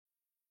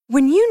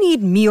When you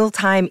need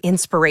mealtime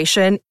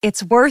inspiration,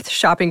 it's worth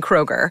shopping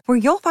Kroger, where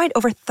you'll find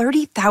over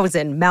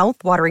 30,000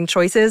 mouth-watering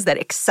choices that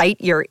excite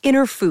your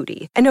inner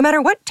foodie. And no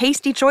matter what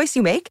tasty choice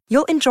you make,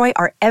 you'll enjoy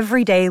our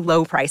everyday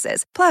low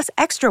prices, plus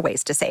extra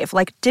ways to save,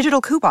 like digital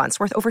coupons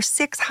worth over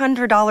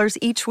 $600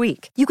 each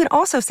week. You can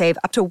also save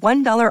up to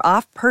 $1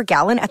 off per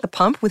gallon at the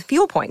pump with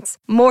fuel points.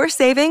 More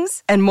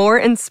savings and more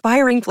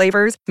inspiring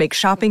flavors make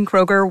shopping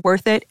Kroger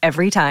worth it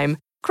every time.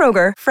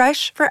 Kroger,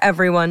 fresh for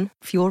everyone.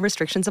 Fuel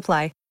restrictions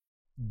apply.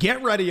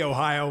 Get ready,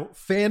 Ohio.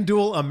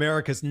 FanDuel,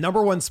 America's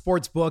 #1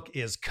 sports book,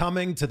 is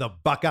coming to the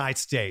Buckeye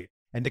State.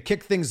 And to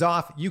kick things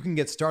off, you can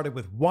get started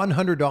with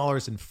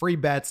 $100 in free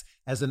bets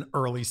as an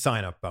early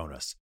sign-up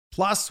bonus.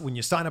 Plus, when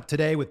you sign up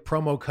today with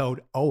promo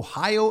code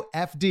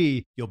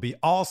OhioFD, you'll be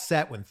all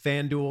set when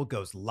FanDuel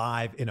goes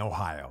live in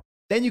Ohio.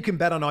 Then you can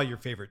bet on all your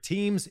favorite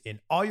teams in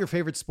all your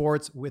favorite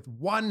sports with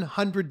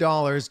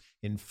 $100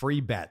 in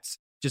free bets.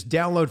 Just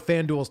download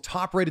FanDuel's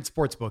top-rated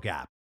sportsbook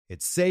app.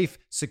 It's safe,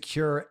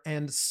 secure,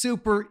 and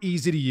super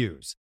easy to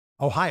use.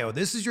 Ohio,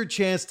 this is your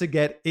chance to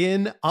get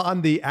in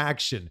on the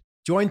action.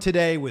 Join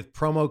today with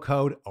promo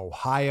code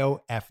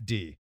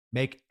OhioFD.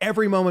 Make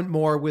every moment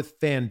more with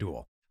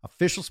FanDuel,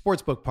 official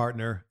sportsbook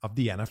partner of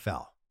the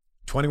NFL.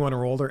 21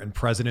 or older and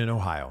present in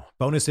Ohio.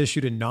 Bonus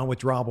issued in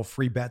non-withdrawable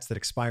free bets that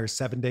expire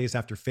 7 days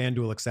after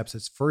FanDuel accepts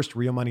its first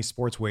real money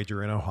sports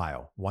wager in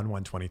Ohio,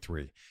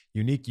 1/1/23.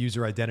 Unique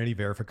user identity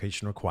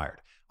verification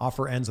required.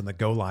 Offer ends on the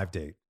go live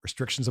date.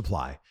 Restrictions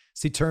apply.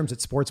 See terms at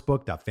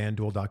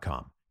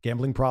sportsbook.fanduel.com.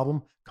 Gambling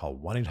problem? Call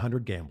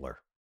 1-800-GAMBLER.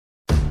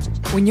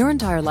 When your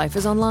entire life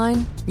is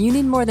online, you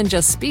need more than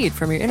just speed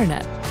from your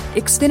internet.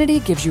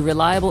 Xfinity gives you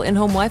reliable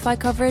in-home Wi-Fi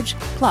coverage,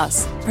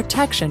 plus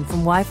protection from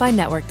Wi-Fi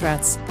network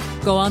threats.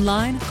 Go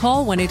online,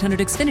 call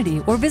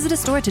 1-800-XFINITY, or visit a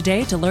store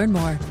today to learn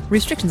more.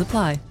 Restrictions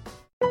apply.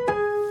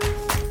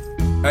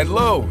 At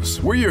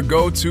Lowe's, we're your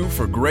go-to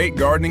for great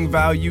gardening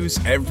values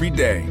every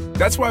day.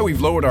 That's why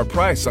we've lowered our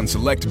price on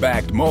select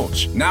bagged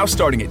mulch, now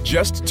starting at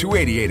just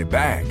 $2.88 a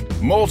bag.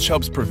 Mulch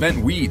helps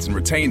prevent weeds and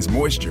retains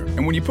moisture,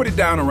 and when you put it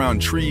down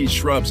around trees,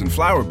 shrubs, and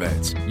flower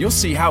beds, you'll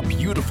see how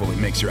beautiful it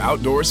makes your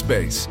outdoor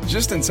space.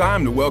 Just in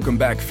time to welcome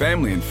back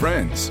family and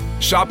friends.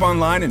 Shop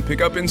online and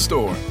pick up in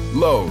store.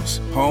 Lowe's,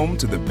 home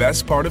to the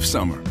best part of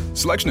summer.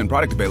 Selection and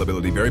product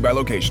availability vary by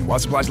location. While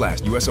supplies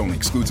last, U.S. only.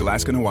 Excludes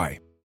Alaska and Hawaii.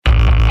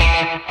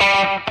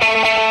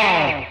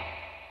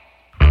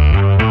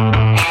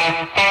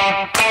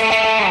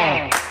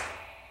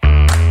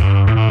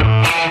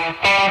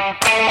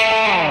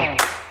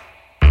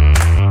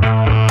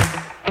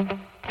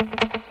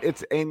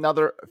 It's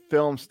another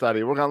film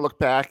study. We're going to look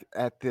back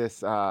at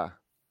this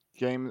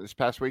game this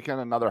past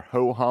weekend, another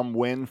ho-hum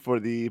win for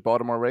the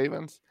Baltimore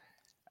Ravens.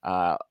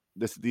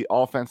 This is the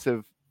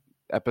offensive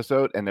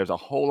episode, and there's a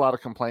whole lot of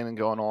complaining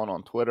going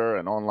on Twitter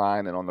and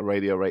online and on the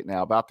radio right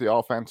now about the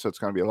offense, so it's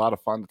going to be a lot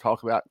of fun to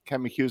talk about.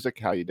 Ken McCusick,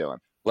 how you doing?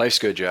 Life's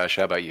good, Josh.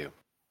 How about you?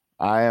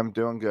 I am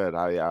doing good.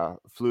 I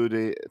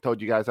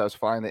told you guys I was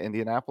flying to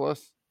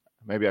Indianapolis.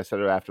 Maybe I said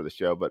it after the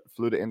show, but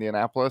flew to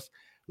Indianapolis.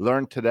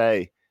 Learned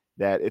today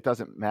that it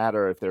doesn't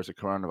matter if there's a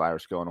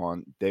coronavirus going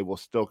on. They will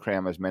still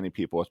cram as many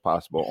people as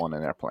possible on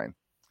an airplane.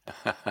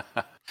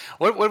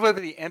 What about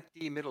the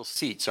empty middle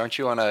seats? Aren't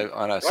you on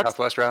a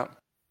Southwest route?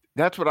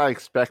 That's what I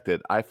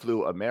expected. I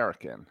flew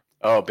American.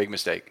 Oh, big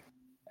mistake.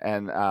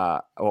 And,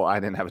 I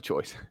didn't have a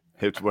choice.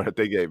 It's what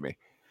they gave me.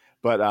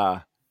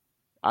 But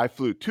I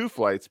flew 2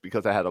 flights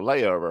because I had a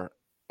layover,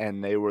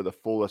 and they were the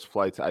fullest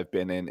flights I've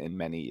been in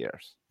many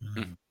years.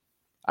 Mm-hmm.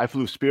 I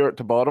flew Spirit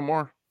to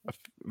Baltimore a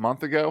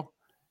month ago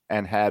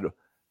and had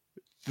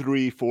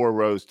 3-4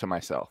 rows to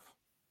myself.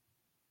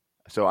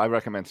 So I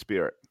recommend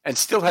Spirit. And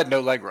still had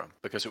no legroom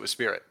because it was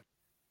Spirit.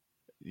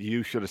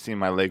 You should have seen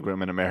my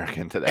legroom in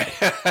American today.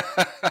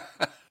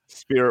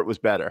 Spirit was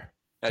better.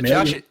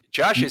 Now,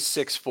 Josh is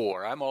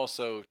 6'4". I'm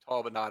also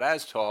tall, but not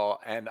as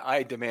tall, and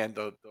I demand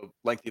the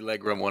lengthy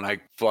legroom when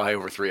I fly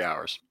over 3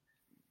 hours.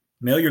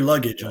 Mail your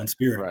luggage on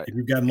Spirit. Right. If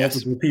you've got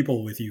multiple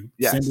people with you,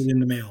 send it in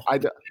the mail.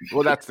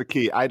 Well, that's the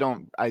key. I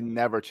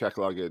never check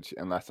luggage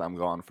unless I'm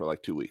gone for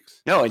like 2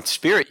 weeks. No, in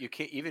Spirit, you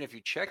can't. Even if you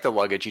check the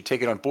luggage, you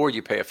take it on board,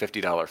 you pay a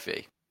 $50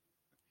 fee.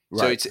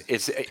 Right. So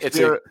it's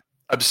an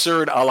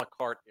absurd a la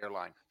carte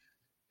airline.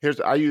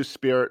 I use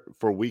Spirit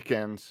for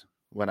weekends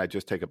when I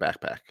just take a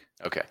backpack.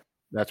 Okay.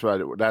 That's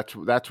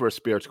where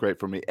Spirit's great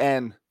for me,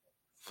 and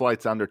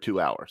flights under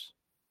 2 hours.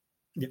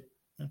 Yep.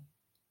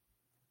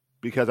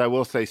 Because I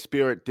will say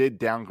Spirit did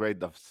downgrade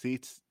the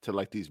seats to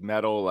like these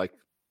metal, like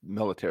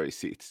military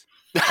seats.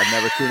 I've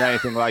never seen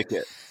anything like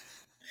it.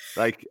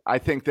 Like, I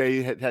think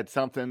they had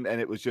something,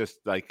 and it was just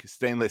like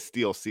stainless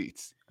steel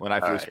seats when I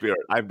flew Spirit.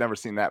 I've never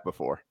seen that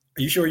before.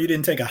 Are you sure you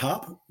didn't take a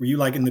hop? Were you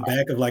like in the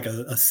back of like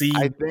a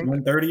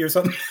C-130 or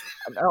something?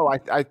 No,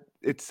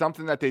 it's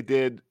something that they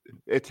did.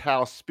 It's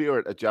how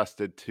Spirit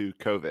adjusted to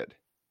COVID.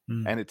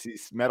 And it's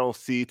these metal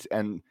seats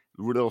and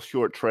little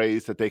short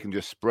trays that they can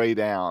just spray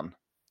down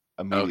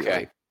immediately.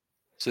 Okay.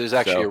 So there's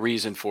actually a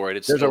reason for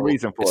it. There's a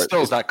reason for it. It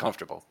still is not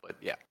comfortable, but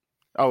yeah.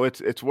 Oh,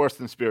 it's worse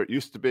than Spirit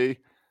used to be,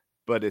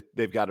 but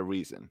they've got a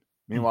reason.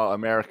 Meanwhile,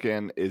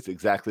 American is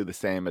exactly the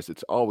same as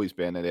it's always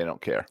been, and they don't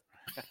care.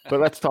 But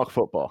let's talk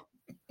football.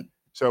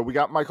 So we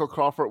got Michael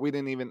Crawford. We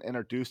didn't even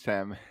introduce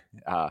him.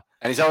 And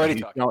he's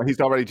already talking.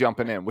 He's already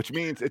jumping in, which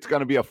means it's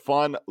going to be a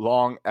fun,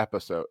 long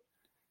episode.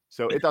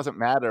 So it doesn't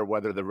matter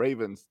whether the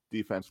Ravens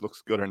defense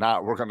looks good or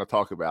not. We're going to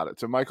talk about it.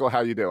 So, Michael, how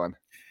you doing?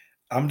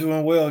 I'm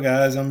doing well,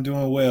 guys. I'm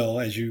doing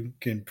well. As you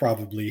can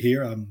probably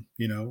hear, I'm,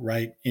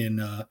 right in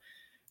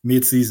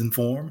mid-season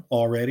form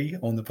already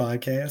on the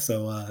podcast.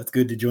 So it's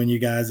good to join you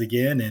guys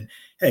again. And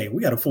hey,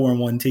 we got a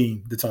 4-1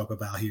 team to talk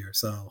about here.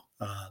 So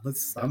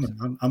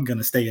I'm going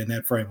to stay in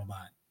that frame of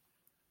mind.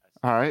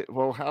 All right.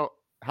 Well,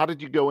 how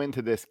did you go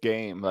into this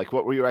game? Like,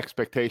 what were your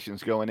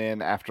expectations going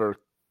in after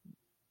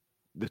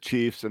the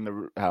Chiefs and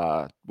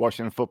the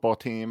Washington football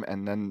team?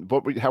 And then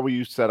how were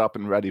you set up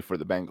and ready for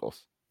the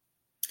Bengals?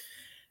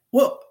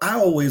 Well, I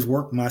always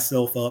work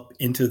myself up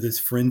into this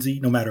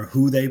frenzy, no matter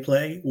who they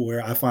play,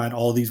 where I find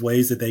all these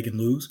ways that they can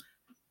lose.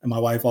 And my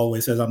wife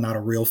always says I'm not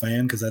a real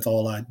fan because that's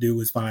all I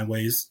do is find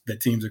ways that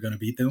teams are going to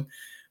beat them.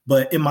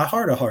 But in my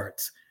heart of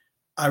hearts,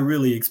 I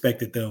really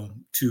expected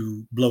them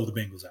to blow the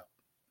Bengals out.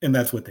 And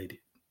that's what they did.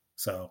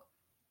 So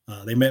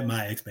they met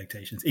my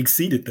expectations,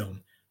 exceeded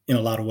them in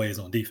a lot of ways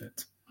on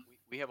defense.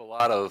 We have a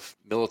lot of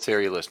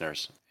military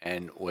listeners,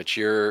 and what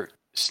your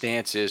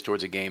stance is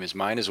towards a game is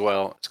mine as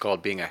well. It's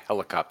called being a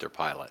helicopter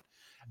pilot.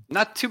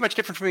 Not too much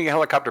different from being a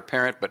helicopter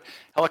parent, but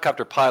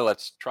helicopter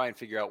pilots try and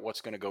figure out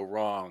what's going to go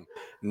wrong,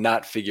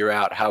 not figure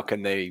out how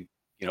can they,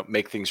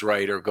 make things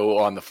right or go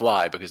on the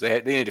fly, because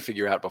they need to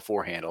figure out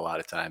beforehand a lot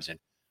of times, and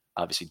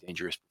obviously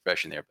dangerous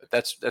profession there. But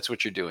that's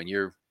what you're doing.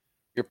 You're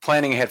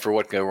planning ahead for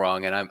what go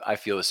wrong, and I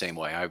feel the same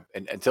way.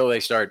 Until they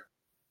start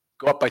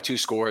go up by 2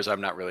 scores,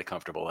 I'm not really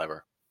comfortable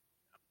ever.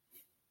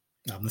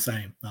 I'm the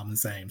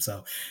same.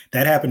 So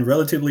that happened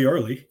relatively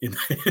early in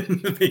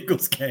the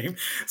Bengals game.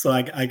 So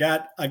I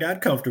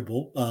got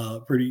comfortable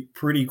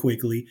pretty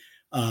quickly.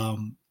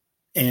 And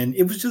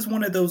it was just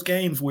one of those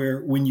games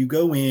where when you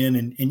go in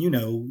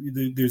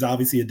and there's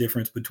obviously a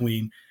difference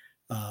between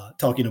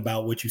talking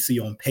about what you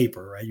see on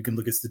paper, right? You can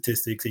look at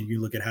statistics and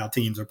you look at how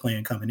teams are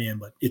playing coming in,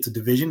 but it's a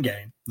division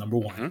game, number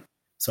one. Mm-hmm.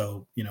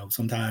 So,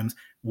 sometimes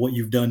what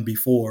you've done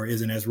before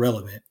isn't as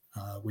relevant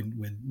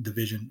when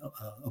division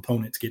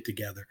opponents get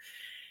together.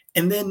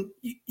 And then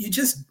you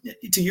just,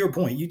 to your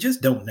point, you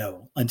just don't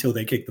know until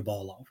they kick the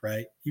ball off,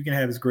 right? You can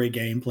have this great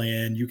game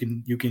plan. You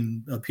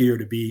can appear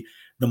to be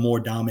the more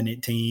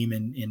dominant team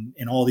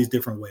in all these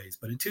different ways.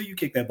 But until you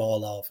kick that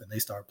ball off and they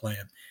start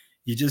playing,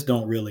 you just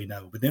don't really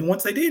know. But then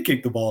once they did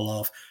kick the ball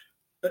off,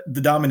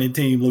 the dominant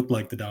team looked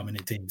like the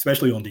dominant team,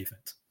 especially on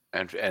defense.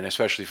 And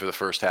especially for the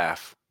first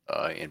half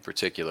in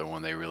particular,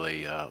 when they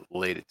really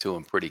laid it to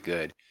them pretty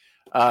good.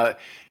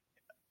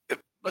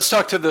 Let's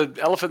talk to the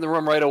elephant in the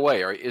room right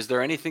away. Is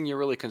there anything you're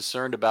really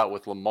concerned about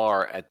with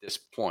Lamar at this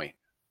point?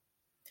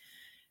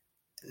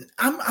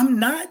 I'm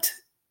not.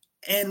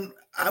 And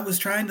I was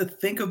trying to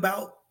think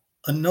about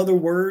another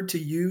word to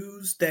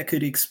use that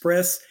could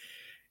express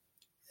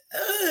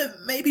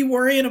maybe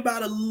worrying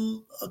about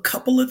a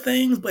couple of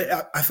things,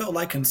 but I felt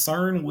like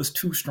concern was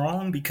too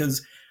strong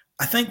because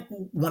I think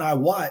when I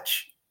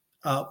watch,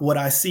 what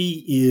I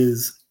see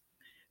is,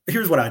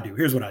 here's what I do.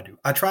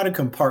 I try to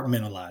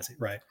compartmentalize it,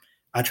 right?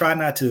 I try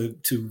not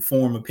to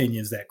form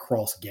opinions that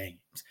cross games.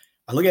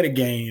 I look at a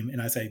game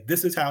and I say,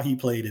 this is how he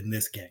played in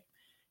this game.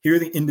 Here are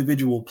the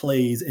individual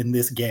plays in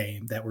this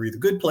game that were either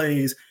good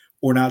plays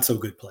or not so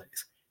good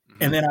plays.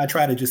 Mm-hmm. And then I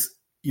try to just,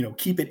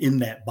 keep it in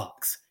that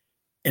box.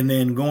 And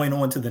then going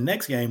on to the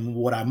next game,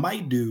 what I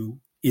might do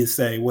is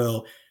say,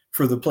 well,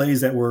 for the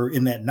plays that were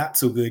in that not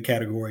so good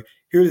category,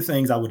 here are the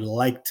things I would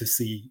like to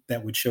see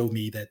that would show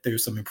me that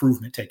there's some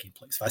improvement taking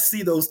place. If I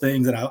see those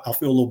things, then I'll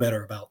feel a little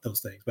better about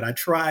those things. But I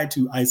try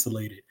to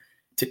isolate it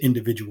to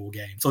individual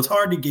games. So it's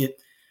hard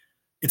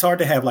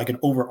to have like an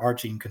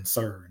overarching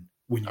concern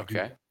when you do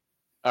that.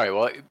 All right.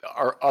 Well,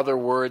 are other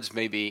words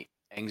maybe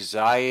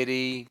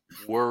anxiety,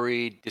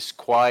 worry,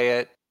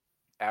 disquiet,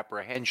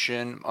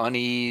 apprehension,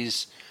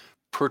 unease,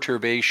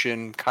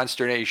 perturbation,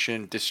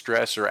 consternation,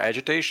 distress, or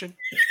agitation?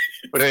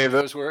 Would any of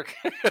those work?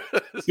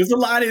 There's a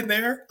lot in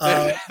there.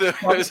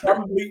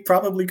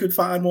 Probably could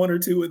find one or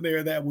two in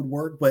there that would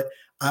work. But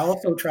I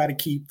also try to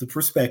keep the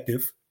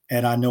perspective.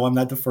 And I know I'm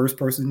not the first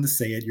person to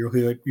say it. You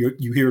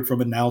hear it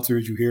from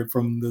announcers. You hear it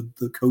from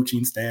the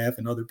coaching staff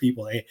and other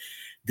people. Hey,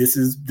 this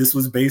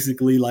was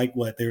basically like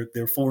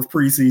their fourth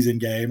preseason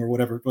game or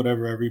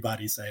whatever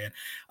everybody's saying.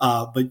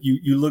 But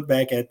you look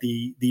back at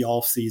the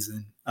off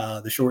season,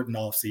 the shortened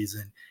off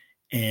season,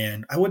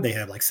 and would they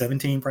have like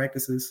 17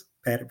 practices,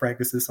 padded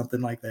practices,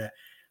 something like that.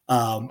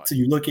 So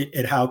you look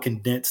at how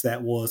condensed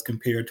that was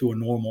compared to a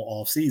normal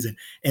off season.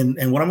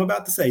 And what I'm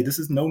about to say, this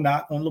is no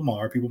knock on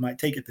Lamar. People might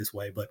take it this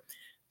way, but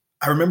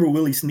I remember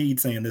Willie Snead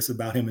saying this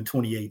about him in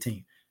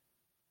 2018.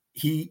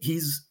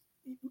 He's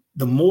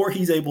the more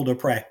he's able to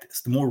practice,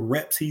 the more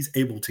reps he's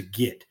able to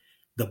get,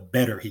 the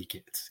better he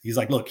gets. He's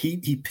like, look,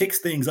 he picks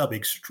things up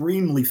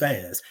extremely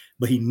fast,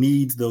 but he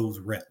needs those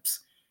reps.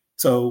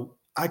 So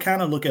I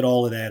kind of look at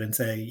all of that and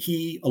say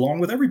he, along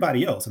with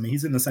everybody else, I mean,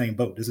 he's in the same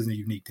boat. This isn't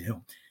unique to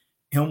him.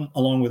 Him,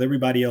 along with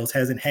everybody else,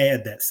 hasn't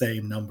had that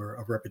same number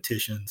of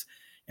repetitions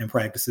and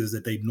practices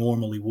that they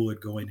normally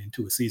would going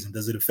into a season.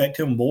 Does it affect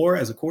him more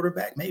as a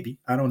quarterback? Maybe.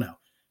 I don't know.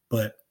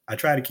 But I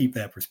try to keep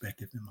that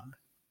perspective in mind.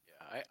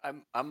 Yeah,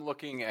 I'm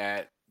looking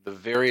at the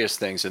various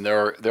things, and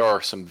there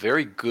are some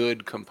very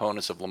good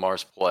components of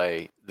Lamar's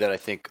play that I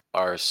think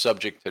are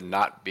subject to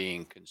not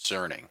being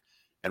concerning.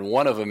 And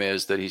one of them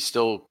is that he's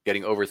still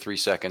getting over 3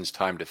 seconds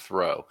time to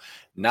throw,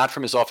 not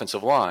from his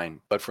offensive line,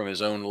 but from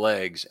his own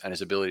legs and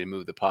his ability to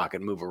move the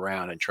pocket, move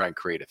around, and try and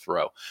create a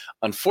throw.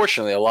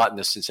 Unfortunately, a lot in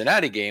the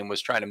Cincinnati game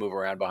was trying to move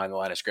around behind the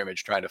line of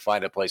scrimmage, trying to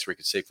find a place where he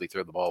could safely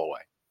throw the ball away.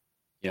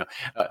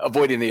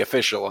 Avoiding the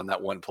official on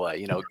that one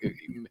play,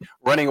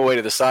 running away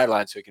to the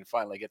sideline so he can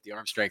finally get the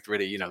arm strength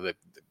ready, the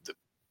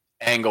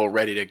angle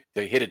ready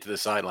to hit it to the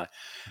sideline.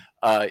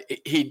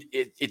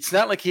 It's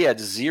not like he had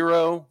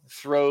zero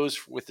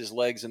throws with his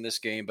legs in this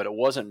game, but it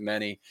wasn't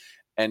many.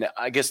 And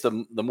I guess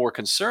the more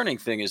concerning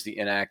thing is the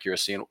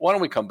inaccuracy. And why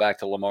don't we come back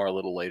to Lamar a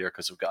little later,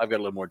 because I've got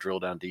a little more drill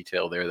down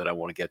detail there that I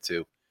want to get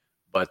to.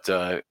 But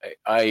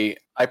I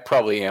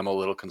probably am a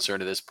little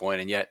concerned at this point,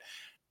 and yet.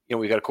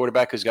 We got a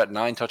quarterback who's got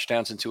 9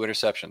 touchdowns and 2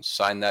 interceptions.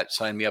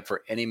 Sign me up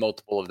for any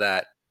multiple of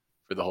that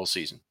for the whole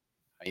season.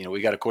 We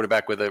got a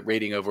quarterback with a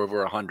rating of over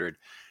 100.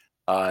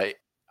 I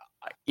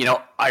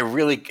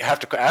really have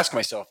to ask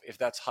myself if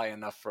that's high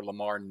enough for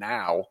Lamar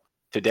now,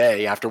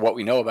 today, after what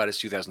we know about his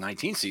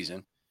 2019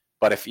 season.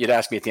 But if you'd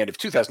asked me at the end of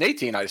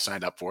 2018, I'd have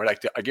signed up for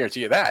it. I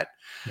guarantee you that.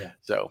 Yeah.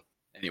 So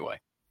anyway,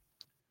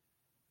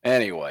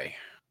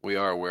 we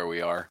are where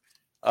we are.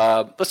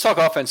 Let's talk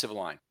offensive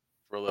line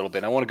for a little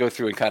bit. I want to go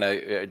through and kind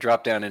of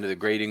drop down into the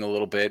grading a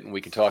little bit, and we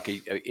can talk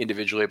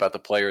individually about the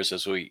players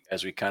as we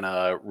kind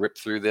of rip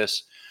through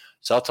this.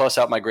 So I'll toss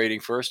out my grading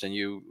first, and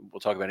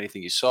we'll talk about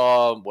anything you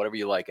saw, whatever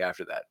you like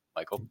after that,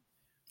 Michael.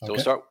 So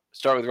Okay. We'll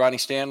start with Ronnie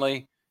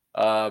Stanley.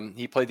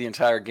 He played the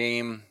entire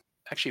game.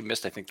 Actually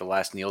missed, I think, the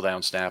last kneel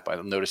down snap. I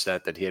noticed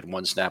that he had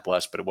 1 snap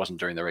less, but it wasn't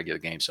during the regular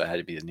game, so it had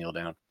to be the kneel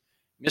down.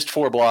 Missed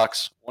 4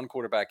 blocks, 1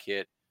 quarterback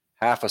hit,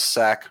 half a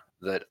sack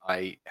that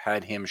I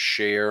had him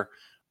share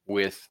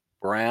with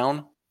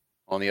Brown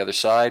on the other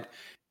side,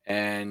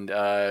 and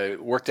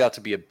worked out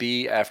to be a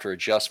B after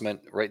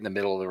adjustment, right in the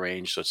middle of the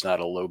range, so it's not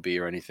a low B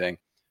or anything.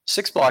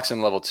 6 blocks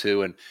in level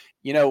 2, and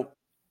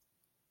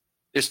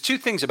there's 2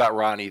 things about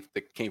Ronnie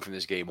that came from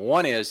this game.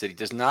 One is that he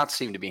does not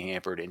seem to be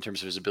hampered in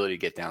terms of his ability to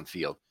get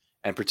downfield,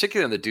 and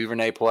particularly on the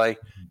Duvernay play,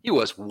 he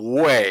was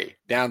way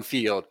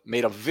downfield,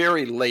 made a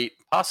very late,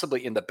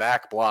 possibly in the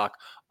back block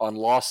on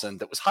Lawson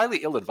that was highly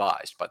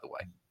ill-advised, by the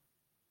way.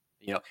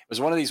 It was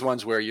one of these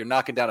ones where you're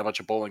knocking down a bunch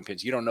of bowling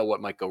pins. You don't know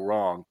what might go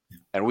wrong.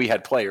 And we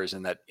had players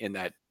in that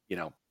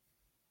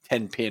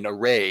 10-pin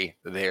array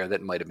there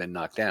that might have been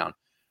knocked down.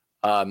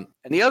 And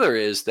the other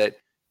is that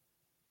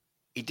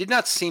he did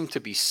not seem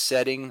to be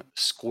setting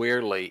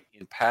squarely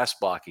in pass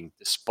blocking,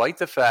 despite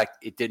the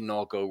fact it didn't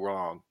all go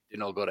wrong. It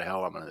didn't all go to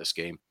hell in this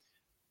game.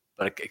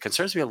 But it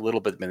concerns me a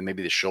little bit that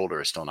maybe the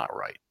shoulder is still not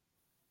right.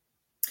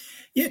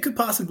 Yeah, it could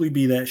possibly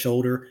be that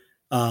shoulder.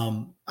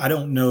 I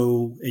don't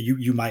know.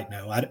 You might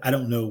know. I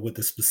don't know what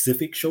the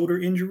specific shoulder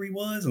injury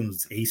was. It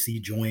was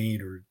AC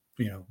joint or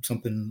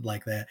something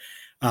like that.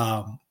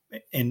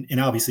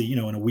 And obviously in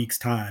a week's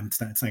time, it's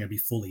not going to be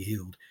fully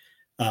healed.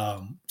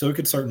 So it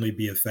could certainly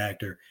be a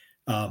factor.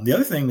 The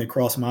other thing that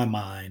crossed my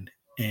mind,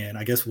 and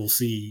I guess we'll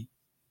see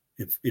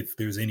if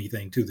there's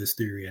anything to this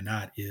theory or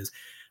not, is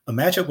a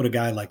matchup with a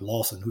guy like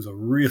Lawson, who's a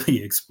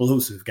really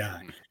explosive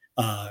guy.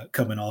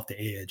 Coming off the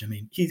edge. I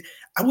mean,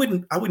 I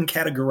wouldn't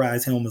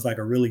categorize him as like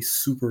a really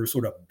super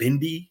sort of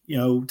bendy,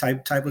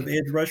 type of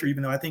edge rusher,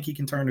 even though I think he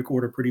can turn the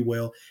quarter pretty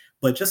well,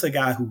 but just a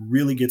guy who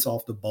really gets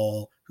off the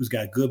ball, who's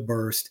got good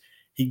burst.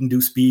 He can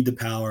do speed to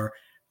power.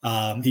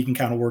 He can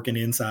kind of work an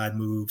inside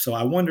move. So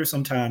I wonder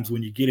sometimes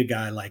when you get a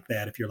guy like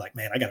that, if you're like,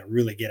 man, I got to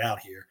really get out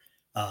here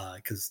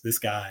because this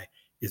guy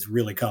is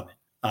really coming.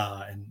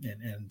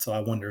 And so I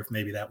wonder if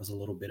maybe that was a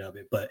little bit of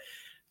it, but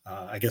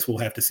I guess we'll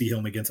have to see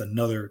him against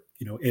another,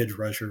 edge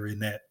rusher in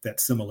that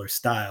similar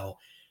style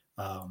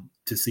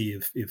to see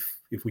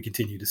if we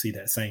continue to see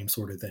that same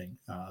sort of thing.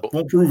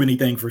 Won't prove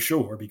anything for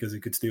sure because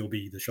it could still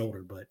be the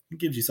shoulder, but it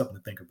gives you something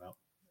to think about.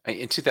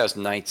 In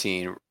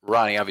 2019,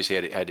 Ronnie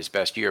obviously had his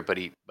best year, but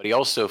he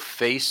also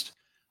faced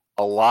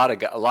a lot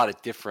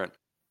of different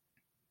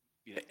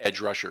edge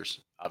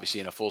rushers,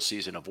 obviously in a full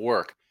season of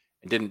work.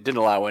 And didn't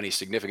allow any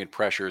significant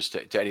pressures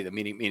to any of the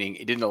meaning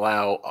it didn't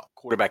allow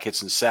quarterback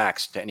hits and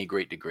sacks to any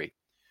great degree.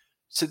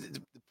 So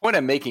the point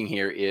I'm making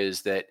here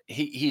is that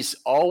he's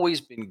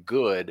always been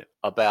good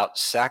about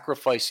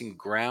sacrificing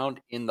ground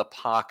in the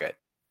pocket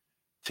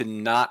to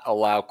not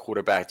allow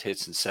quarterback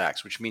hits and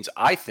sacks, which means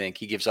I think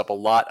he gives up a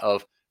lot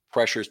of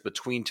pressures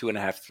between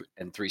 2.5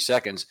 and 3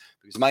 seconds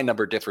because my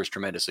number differs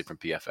tremendously from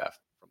PFF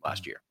from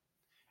last year.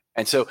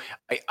 And so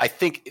I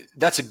think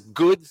that's a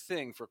good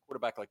thing for a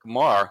quarterback like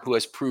Lamar, who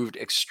has proved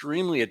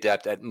extremely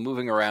adept at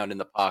moving around in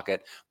the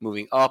pocket,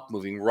 moving up,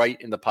 moving right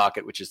in the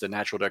pocket, which is the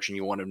natural direction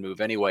you want to move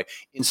anyway.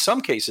 In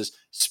some cases,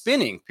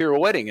 spinning,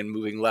 pirouetting, and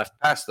moving left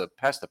past the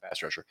pass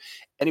rusher.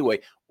 Anyway,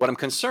 what I'm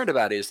concerned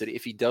about is that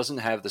if he doesn't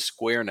have the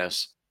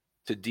squareness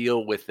to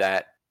deal with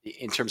that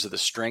in terms of the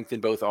strength in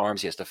both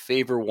arms, he has to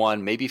favor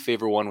one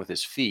with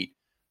his feet,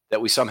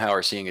 that we somehow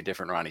are seeing a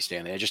different Ronnie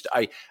Stanley.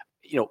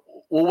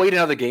 We'll wait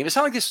another game. It's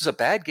not like this was a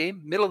bad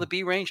game, middle of the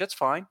B range. That's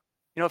fine.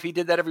 If he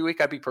did that every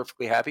week, I'd be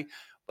perfectly happy.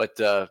 But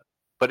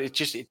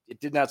it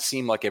did not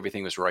seem like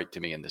everything was right to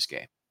me in this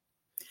game.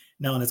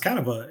 No, and it's kind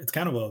of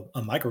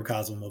a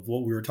microcosm of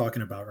what we were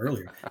talking about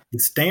earlier. The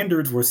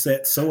standards were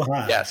set so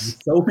high. Yes.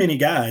 So many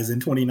guys in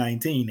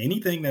 2019.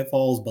 Anything that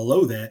falls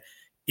below that,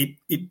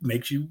 it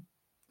makes you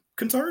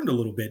concerned a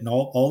little bit, and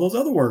all those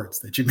other words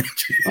that you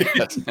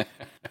mentioned.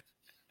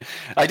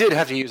 I did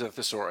have to use a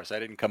thesaurus. I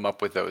didn't come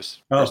up with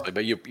those personally,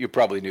 but you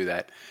probably knew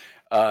that.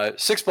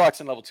 6 blocks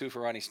in level 2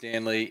 for Ronnie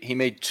Stanley. He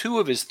made 2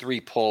 of his 3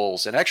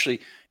 pulls, and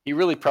actually he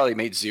really probably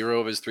made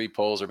 0 of his 3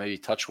 pulls, or maybe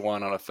touched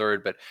 1 on a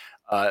third, but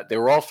they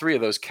were all 3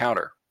 of those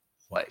counter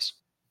plays.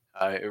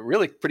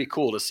 Really pretty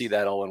cool to see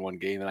that all in one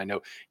game. And I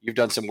know you've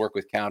done some work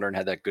with counter and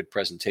had that good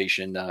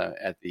presentation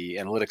at the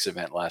analytics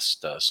event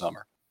last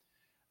summer.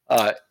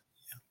 Go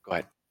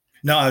ahead.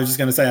 No, I was just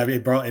going to say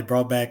it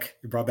brought back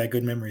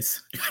good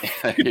memories.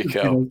 There you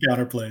go.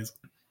 Counter plays.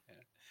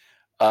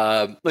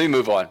 Let me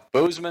move on.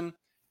 Bozeman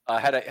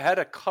had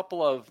a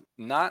couple of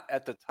not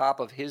at the top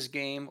of his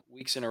game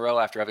weeks in a row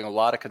after having a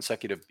lot of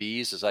consecutive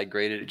Bs, as I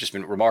graded it. Just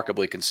been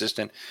remarkably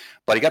consistent,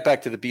 but he got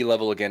back to the B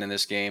level again in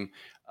this game.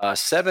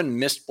 7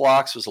 missed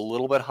blocks was a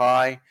little bit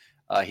high.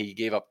 He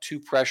gave up 2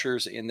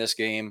 pressures in this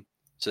game,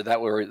 so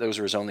those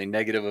were his only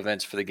negative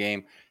events for the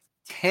game.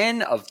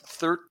 10 of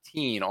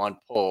 13 on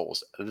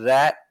pulls.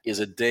 That is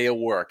a day of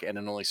work and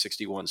in only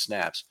 61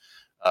 snaps.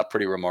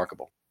 Pretty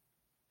remarkable.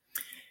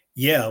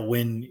 Yeah,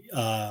 when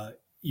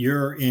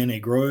you're in a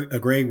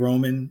Greg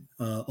Roman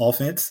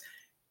offense,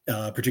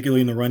 particularly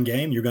in the run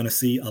game, you're going to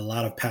see a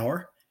lot of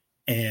power.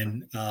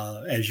 And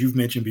as you've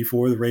mentioned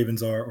before, the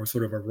Ravens are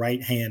sort of a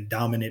right-hand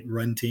dominant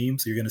run team.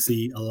 So you're going to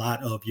see a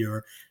lot of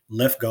your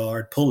left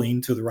guard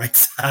pulling to the right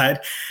side.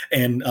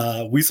 And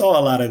we saw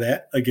a lot of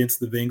that against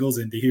the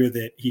Bengals. And to hear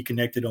that he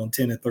connected on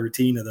 10 and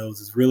 13 of those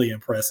is really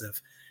impressive.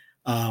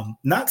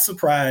 Not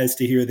surprised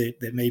to hear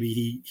that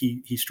maybe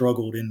he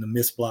struggled in the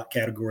missed block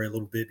category a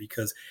little bit,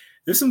 because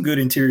there's some good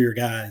interior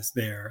guys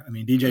there. I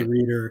mean, DJ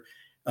Reader,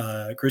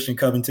 Christian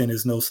Covington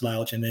is no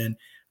slouch. And then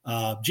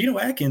Geno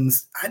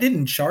Atkins, I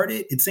didn't chart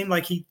it. It seemed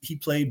like he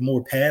played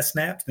more pass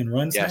snaps than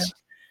run snaps.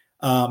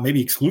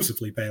 Maybe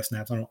exclusively pass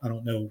snaps. I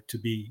don't know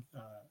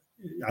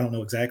I don't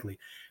know exactly,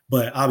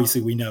 but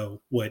obviously we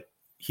know what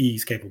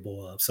he's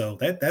capable of. So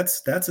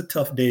that's a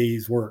tough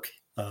day's work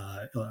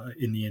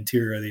in the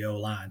interior of the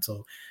O-line.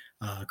 So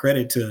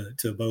credit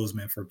to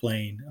Bozeman for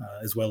playing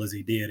as well as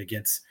he did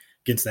against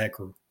that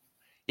crew.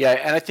 Yeah,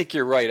 and I think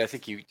you're right. I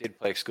think he did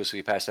play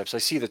exclusively pass snaps. I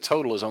see the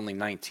total is only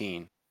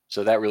 19.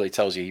 So that really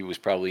tells you he was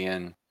probably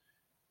in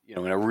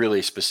a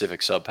really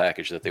specific sub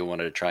package that they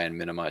wanted to try and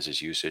minimize his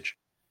usage.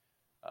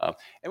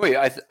 Anyway,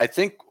 I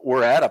think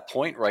we're at a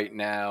point right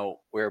now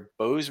where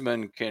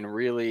Bozeman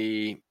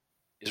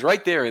is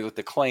right there with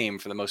the claim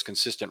for the most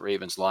consistent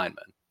Ravens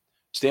lineman.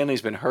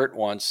 Stanley's been hurt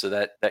once, so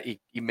that he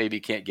maybe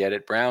can't get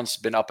it. Brown's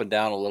been up and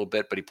down a little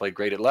bit, but he played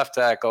great at left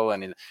tackle,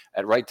 and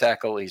at right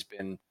tackle he's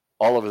been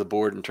all over the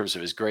board in terms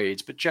of his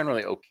grades, but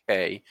generally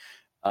okay.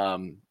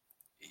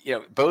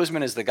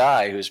 Bozeman is the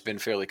guy who's been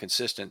fairly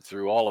consistent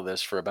through all of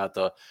this for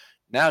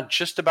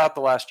just about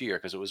the last year,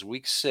 because it was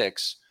week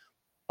 6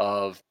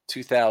 of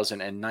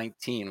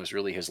 2019 was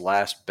really his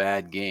last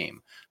bad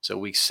game. So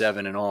week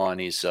 7 and on,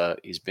 he's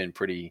been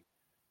pretty.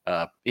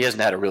 He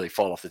hasn't had a really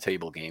fall off the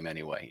table game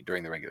anyway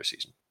during the regular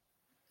season.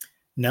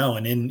 No,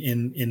 and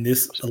in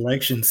this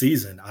election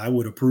season, I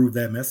would approve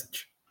that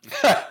message.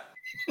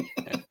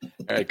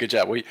 All right, good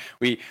job.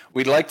 We'd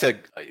like to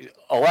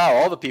allow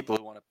all the people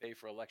who want to pay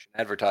for election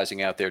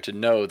advertising out there to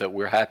know that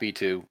we're happy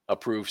to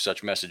approve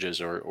such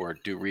messages or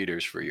do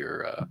readers for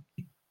your.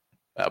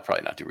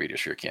 Probably not do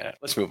readers for your candidate.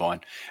 Let's move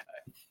on.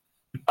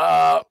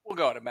 We'll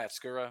go on to Matt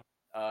Skura.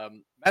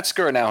 Matt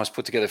Skura now has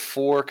put together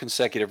 4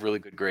 consecutive really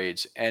good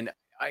grades, and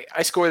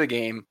I score the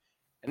game,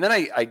 and then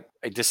I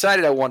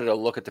decided I wanted to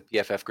look at the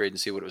PFF grade and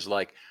see what it was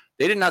like.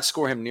 They did not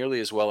score him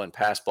nearly as well in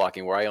pass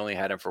blocking, where I only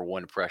had him for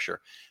 1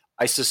 pressure.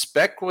 I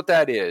suspect what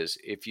that is,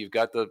 if you've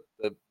got the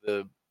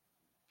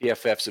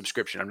PFF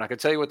subscription. I'm not going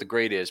to tell you what the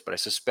grade is, but I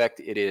suspect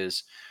it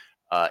is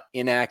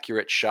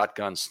inaccurate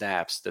shotgun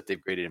snaps that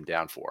they've graded him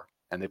down for.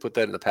 And they put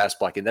that in the pass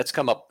blocking. That's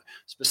come up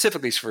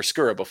specifically for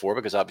Skura before,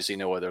 because obviously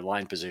no other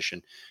line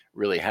position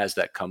really has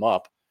that come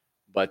up.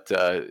 But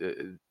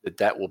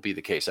that will be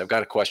the case. I've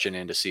got a question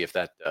in to see if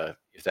that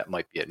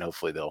might be it, and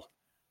hopefully they'll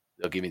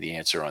give me the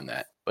answer on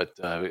that. But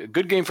a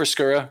good game for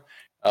Skura.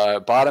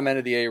 Bottom end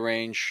of the A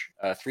range,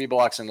 3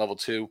 blocks in level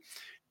 2.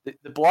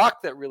 The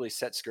block that really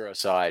set Skura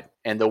aside,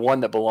 and the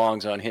one that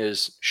belongs on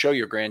his show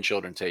your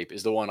grandchildren tape,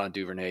 is the one on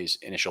Duvernay's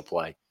initial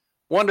play.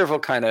 Wonderful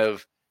kind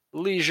of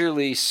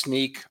leisurely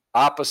sneak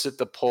opposite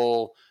the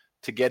pull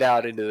to get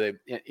out into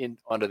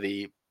onto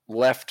the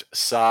left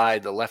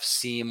side, the left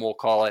seam, we'll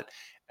call it,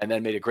 and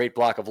then made a great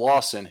block of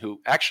Lawson,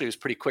 who actually was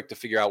pretty quick to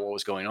figure out what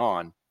was going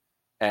on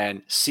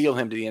and seal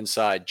him to the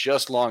inside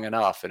just long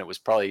enough. And it was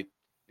probably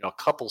a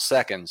couple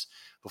seconds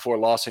before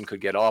Lawson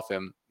could get off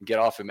him,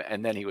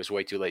 and then he was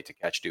way too late to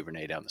catch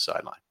Duvernay down the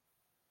sideline.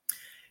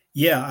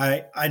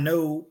 Yeah, I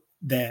know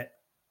that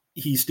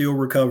he's still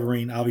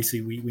recovering.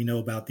 Obviously, we know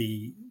about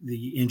the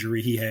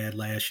injury he had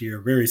last year,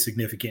 a very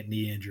significant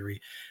knee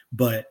injury.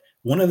 But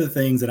one of the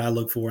things that I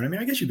look for, and I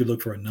mean, I guess you could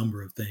look for a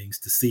number of things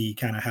to see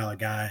kind of how a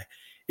guy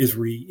is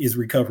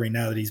recovering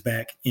now that he's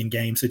back in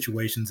game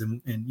situations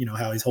and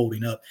how he's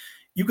holding up.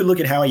 You could look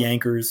at how he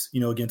anchors,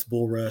 against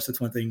bull rush. That's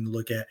one thing to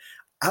look at.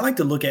 I like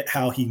to look at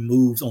how he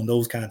moves on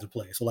those kinds of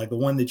plays. So like the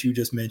one that you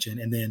just mentioned.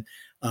 And then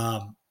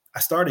I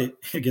started,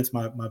 against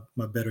my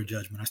better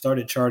judgment, I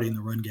started charting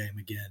the run game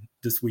again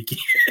this weekend.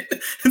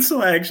 And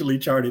so I actually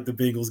charted the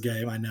Bengals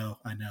game. I know.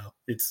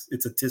 It's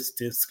a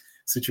tisk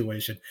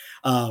situation.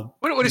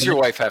 What does your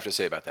wife have to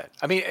say about that?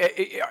 I mean,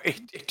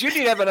 do you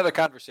need to have another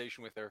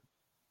conversation with her?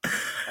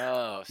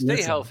 Oh,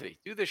 stay healthy.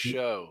 Do the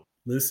show.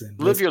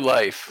 Live your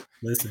life.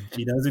 Listen,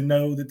 she doesn't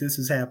know that this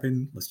has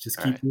happened. Let's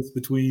just keep this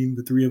between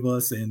the three of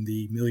us and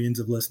the millions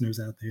of listeners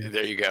out there.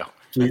 There you go.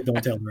 Please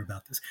don't tell her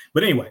about this.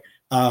 But anyway,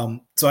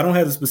 so I don't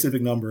have the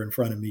specific number in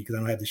front of me because I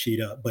don't have the sheet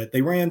up, but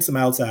they ran some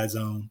outside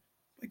zone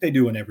like they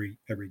do in every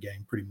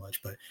game pretty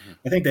much. But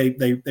I think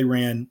they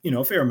ran,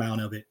 a fair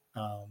amount of it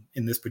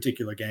in this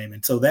particular game.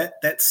 And so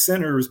that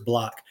center's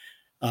block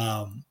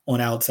on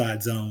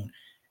outside zone,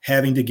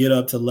 having to get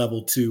up to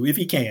level 2, if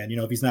he can,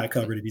 if he's not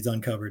covered, if he's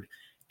uncovered,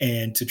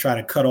 and to try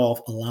to cut off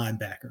a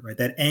linebacker, right?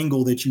 That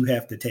angle that you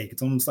have to take,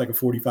 it's almost like a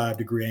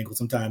 45-degree angle.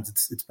 Sometimes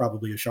it's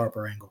probably a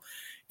sharper angle.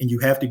 And you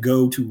have to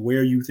go to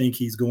where you think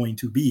he's going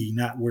to be,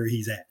 not where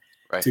he's at,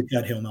 to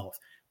cut him off,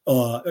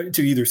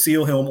 to either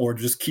seal him or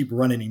just keep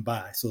running him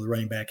by so the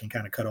running back can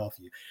kind of cut off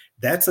you.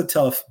 That's a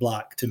tough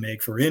block to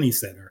make for any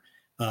center,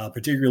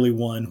 particularly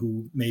one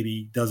who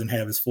maybe doesn't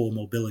have his full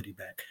mobility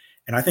back.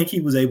 And I think he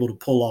was able to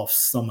pull off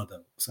some of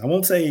those. I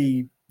won't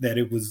say that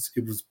it was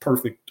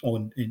perfect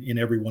in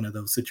every one of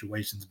those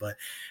situations, but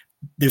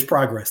there's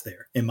progress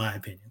there, in my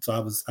opinion. So I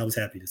was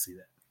happy to see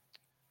that.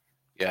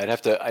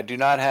 Yeah, I do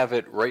not have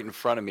it right in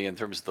front of me in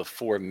terms of the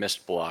 4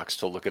 missed blocks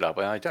to look it up.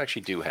 I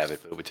actually do have it,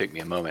 but it would take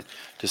me a moment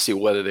to see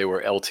whether they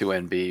were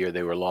L2NB or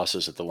they were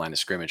losses at the line of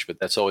scrimmage. But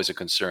that's always a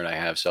concern I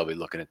have, so I'll be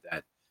looking at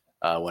that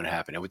when it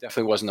happened. It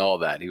definitely wasn't all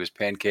that. He was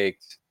pancaked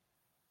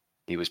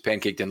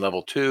in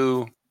level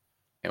 2.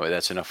 Anyway,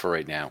 that's enough for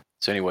right now.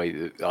 So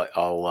anyway,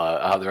 I'll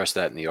have the rest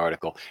of that in the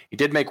article. He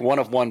did make 1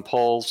 of 1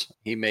 pulls.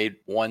 He made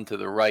 1 to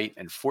the right,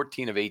 and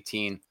 14 of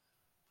 18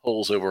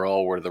 pulls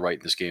overall were to the right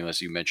in this game,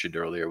 as you mentioned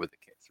earlier, with the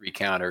 3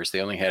 counters.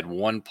 They only had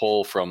 1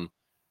 pull from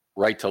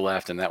right to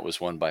left, and that was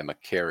one by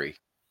McCary.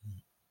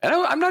 And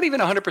I'm not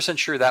even 100%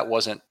 sure that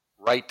wasn't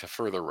right to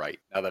further right,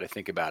 now that I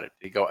think about it.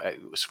 He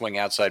swing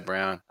outside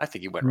Brown. I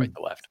think he went right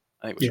to left.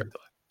 I think it was right to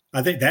left.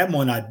 I think that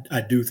one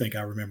I do think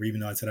I remember, even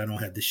though I said I don't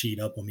have the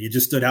sheet up on me. It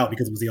just stood out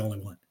because it was the only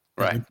one.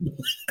 Right.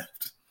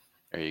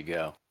 There you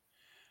go.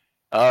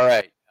 All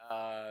right.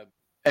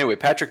 Anyway,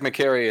 Patrick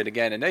McCary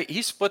again, and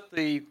he split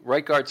the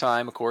right guard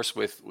time, of course,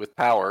 with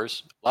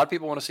Powers. A lot of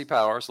people want to see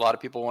Powers. A lot of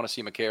people want to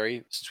see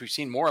McCary. Since we've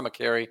seen more of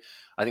McCary,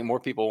 I think more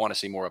people want to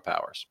see more of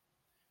Powers.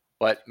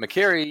 But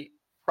McCary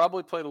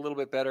probably played a little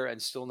bit better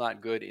and still not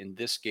good in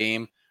this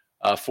game.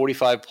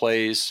 45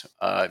 plays,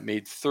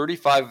 made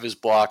 35 of his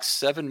blocks.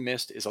 7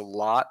 missed is a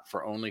lot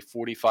for only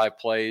 45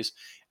 plays.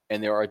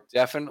 And there are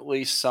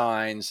definitely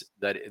signs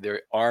that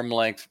their arm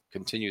length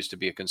continues to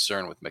be a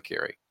concern with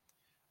McCary.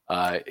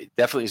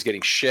 Definitely is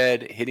getting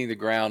shed, hitting the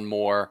ground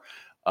more.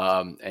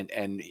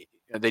 And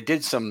they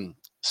did some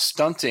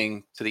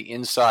stunting to the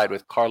inside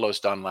with Carlos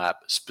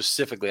Dunlap,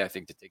 specifically, I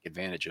think, to take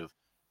advantage of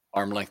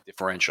arm length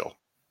differential.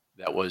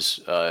 That was,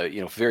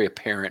 very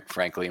apparent,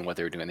 frankly, in what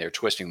they were doing. They were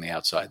twisting the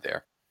outside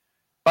there.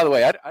 By the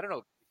way, I don't know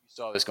if you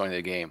saw this going to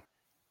the game.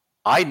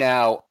 I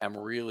now am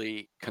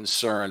really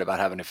concerned about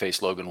having to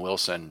face Logan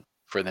Wilson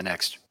for the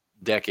next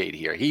decade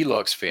here. He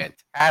looks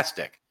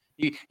fantastic.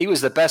 He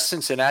was the best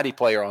Cincinnati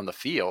player on the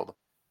field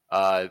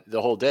the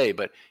whole day,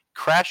 but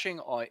crashing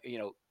on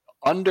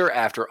under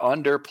after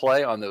under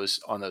play on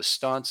those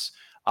stunts.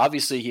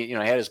 Obviously, he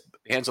had his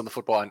hands on the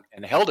football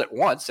and held it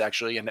once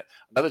actually, and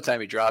another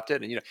time he dropped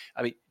it.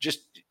 And just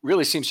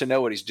really seems to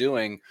know what he's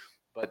doing.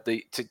 But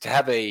to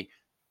have a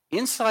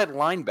inside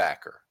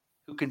linebacker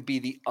who can be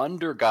the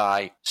under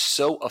guy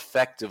so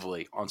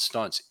effectively on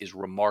stunts is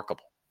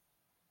remarkable.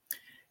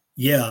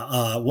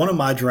 Yeah, one of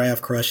my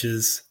draft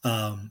crushes,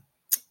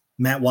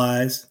 Matt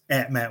Wise,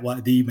 at Matt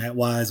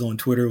Wise on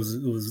Twitter,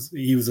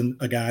 he was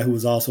a guy who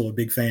was also a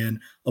big fan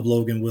of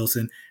Logan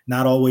Wilson.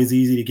 Not always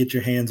easy to get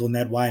your hands on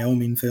that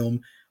Wyoming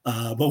film,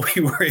 but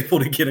we were able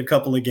to get a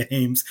couple of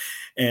games.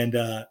 And,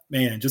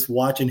 man, just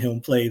watching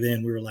him play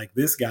then, we were like,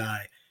 this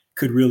guy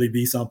could really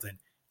be something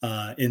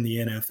in the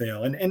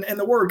NFL. And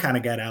the word kind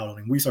of got out on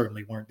him. We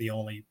certainly weren't the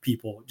only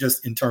people,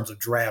 just in terms of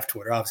draft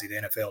Twitter. Obviously,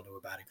 the NFL knew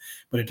about him.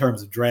 But in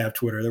terms of draft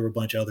Twitter, there were a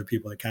bunch of other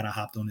people that kind of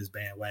hopped on his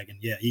bandwagon.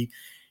 Yeah, he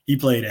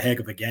played a heck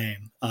of a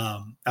game.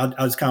 I'll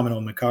just comment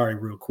on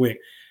Mekari real quick.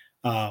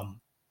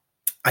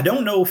 I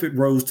don't know if it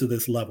rose to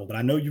this level, but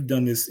I know you've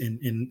done this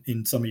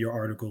in some of your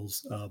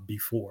articles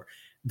before.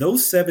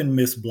 Those 7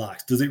 missed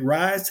blocks, does it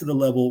rise to the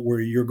level where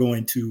you're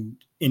going to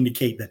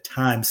indicate the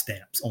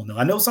timestamps on them?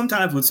 I know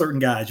sometimes with certain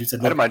guys, you said,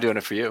 I don't mind doing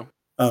it for you.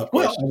 Well,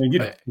 I mean, you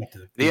know,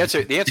 the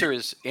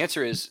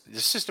answer is the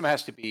system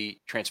has to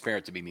be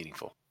transparent to be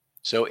meaningful.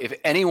 So if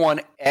anyone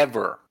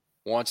ever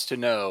wants to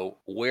know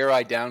where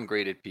I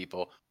downgraded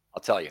people,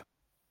 I'll tell you.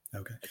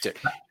 Okay, that's it.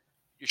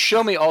 You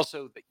show me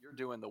also that you're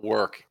doing the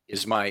work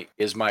is my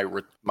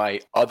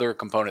other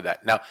component of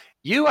that. Now,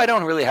 I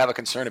don't really have a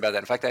concern about that.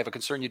 In fact, I have a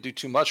concern you do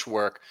too much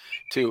work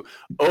to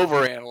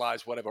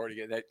overanalyze what I've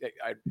already got.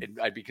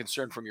 I'd be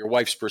concerned from your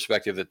wife's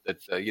perspective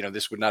that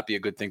this would not be a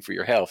good thing for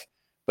your health.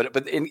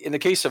 But in the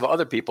case of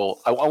other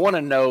people, I want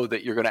to know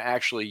that you're going to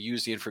actually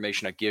use the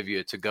information I give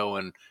you to go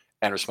and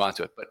respond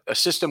to it. But a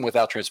system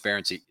without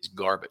transparency is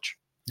garbage.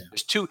 Yeah.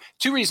 There's two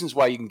reasons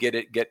why you can get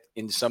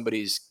in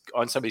somebody's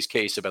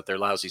case about their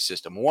lousy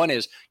system. One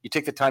is you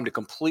take the time to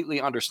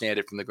completely understand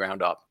it from the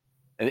ground up,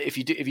 and if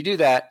you do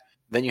that,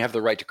 then you have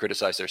the right to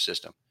criticize their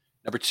system.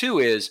 Number 2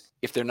 is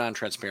if they're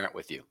non-transparent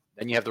with you,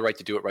 then you have the right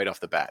to do it right off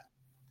the bat.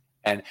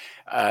 And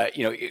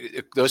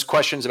those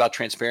questions about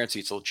transparency,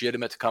 it's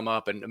legitimate to come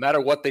up, and no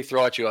matter what they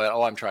throw at you,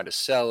 I'm trying to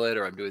sell it,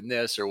 or I'm doing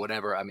this, or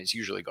whatever. I mean, it's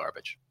usually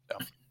garbage. So.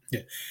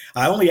 Yeah,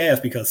 I only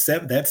asked because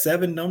that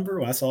 7 number,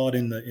 I saw it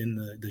in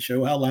the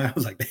show outline. I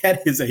was like,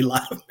 that is a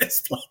lot of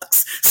missed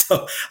blocks.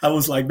 So I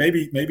was like,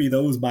 maybe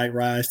those might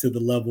rise to the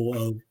level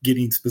of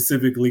getting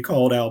specifically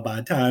called out by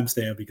a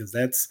timestamp, because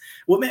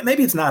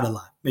maybe it's not a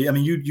lot. I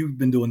mean, you've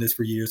been doing this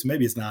for years, so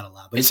maybe it's not a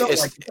lot, but it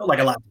felt like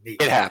a lot to me.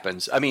 It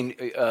happens. I mean,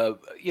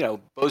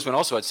 Bozeman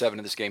also had 7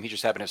 in this game. He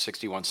just happened to have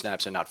 61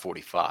 snaps and not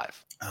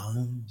 45.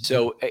 Oh.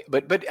 So,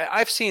 but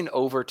I've seen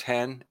over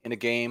 10 in a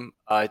game.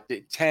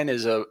 10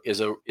 is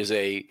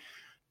a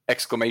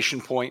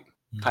exclamation point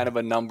kind of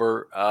a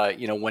number.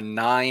 When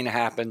 9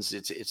 happens,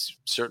 it's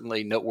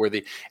certainly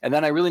noteworthy. And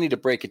then I really need to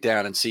break it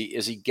down and see,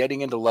 is he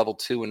getting into level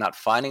 2 and not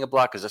finding a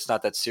block? Because that's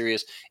not that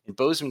serious. In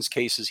Bozeman's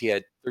cases, he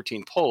had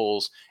 13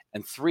 pulls,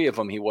 and 3 of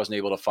them he wasn't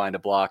able to find a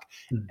block,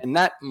 and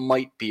that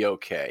might be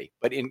okay.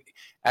 But in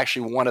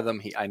actually one of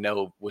them, I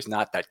know was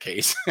not that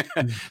case.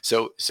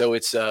 So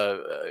it's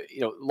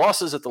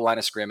losses at the line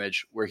of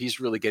scrimmage where he's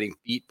really getting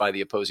beat by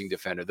the opposing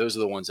defender. Those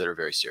are the ones that are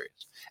very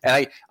serious.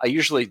 And I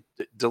usually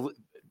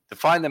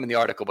define them in the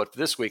article, but for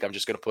this week, I'm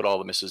just going to put all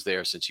the misses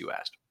there since you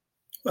asked.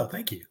 Well,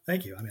 thank you. I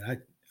mean,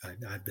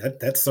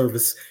 that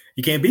service,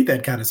 you can't beat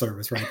that kind of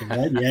service, right?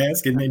 Right? You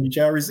ask and then you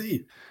shall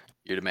receive.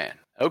 You're the man.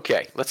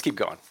 Okay, let's keep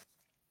going.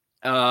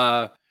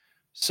 By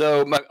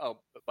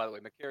the way,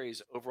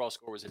 Mekari's overall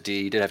score was a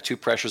D. He did have 2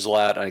 pressures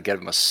allowed, and I gave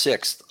him a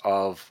 6th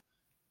of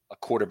a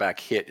quarterback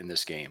hit in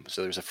this game.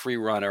 So there's a free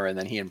runner, and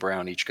then he and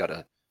Brown each got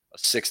a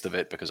 6th of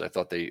it, because I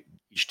thought they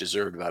each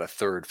deserved about a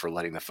 3rd for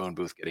letting the phone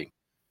booth getting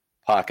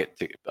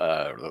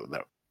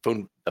the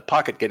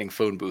pocket getting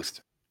phone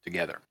booth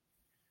together.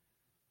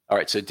 All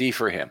right, so D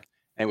for him.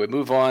 Anyway,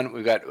 move on.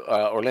 We've got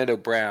Orlando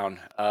Brown.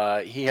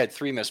 He had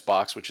 3 missed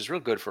blocks, which is real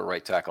good for a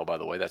right tackle, by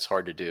the way. That's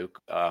hard to do.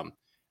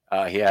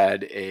 He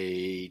had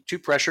 2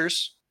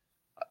 pressures,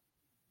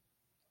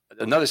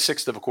 another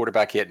 6th of a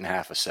quarterback hit, and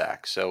half a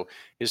sack. So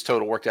his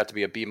total worked out to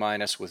be a B-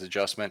 with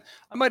adjustment.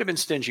 I might have been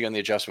stingy on the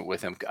adjustment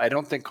with him. I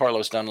don't think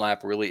Carlos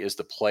Dunlap really is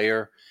the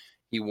player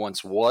he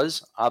once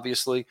was,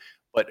 obviously.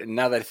 But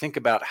now that I think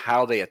about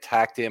how they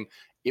attacked him,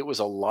 it was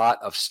a lot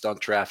of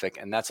stunt traffic,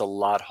 and that's a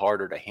lot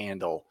harder to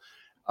handle,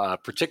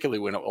 particularly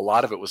when a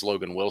lot of it was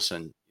Logan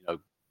Wilson,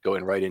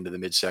 going right into the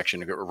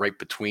midsection, right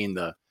between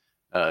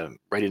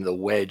right into the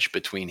wedge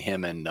between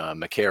him and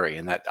Mekari,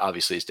 and that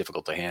obviously is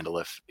difficult to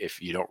handle if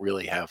you don't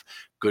really have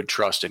good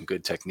trust and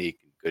good technique,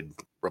 good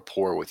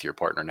rapport with your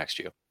partner next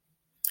to you.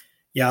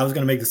 Yeah, I was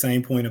going to make the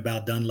same point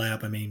about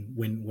Dunlap. I mean,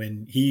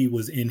 when he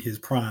was in his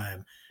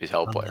prime, he's a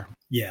hell player.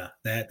 Yeah,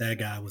 that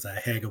guy was a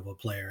heck of a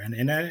player,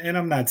 and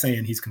I'm not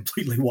saying he's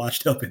completely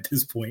washed up at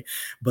this point,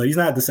 but he's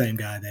not the same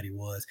guy that he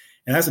was.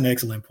 And that's an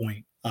excellent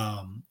point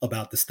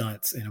about the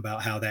stunts and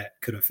about how that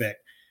could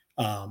affect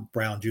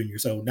Brown Jr.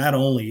 So not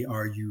only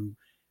are you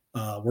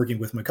working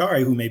with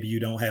Mekari, who maybe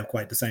you don't have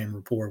quite the same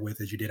rapport with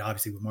as you did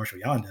obviously with Marshall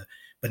Yanda,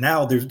 but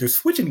now they're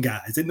switching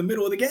guys in the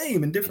middle of the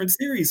game in different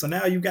series. So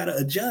now you've got to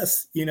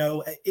adjust,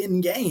 in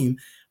game.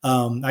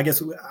 I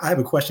guess I have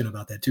a question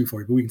about that too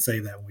for you, but we can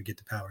save that when we get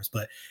to Powers.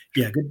 But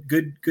yeah,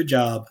 good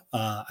job.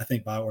 I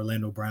think by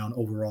Orlando Brown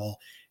overall,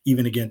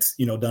 even against,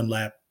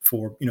 Dunlap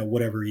for,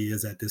 whatever he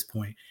is at this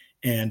point.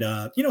 And,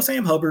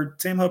 Sam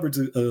Hubbard's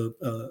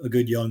a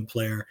good young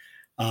player.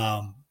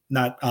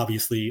 Not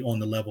obviously on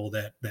the level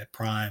that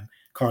prime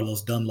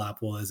Carlos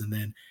Dunlap was. And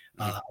then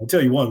I'll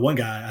tell you one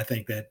guy I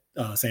think that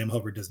Sam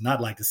Hubbard does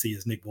not like to see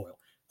is Nick Boyle.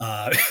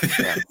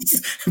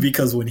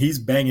 because when he's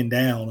banging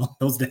down on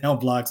those down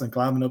blocks and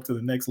climbing up to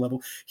the next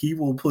level, he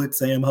will put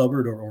Sam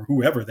Hubbard or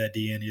whoever that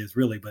DN is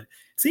really. But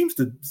Sam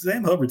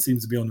Hubbard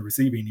seems to be on the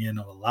receiving end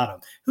of a lot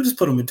of them. He'll just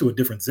put them into a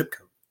different zip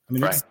code. I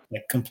mean, it's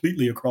like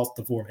completely across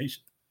the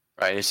formation.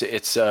 Right.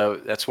 It's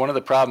that's one of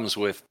the problems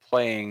with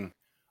playing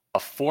a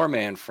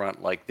 4-man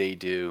front like they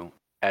do,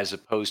 as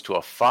opposed to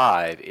a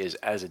 5, is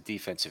as a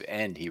defensive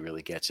end, he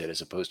really gets it, as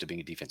opposed to being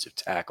a defensive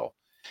tackle.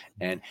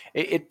 And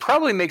it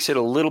probably makes it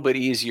a little bit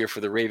easier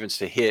for the Ravens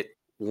to hit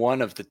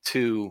one of the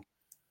two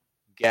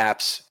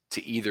gaps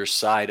to either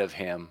side of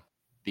him,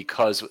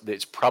 because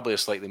it's probably a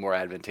slightly more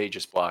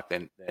advantageous block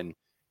than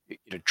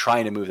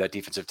trying to move that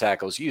defensive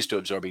tackle is used to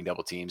absorbing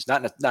double teams.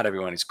 Not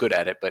everyone is good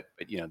at it, but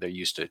they're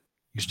used to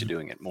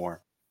doing it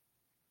more.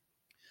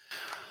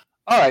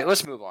 All right,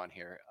 let's move on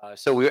here.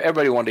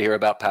 Everybody wanted to hear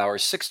about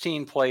Powers.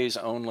 16 plays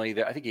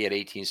only. I think he had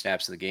 18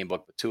 snaps in the game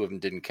book, but 2 of them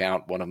didn't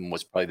count. One of them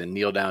was probably the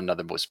kneel down.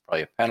 Another was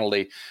probably a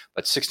penalty.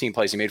 But 16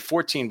 plays. He made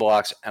 14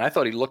 blocks, and I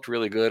thought he looked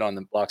really good on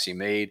the blocks he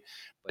made.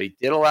 But he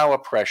did allow a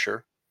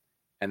pressure,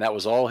 and that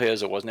was all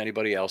his. It wasn't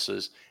anybody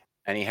else's.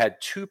 And he had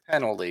 2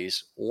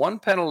 penalties. One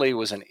penalty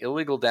was an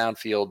illegal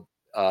downfield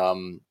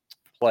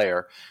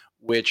player,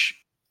 which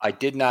I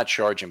did not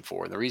charge him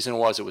for. The reason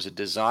was it was a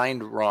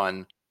designed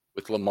run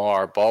with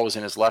Lamar. Ball was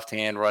in his left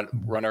hand,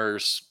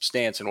 runner's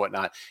stance and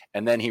whatnot.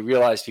 And then he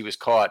realized he was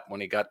caught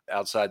when he got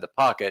outside the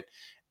pocket,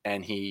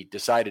 and he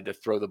decided to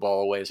throw the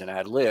ball away as an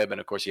ad lib. And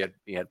of course, he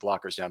had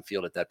blockers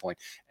downfield at that point.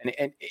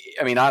 And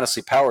I mean,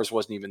 honestly, Powers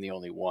wasn't even the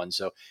only one.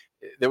 So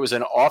there was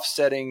an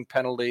offsetting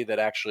penalty that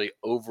actually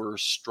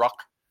overstruck,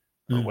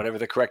 or whatever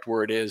the correct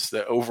word is,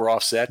 the over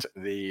offset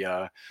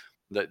the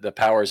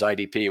Powers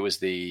IDP. It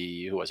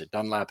was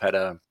Dunlap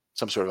had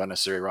some sort of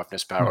unnecessary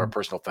roughness power,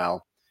 personal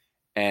foul.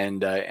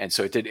 And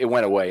so it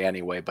went away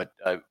anyway. But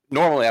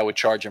normally I would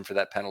charge him for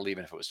that penalty,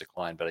 even if it was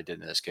declined, but I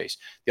didn't in this case.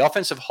 The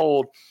offensive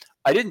hold,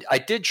 I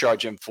did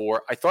charge him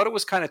for. I thought it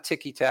was kind of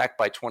ticky-tack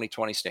by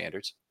 2020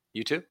 standards.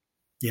 You too?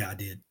 Yeah, I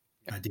did.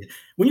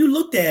 When you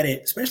looked at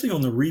it, especially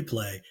on the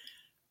replay,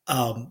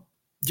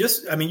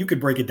 you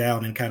could break it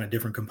down in kind of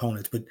different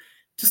components, but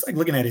just like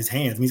looking at his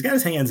hands, he's got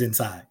his hands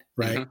inside,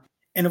 right? Mm-hmm.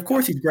 And of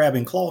course he's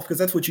grabbing cloth, because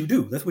that's what you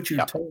do. That's what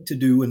you're told to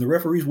do. And the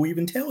referees will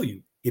even tell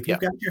you, if you've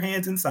got your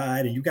hands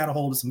inside and you got a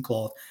hold of some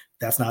cloth,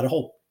 that's not a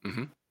hold.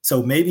 Mm-hmm.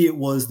 So maybe it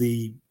was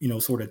the,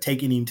 sort of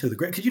taking him to the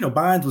ground. Because,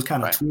 Bynes was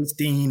kind of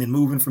twisting and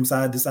moving from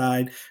side to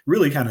side,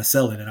 really kind of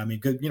selling it. I mean,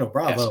 good,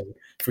 bravo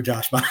for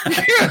Josh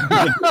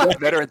Bynes.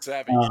 Veteran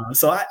savvy.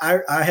 So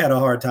I had a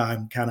hard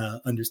time kind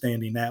of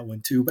understanding that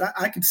one too. But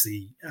I could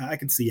see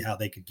how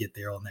they could get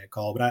there on that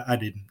call. But I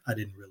didn't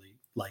really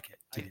like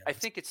it. I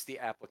think it's the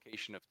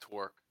application of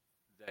torque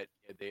that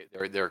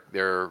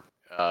they're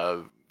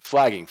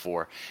flagging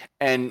for.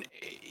 And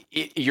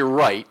you're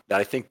right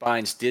that I think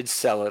Bynes did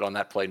sell it on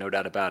that play, no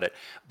doubt about it.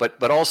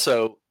 But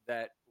also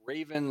that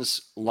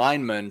Ravens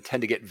linemen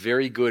tend to get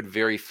very good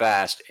very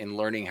fast in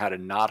learning how to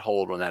not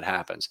hold when that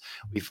happens.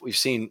 We've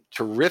seen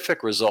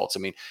terrific results. I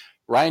mean,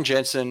 Ryan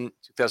Jensen,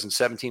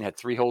 2017, had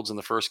 3 holds in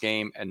the first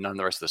game and none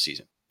the rest of the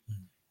season.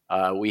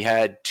 We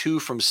had 2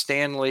 from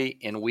Stanley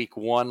in week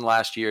 1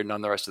 last year,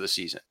 none the rest of the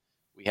season.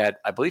 We had,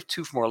 I believe,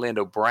 2 from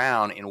Orlando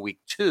Brown in week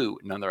 2,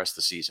 none the rest of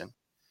the season.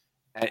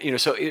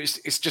 And, so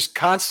it's just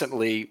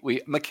constantly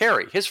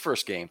McCary, his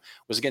first game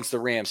was against the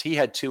Rams. He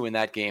had 2 in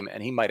that game,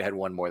 and he might have had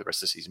 1 more the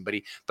rest of the season. But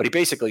he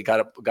basically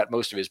got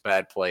most of his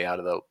bad play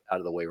out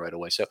of the way right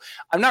away. So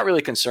I'm not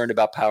really concerned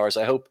about Powers.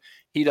 I hope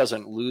he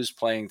doesn't lose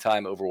playing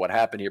time over what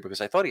happened here,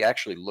 because I thought he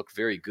actually looked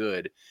very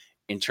good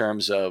in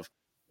terms of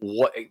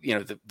what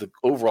the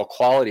overall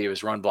quality of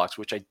his run blocks,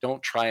 which I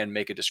don't try and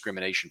make a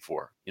discrimination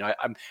for. I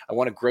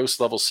want a gross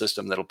level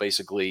system that'll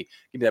basically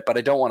give me that, but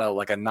I don't want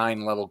a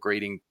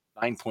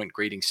 9-point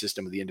grading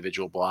system of the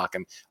individual block,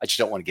 and I just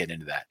don't want to get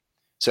into that.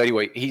 So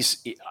anyway,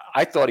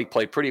 I thought he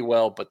played pretty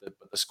well, but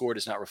the score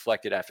does not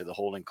reflect it after the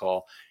holding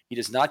call. He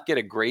does not get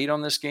a grade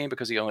on this game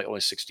because he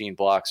only 16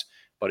 blocks,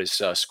 but his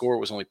score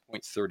was only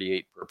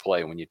 0.38 per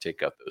play when you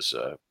take out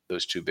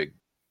those 2 big,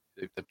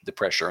 the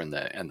pressure and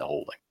the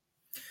holding.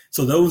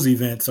 So those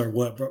events are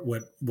what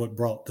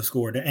brought the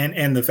score to,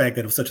 and the fact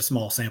that it was such a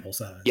small sample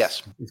size.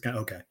 Yes, it's kind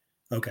of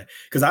okay.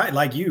 Because I,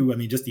 like you, I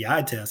mean, just the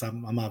eye test.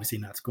 I'm obviously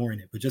not scoring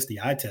it, but just the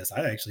eye test,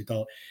 I actually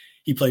thought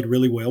he played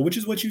really well, which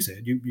is what you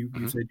said. You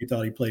said you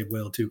thought he played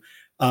well too.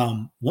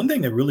 One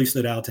thing that really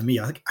stood out to me,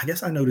 I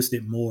guess I noticed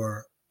it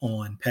more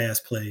on pass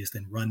plays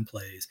than run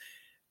plays.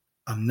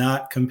 I'm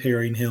not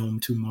comparing him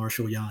to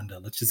Marshall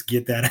Yanda. Let's just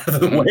get that out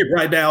of the way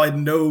right now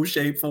in no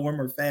shape, form,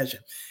 or fashion.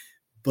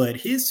 But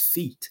his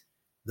feet,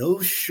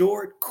 those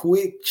short,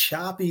 quick,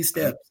 choppy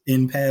steps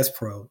in pass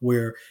pro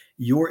where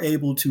you're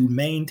able to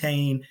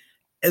maintain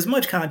as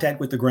much contact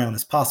with the ground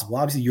as possible.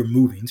 Obviously, you're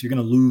moving, so you're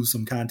going to lose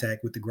some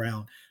contact with the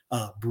ground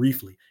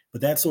briefly.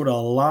 But that sort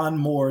of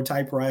lawnmower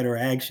typewriter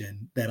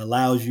action that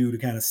allows you to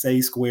kind of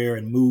stay square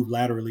and move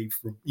laterally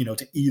from,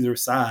 to either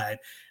side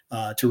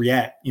to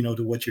react,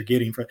 to what you're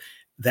getting from.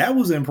 That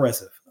was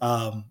impressive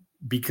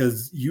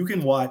because you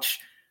can watch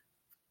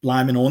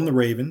linemen on the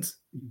Ravens.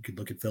 You could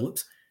look at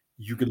Phillips.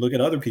 You could look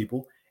at other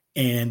people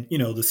and,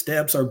 the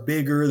steps are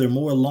bigger, they're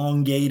more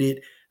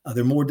elongated,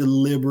 they're more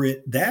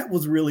deliberate. That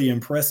was really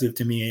impressive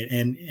to me.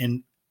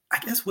 And I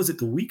guess, was it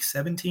the week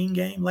 17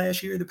 game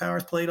last year the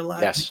Powers played a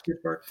lot? Yes. In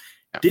Pittsburgh?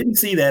 Didn't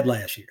see that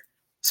last year.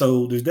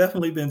 So there's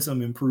definitely been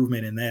some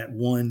improvement in that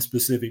one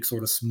specific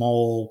sort of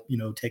small,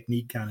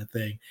 technique kind of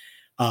thing.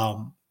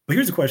 But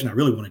here's a question I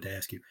really wanted to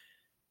ask you.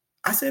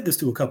 I said this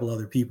to a couple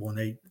other people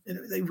and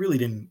they really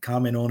didn't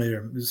comment on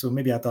it. So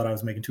maybe I thought I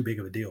was making too big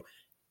of a deal.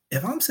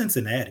 If I'm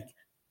Cincinnati,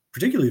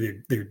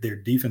 particularly their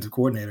defensive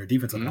coordinator,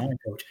 defensive line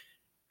coach,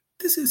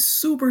 this is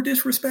super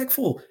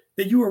disrespectful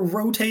that you are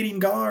rotating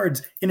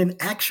guards in an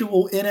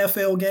actual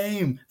NFL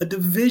game, a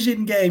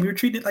division game. You're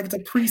treated like it's a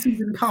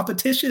preseason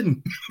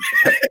competition.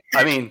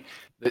 I mean,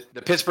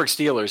 the Pittsburgh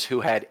Steelers,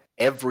 who had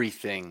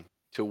everything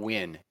to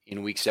win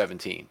in week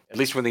 17, at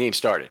least when the game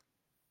started.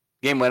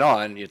 The game went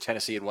on,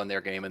 Tennessee had won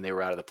their game and they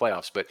were out of the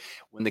playoffs. But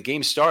when the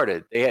game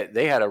started,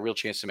 they had a real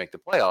chance to make the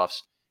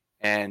playoffs.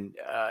 And,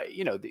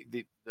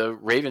 the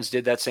Ravens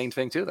did that same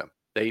thing to them.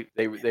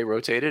 They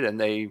rotated and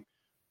they,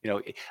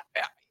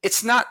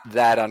 it's not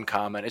that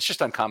uncommon. It's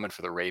just uncommon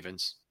for the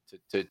Ravens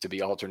to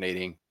be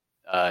alternating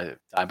time,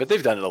 but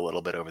they've done it a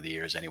little bit over the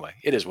years anyway.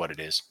 It is what it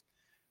is.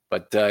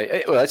 But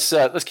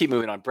let's keep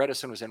moving on.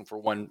 Bredesen was in for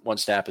one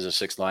snap as a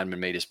sixth lineman,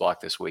 made his block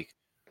this week.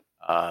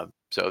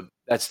 So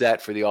that's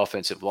that for the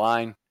offensive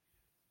line.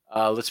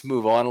 Let's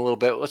move on a little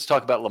bit. Let's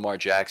talk about Lamar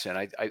Jackson.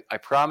 I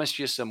promised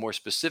you some more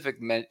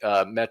specific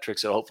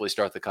metrics that'll hopefully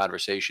start the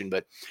conversation,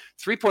 but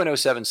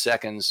 3.07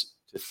 seconds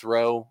to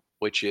throw,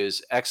 which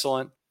is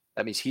excellent.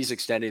 That means he's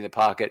extending the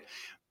pocket.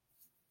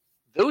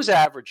 Those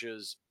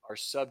averages are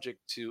subject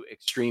to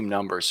extreme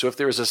numbers. So if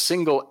there was a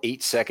single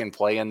 8-second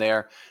play in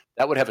there,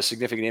 that would have a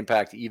significant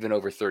impact even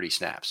over 30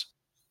 snaps.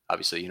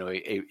 Obviously,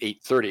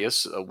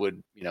 8/30ths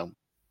would,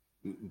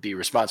 be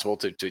responsible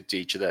to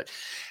each of that.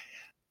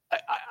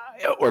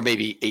 Or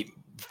maybe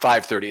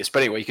 5/30ths.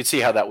 But anyway, you can see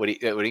how that would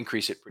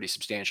increase it pretty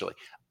substantially.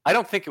 I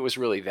don't think it was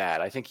really that.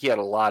 I think he had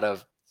a lot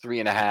of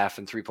 3.5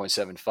 and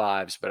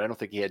 3.75s, but I don't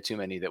think he had too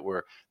many that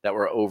were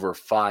over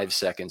 5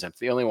 seconds.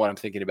 The only one I'm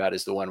thinking about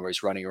is the one where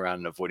he's running around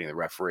and avoiding the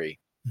referee.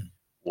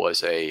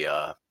 Was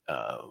a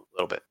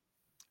little bit.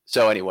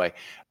 So anyway,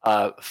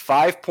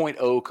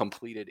 5.0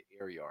 completed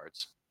air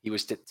yards. He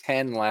was to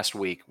 10 last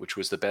week, which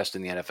was the best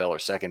in the NFL or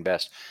second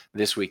best.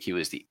 This week, he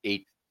was the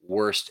 8th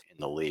worst in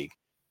the league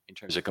in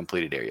terms of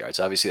completed air yards.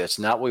 Obviously, that's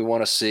not what we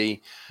want to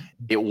see.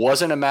 It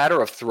wasn't a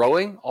matter of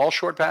throwing all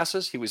short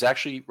passes. He was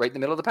actually right in the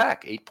middle of the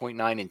pack,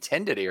 8.9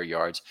 intended air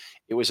yards.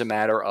 It was a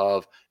matter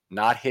of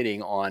not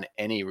hitting on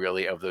any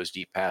really of those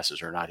deep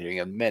passes or not hitting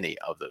on many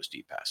of those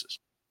deep passes.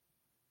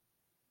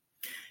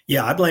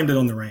 Yeah, I blamed it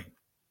on the rain,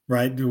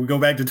 right? We go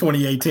back to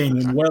 2018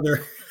 and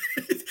weather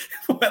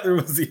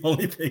was the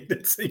only thing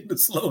that seemed to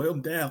slow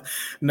him down.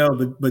 No,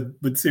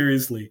 but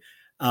seriously,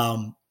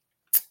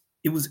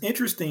 it was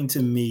interesting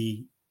to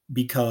me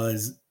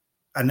because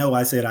I know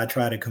I said I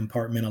try to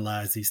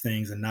compartmentalize these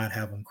things and not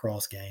have them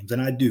cross games,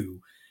 and I do.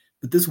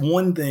 But this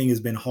one thing has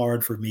been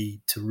hard for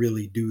me to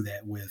really do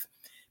that with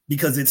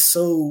because it's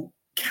so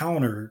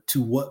counter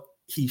to what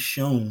he's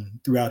shown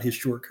throughout his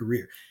short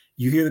career.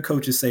 You hear the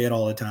coaches say it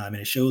all the time,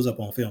 and it shows up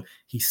on film.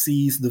 He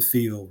sees the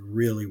field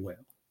really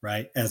well,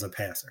 right, as a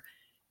passer.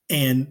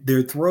 And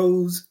their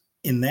throws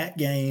in that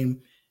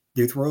game,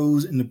 their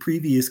throws in the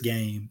previous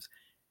games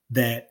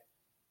that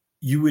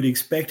you would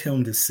expect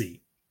him to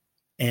see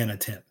and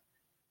attempt.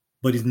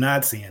 But he's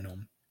not seeing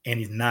them, and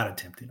he's not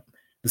attempting them.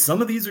 But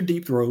some of these are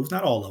deep throws,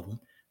 not all of them,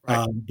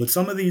 right. But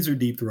some of these are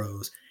deep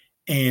throws,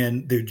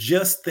 and they're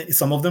just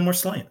some of them are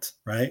slants,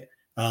 right?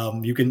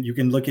 You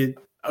can look at.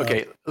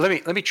 Okay,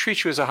 let me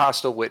treat you as a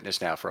hostile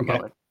witness now for a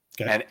moment,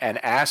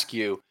 and ask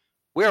you,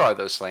 where are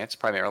those slants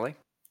primarily,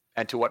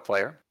 and to what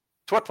player?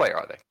 To what player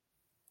are they?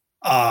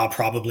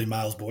 Probably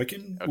Miles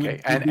Boykin.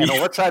 Okay, and on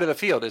what side of the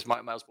field is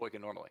Miles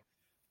Boykin normally?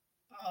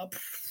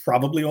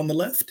 Probably on the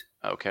left.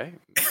 Okay,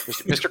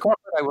 Mr.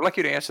 Crawford, I would like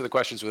you to answer the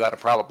questions without a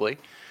probably.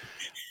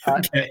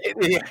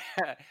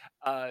 Yeah,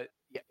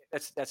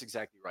 that's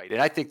exactly right,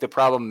 and I think the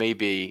problem may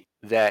be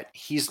that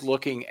he's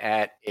looking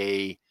at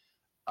a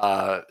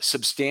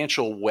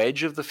substantial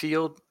wedge of the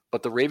field,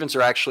 but the Ravens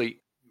are actually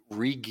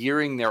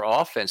re-gearing their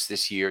offense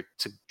this year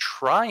to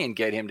try and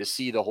get him to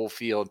see the whole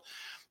field.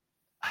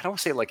 I don't want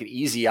to say like an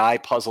easy eye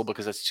puzzle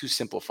because that's too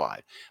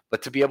simplified,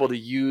 but to be able to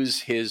use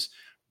his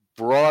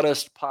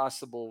broadest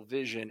possible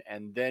vision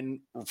and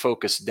then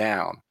focus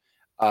down.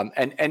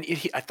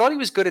 I thought he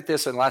was good at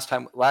this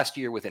last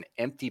year with an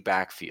empty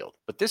backfield,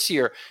 but this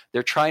year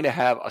they're trying to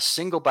have a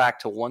single back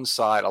to one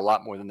side a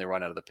lot more than they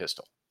run out of the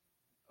pistol.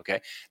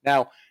 Okay.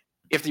 Now,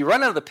 if you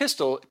run out of the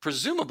pistol,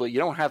 presumably you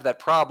don't have that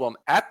problem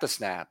at the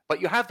snap,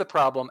 but you have the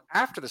problem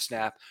after the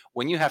snap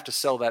when you have to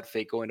sell that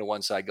fake, go into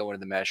one side, go into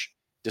the mesh,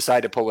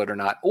 decide to pull it or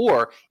not,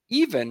 or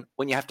even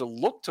when you have to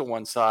look to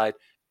one side,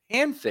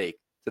 hand fake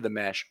to the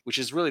mesh, which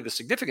is really the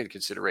significant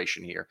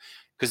consideration here,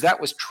 because that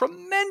was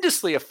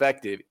tremendously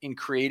effective in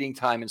creating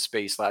time and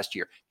space last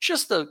year.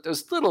 Just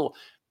those little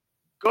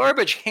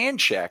garbage hand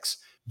checks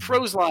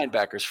froze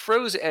linebackers,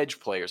 froze edge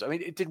players. I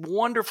mean, it did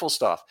wonderful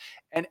stuff.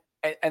 And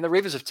the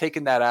Ravens have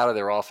taken that out of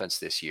their offense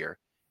this year.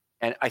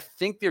 And I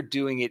think they're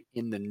doing it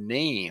in the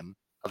name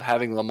of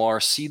having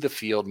Lamar see the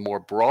field more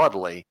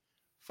broadly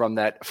from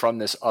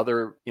this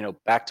other,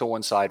 back to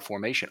one side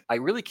formation. I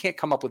really can't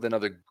come up with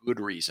another good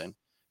reason,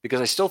 because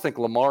I still think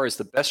Lamar is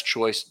the best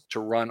choice to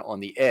run on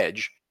the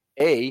edge.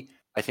 A,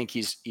 I think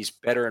he's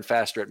better and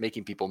faster at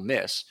making people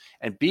miss.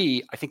 And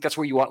B, I think that's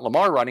where you want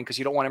Lamar running, because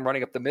you don't want him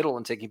running up the middle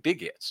and taking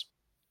big hits.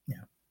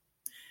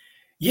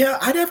 Yeah,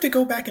 I'd have to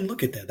go back and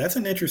look at that. That's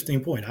an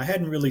interesting point. I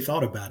hadn't really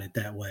thought about it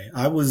that way.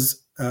 I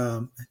was,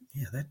 that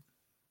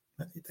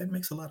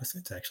makes a lot of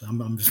sense, actually.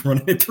 I'm just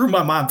running it through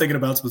my mind, thinking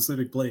about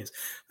specific plays.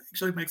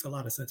 Actually makes a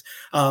lot of sense.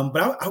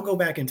 But I'll go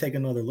back and take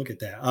another look at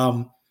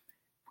that.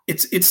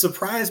 It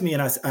surprised me,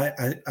 and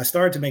I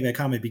started to make that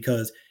comment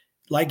because,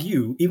 like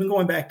you, even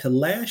going back to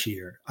last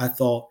year, I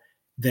thought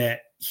that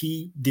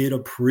he did a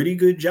pretty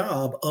good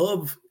job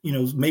of,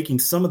 making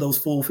some of those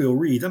full field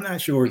reads. I'm not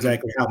sure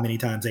exactly how many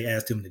times they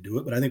asked him to do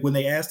it, but I think when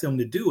they asked him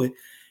to do it,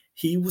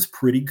 he was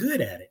pretty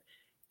good at it.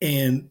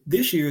 And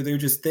this year, there are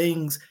just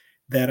things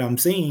that I'm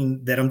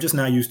seeing that I'm just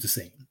not used to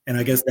seeing. And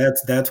I guess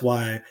that's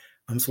why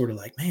I'm sort of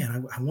like,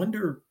 man, I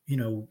wonder,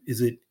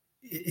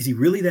 is he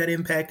really that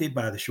impacted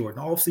by the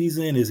shortened off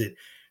season? Is it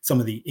some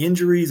of the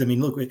injuries? I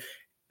mean, look,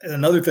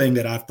 another thing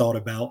that I've thought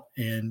about,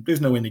 and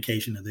there's no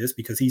indication of this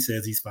because he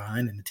says he's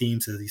fine and the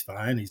team says he's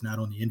fine. He's not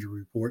on the injury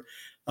report,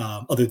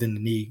 other than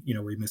the knee,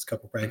 where he missed a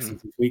couple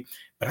practices this week.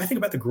 But I think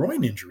about the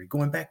groin injury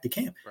going back to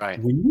camp.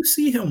 Right. When you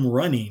see him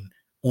running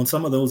on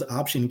some of those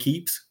option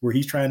keeps where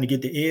he's trying to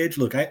get the edge,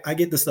 look, I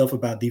get the stuff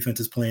about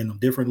defenses playing them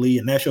differently,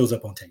 and that shows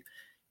up on tape.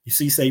 You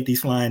see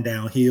safeties flying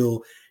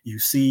downhill. You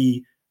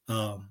see,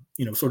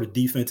 sort of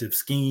defensive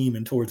scheme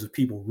and towards the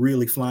people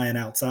really flying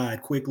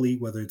outside quickly,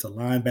 whether it's a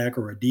linebacker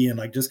or a DN,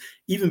 like just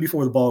even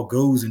before the ball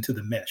goes into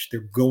the mesh,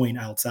 they're going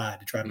outside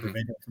to try to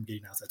prevent him from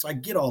getting outside. So I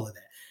get all of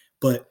that.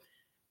 But,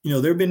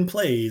 there have been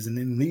plays, and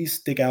then these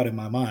stick out in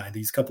my mind,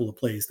 these couple of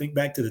plays. Think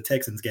back to the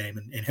Texans game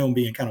and him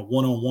being kind of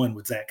one-on-one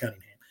with Zach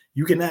Cunningham.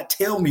 You cannot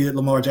tell me that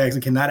Lamar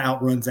Jackson cannot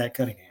outrun Zach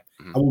Cunningham.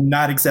 I will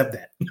not accept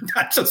that.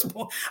 I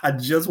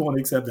just won't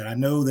accept that. I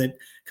know that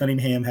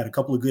Cunningham had a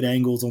couple of good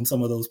angles on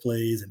some of those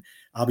plays. And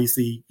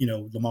obviously,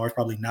 Lamar's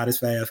probably not as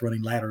fast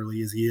running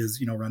laterally as he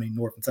is, running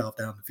north and south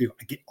down the field.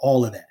 I get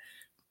all of that.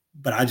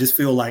 But I just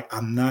feel like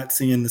I'm not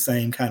seeing the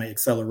same kind of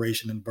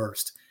acceleration and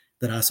burst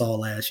that I saw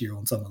last year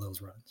on some of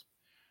those runs.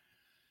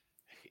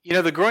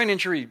 The groin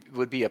injury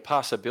would be a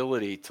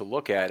possibility to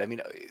look at. I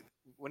mean,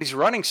 when he's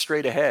running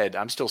straight ahead,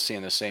 I'm still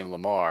seeing the same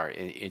Lamar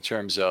in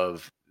terms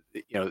of,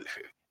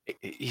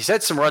 he's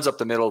had some runs up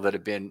the middle that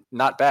have been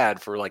not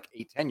bad for like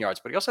 8-10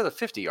 yards, but he also had a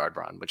 50-yard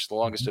run, which the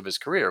longest of his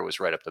career was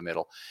right up the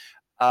middle.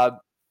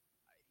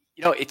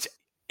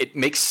 It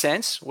makes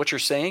sense what you're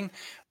saying.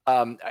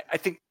 I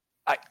think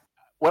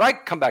what I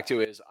come back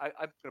to is I'm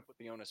going to put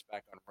the onus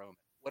back on Roman.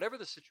 Whatever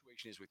the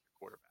situation is with your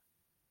quarterback,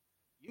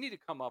 you need to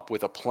come up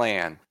with a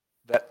plan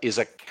that is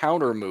a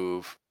counter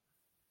move,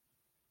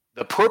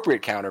 the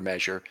appropriate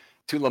countermeasure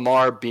to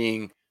Lamar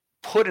being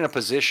put in a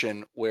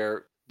position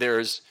where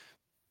there's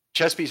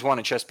chess piece 1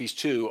 and chess piece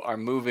 2 are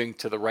moving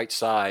to the right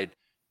side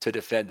to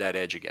defend that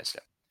edge against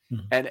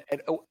him. And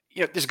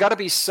there's got to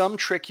be some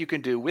trick you can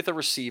do with a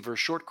receiver,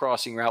 short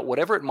crossing route,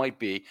 whatever it might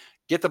be,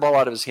 get the ball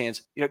out of his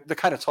hands. The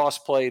kind of toss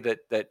play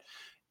that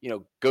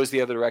goes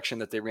the other direction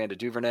that they ran to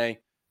Duvernay.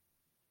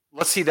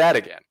 Let's see that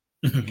again.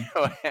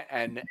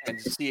 And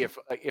see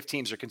if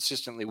teams are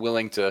consistently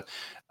willing to,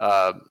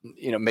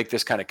 make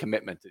this kind of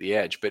commitment to the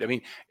edge. But I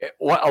mean,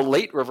 a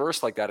late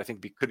reverse like that, I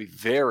think could be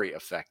very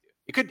effective.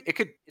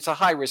 It's a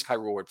high risk, high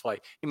reward play.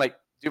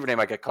 Duvernay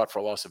might get caught for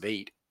a loss of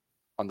 8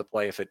 on the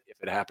play if it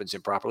happens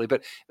improperly,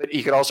 but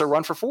he could also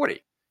run for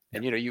 40.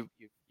 And you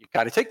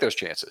got to take those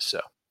chances. So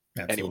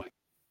Absolutely. Anyway.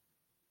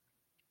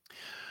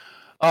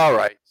 All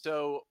right.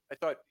 So I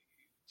thought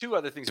 2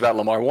 other things about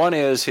Lamar. One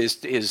is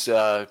his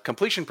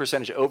completion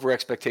percentage over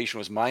expectation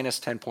was minus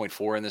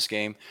 10.4 in this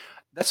game.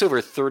 That's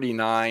over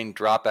 39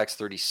 dropbacks,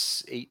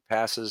 38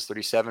 passes,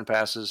 37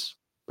 passes,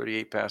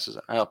 38 passes.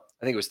 I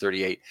think it was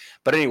 38.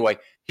 But anyway,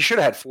 he should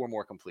have had 4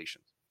 more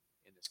completions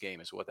in this game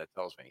is what that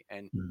tells me.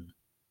 And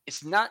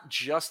it's not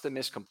just the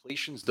missed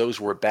completions. Those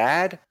were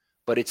bad,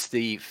 but it's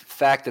the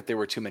fact that there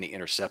were too many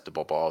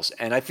interceptable balls.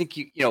 And I think,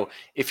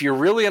 if you're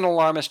really an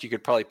alarmist, you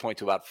could probably point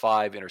to about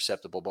 5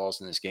 interceptable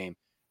balls in this game.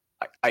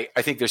 I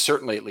think there's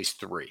certainly at least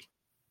 3.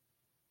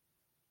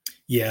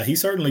 Yeah, he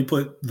certainly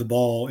put the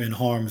ball in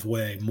harm's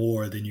way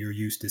more than you're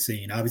used to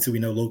seeing. Obviously, we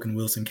know Logan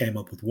Wilson came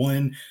up with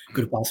 1,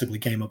 could have possibly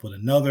came up with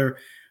another.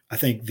 I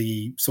think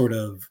the sort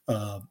of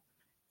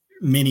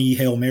mini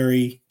Hail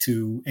Mary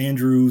to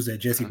Andrews that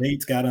Jesse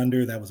Bates got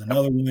under, that was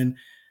another one.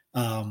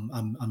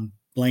 I'm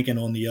blanking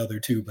on the other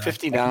 2. But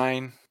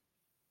 59.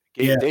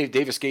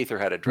 Davis Gaither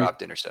had a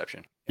dropped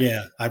interception.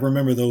 Yeah, I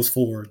remember those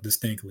 4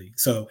 distinctly.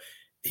 So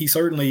he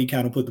certainly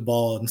kind of put the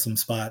ball in some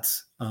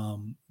spots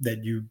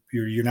that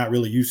you're not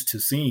really used to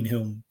seeing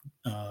him,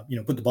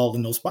 put the ball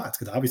in those spots,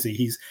 because obviously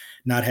he's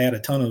not had a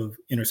ton of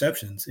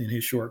interceptions in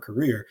his short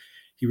career.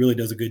 he really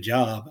does a good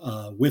job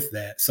with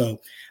that. So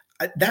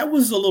that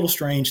was a little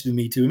strange to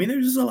me too. I mean,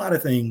 there's just a lot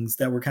of things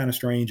that were kind of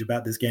strange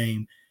about this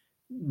game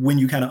when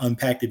you kind of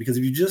unpacked it, because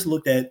if you just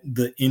looked at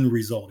the end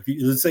result,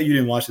 let's say you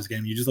didn't watch this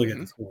game, you just look at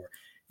the score,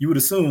 you would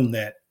assume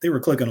that they were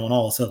clicking on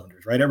all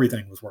cylinders, right?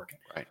 Everything was working.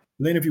 Right.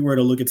 And then if you were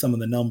to look at some of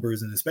the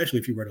numbers, and especially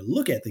if you were to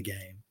look at the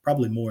game,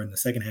 probably more in the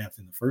second half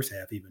than the first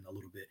half, even a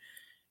little bit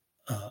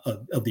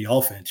of the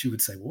offense, you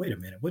would say, well, wait a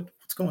minute,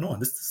 what's going on?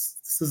 This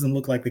doesn't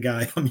look like the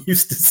guy I'm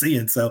used to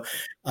seeing. So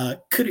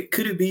could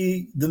it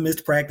be the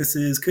missed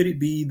practices? Could it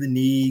be the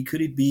knee?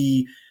 Could it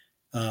be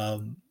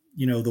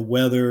the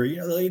weather?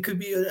 It could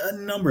be a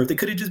number. It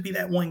could just be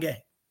that one game.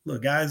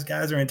 Look, guys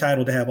are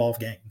entitled to have off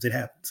games. It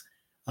happens.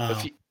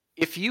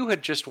 If you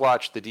had just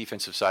watched the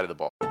defensive side of the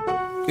ball.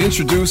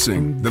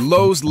 Introducing the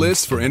Lowe's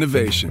List for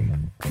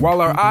Innovation.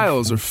 While our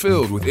aisles are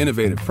filled with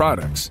innovative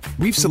products,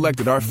 we've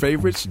selected our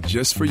favorites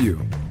just for you.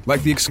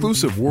 Like the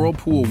exclusive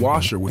Whirlpool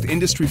washer with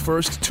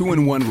industry-first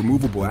 2-in-1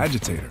 removable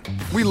agitator.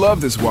 We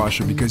love this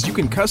washer because you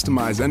can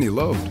customize any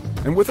load.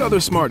 And with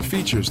other smart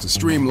features to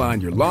streamline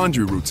your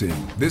laundry routine,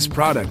 this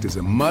product is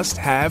a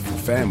must-have for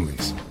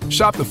families.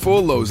 Shop the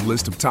full Lowe's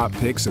list of top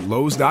picks at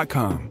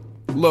Lowe's.com.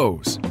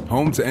 Lowe's,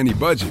 home to any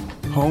budget,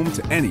 home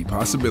to any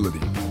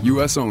possibility.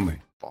 U.S. only.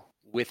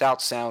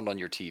 Without sound on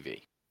your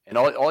TV. And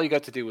all you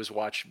got to do was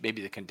watch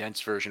maybe the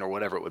condensed version or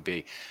whatever it would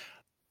be.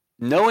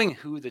 Knowing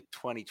who the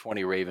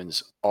 2020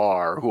 Ravens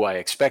are, who I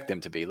expect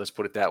them to be, let's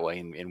put it that way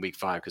in week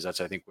 5, because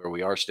that's, I think, where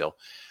we are still.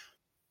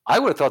 I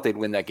would have thought they'd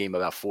win that game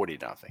about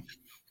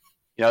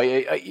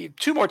 40-0.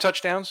 2 more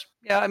touchdowns.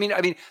 Yeah, I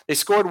mean, they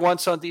scored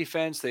once on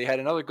defense. They had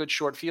another good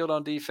short field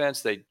on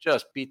defense. They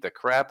just beat the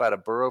crap out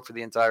of Burrow for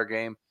the entire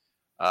game.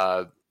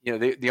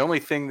 The only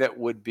thing that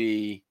would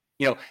be,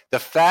 the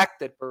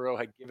fact that Burrow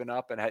had given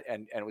up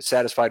and was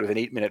satisfied with an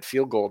 8-minute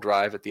field goal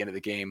drive at the end of the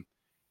game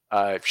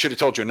should have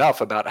told you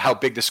enough about how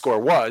big the score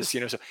was.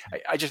 So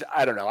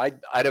I don't know.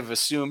 I'd have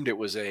assumed it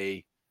was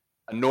a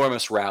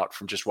enormous rout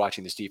from just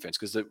watching this defense,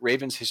 because the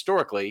Ravens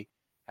historically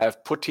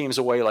have put teams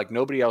away like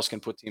nobody else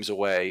can put teams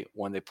away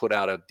when they put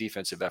out a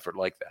defensive effort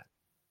like that.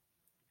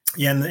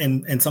 Yeah,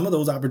 and some of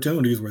those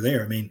opportunities were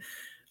there. I mean,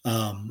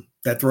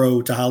 that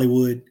throw to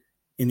Hollywood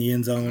in the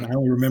end zone, I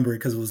only remember it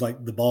because it was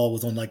like the ball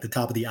was on like the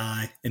top of the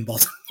eye in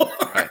Baltimore.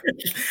 Right.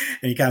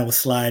 And he kind of was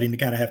sliding to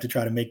kind of have to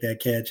try to make that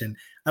catch. And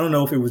I don't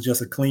know if it was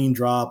just a clean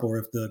drop or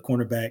if the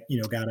cornerback,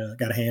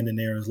 got a hand in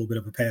there. It was a little bit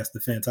of a pass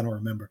defense. I don't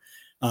remember.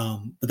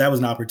 But that was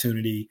an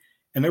opportunity.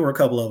 And there were a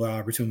couple of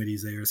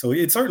opportunities there. So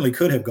it certainly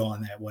could have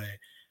gone that way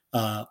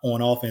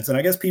on offense. And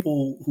I guess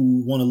people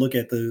who want to look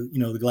at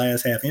the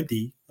glass half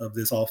empty of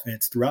this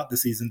offense throughout the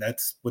season,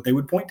 that's what they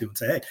would point to and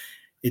say,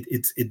 hey,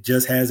 it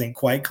just hasn't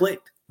quite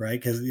clicked. Right,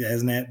 because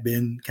hasn't that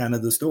been kind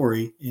of the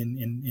story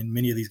in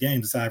many of these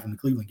games, aside from the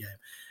Cleveland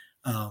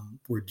game,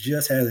 where it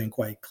just hasn't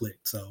quite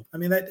clicked. So, I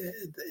mean, that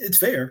it's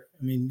fair.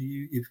 I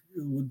mean, if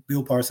what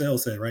Bill Parcells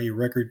said, right, your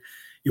record,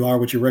 you are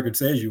what your record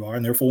says you are,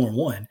 and they're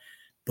 4-1.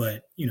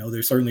 But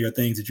there certainly are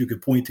things that you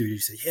could point to. You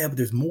say, yeah, but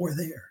there's more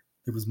there.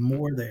 There was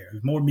more there.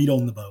 There's more meat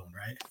on the bone,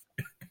 right?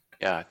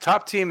 Yeah,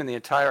 top team in the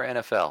entire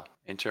NFL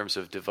in terms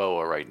of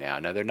DVOA right now.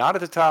 Now they're not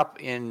at the top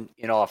in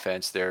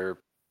offense. They're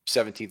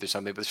 17th or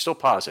something, but they're still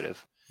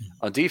positive.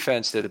 On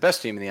defense, they're the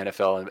best team in the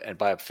NFL and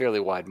by a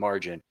fairly wide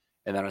margin.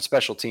 And then on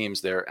special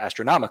teams, they're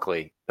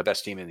astronomically the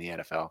best team in the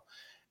NFL.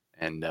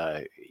 And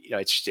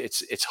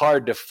it's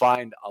hard to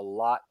find a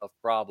lot of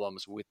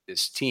problems with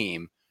this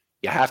team.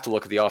 You have to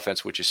look at the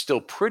offense, which is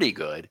still pretty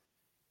good,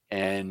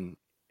 and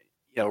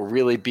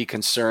really be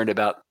concerned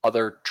about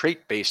other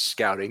trait-based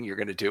scouting you're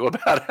going to do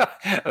about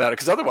it,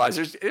 because otherwise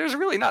there's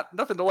really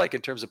nothing to like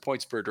in terms of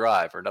points per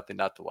drive, or nothing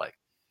not to like.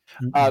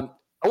 Mm-hmm.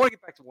 I want to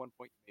get back to one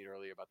point you made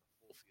earlier about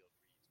the full field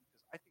reads, because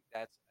I think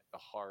that's at the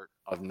heart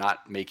of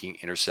not making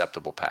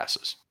interceptable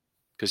passes.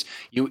 Because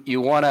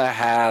you want to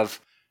have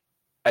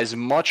as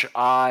much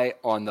eye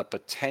on the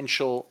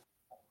potential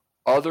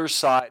other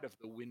side of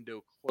the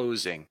window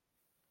closing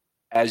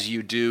as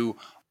you do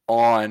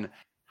on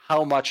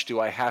how much do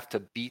I have to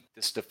beat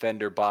this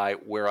defender by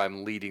where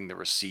I'm leading the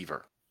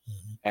receiver.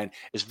 Mm-hmm. And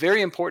it's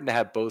very important to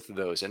have both of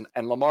those. And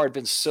Lamar had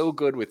been so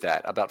good with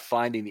that, about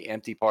finding the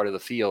empty part of the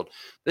field.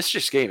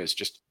 This game is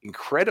just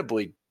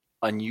incredibly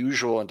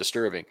unusual and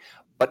disturbing.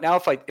 But now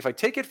if I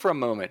take it for a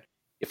moment,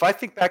 if I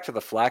think back to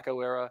the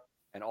Flacco era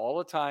and all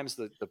the times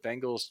the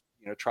Bengals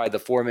tried the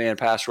 4-man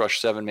pass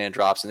rush, 7-man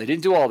drops, and they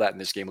didn't do all that in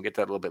this game. We'll get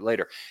to that a little bit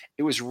later.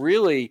 It was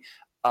really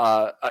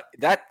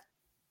that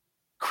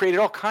created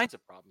all kinds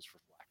of problems for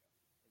Flacco.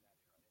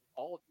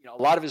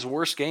 A lot of his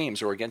worst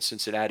games were against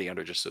Cincinnati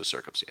under just those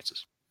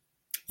circumstances.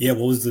 Yeah,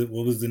 what was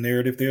the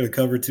narrative there? The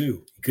cover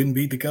 2. He couldn't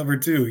beat the cover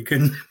 2. He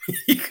couldn't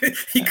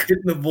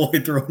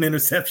avoid throwing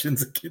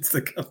interceptions against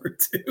the cover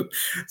 2.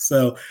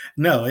 So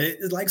no,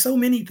 it's like so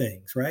many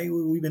things, right?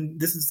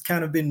 This has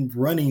kind of been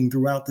running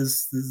throughout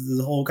this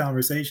whole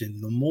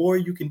conversation. The more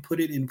you can put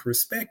it in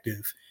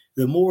perspective,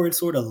 the more it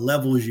sort of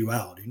levels you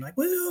out. And you're like,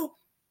 well,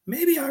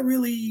 maybe I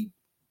really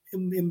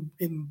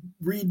am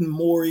reading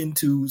more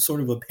into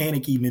sort of a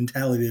panicky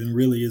mentality than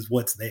really is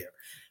what's there.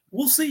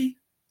 We'll see.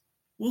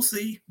 we'll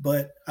see.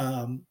 But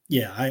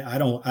yeah, I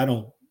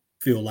don't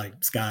feel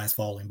like sky is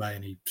falling by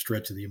any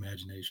stretch of the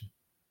imagination.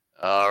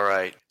 All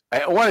right.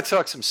 I want to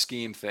talk some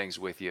scheme things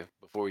with you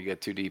before we get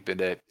too deep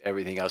into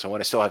everything else. I want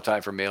to still have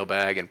time for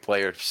mailbag and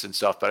players and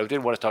stuff, but I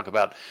did want to talk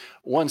about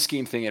one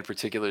scheme thing in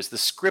particular is the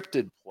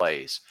scripted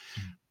plays.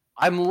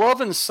 I'm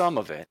loving some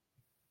of it.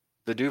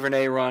 The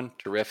Duvernay run,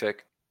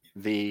 terrific.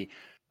 The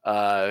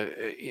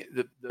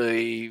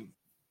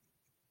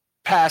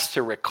pass to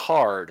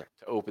Ricard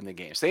to open the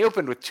games. They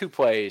opened with two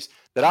plays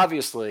that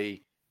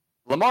obviously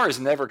Lamar is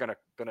never gonna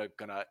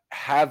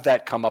have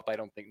that come up. I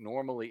don't think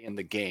normally in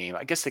the game.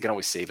 I guess they can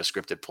always save a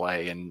scripted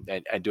play and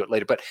do it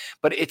later. But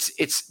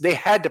it's they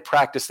had to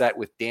practice that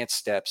with dance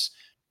steps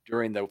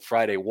during the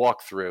Friday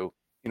walkthrough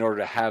in order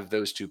to have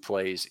those two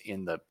plays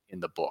in the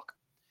book.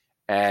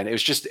 And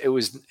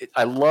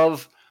I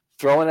love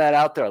throwing that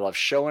out there. I love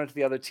showing it to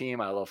the other team.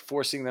 I love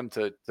forcing them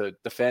to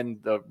defend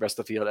the rest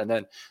of the field. And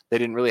then they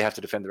didn't really have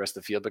to defend the rest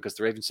of the field because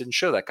the Ravens didn't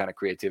show that kind of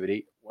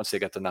creativity once they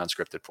got the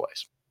non-scripted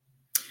plays.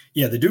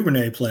 Yeah, the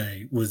Duvernay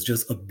play was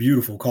just a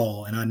beautiful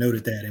call. And I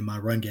noted that in my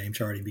run game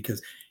charting because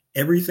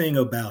everything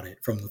about it,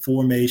 from the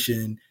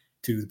formation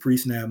to the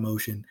pre-snap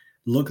motion,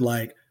 looked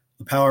like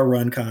a power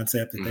run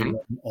concept that they run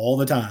all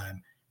the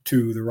time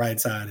to the right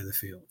side of the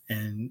field.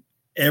 And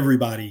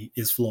everybody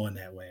is flowing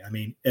that way. I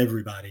mean,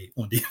 everybody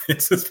on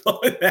defense is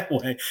flowing that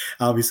way.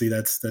 Obviously,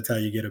 that's how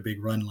you get a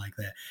big run like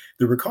that.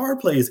 The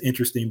Ricard play is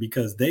interesting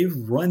because they've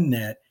run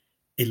that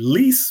at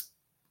least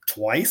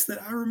twice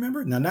that I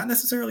remember. Now, not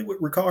necessarily with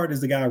Ricard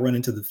as the guy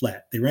running to the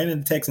flat. They ran in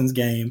the Texans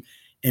game,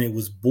 and it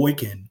was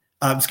Boykin.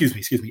 Excuse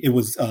me. It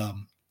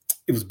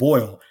was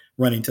Boyle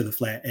running to the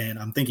flat, and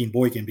I'm thinking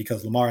Boykin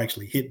because Lamar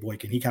actually hit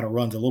Boykin. He kind of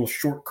runs a little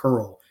short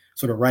curl,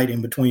 sort of right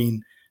in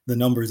between the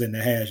numbers and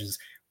the hashes,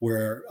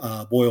 where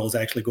Boyle is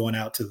actually going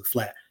out to the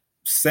flat.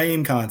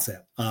 Same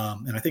concept,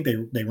 and I think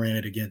they ran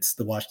it against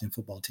the Washington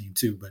football team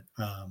too. But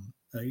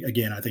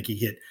again, I think he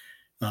hit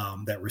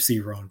that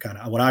receiver on kind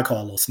of what I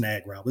call a little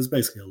snag route. It's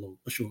basically a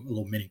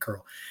little mini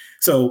curl.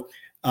 So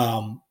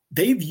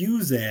they've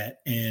used that,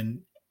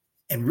 and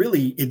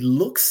really it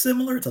looks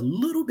similar. It's a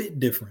little bit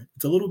different.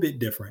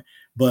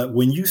 But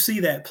when you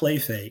see that play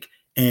fake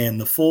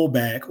and the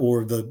fullback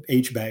or the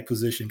H-back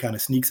position kind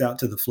of sneaks out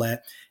to the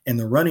flat, and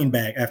the running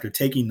back, after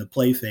taking the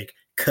play fake,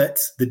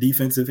 cuts the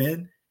defensive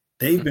end,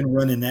 they've been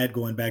running that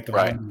going back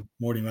to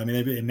morning. I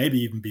mean, maybe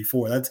even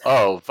before.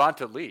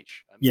 Vonta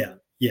Leach. Yeah,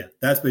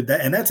 that's in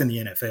the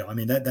NFL. I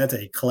mean, that's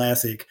a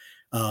classic.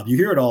 You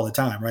hear it all the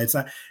time, right? It's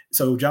not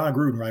so. John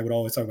Gruden, right, would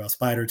always talk about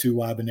spider to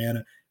Y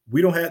banana.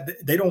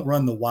 They don't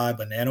run the Y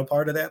banana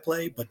part of that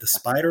play, but the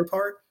spider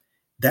part,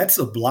 that's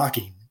a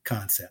blocking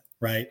concept,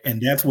 right?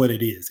 And that's what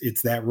it is.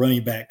 It's that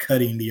running back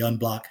cutting the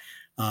unblocked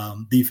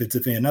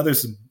defensive end. Now,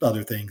 there's some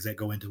other things that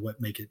go into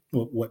what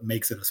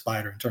makes it a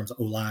spider in terms of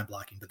O-line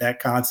blocking, but that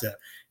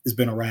concept has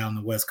been around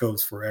the West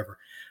Coast forever.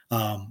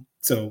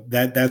 So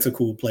that's a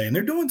cool play, and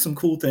they're doing some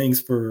cool things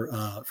for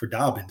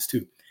Dobbins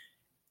too.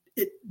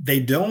 They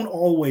don't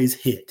always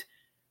hit,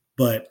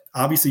 but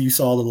obviously you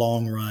saw the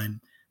long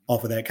run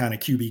off of that kind of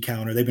QB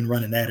counter. They've been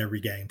running that every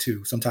game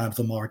too. Sometimes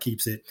Lamar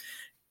keeps it.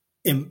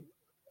 And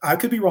I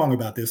could be wrong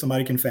about this.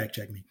 Somebody can fact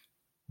check me.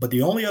 But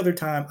the only other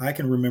time I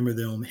can remember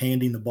them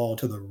handing the ball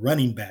to the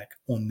running back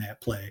on that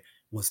play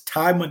was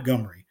Ty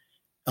Montgomery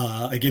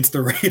against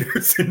the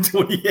Raiders in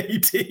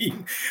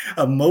 2018.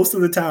 Most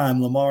of the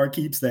time, Lamar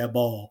keeps that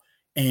ball.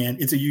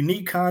 And it's a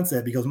unique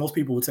concept because most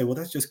people would say, well,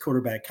 that's just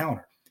quarterback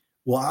counter.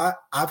 Well,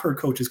 I've heard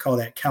coaches call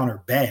that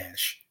counter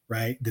bash,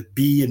 right? The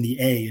B and the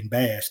A in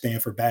bash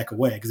stand for back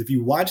away. Because if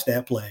you watch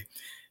that play,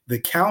 the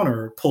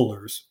counter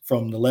pullers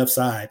from the left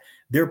side,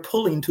 they're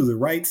pulling to the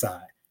right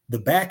side. The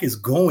back is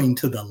going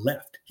to the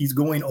left. He's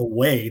going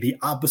away the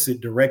opposite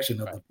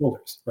direction of the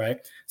pullers, right?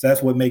 So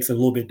that's what makes it a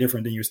little bit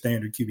different than your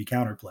standard QB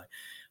counter play.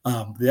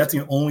 That's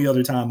the only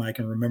other time I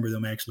can remember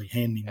them actually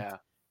handing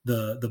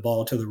the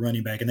ball to the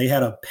running back. And they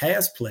had a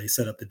pass play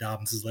set up to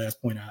Dobbins. This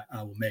last point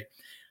I will make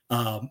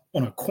on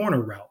a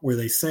corner route where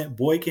they sent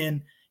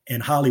Boykin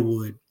and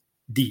Hollywood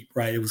deep,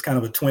 right? It was kind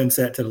of a twin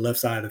set to the left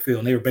side of the field.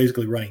 And they were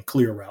basically running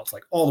clear routes,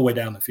 like all the way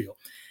down the field.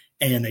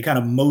 And they kind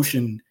of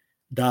motioned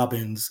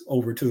Dobbins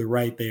over to the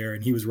right there,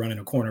 and he was running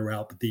a corner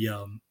route, but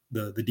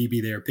the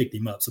DB there picked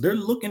him up. So they're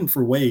looking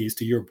for ways,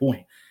 to your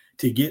point,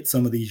 to get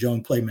some of these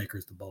young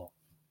playmakers the ball.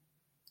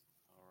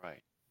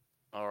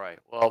 All right.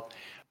 Well,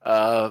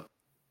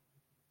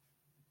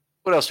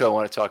 what else do I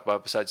want to talk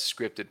about besides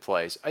scripted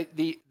plays?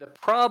 The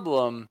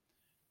problem,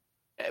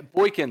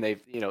 Boykin,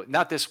 they've,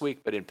 not this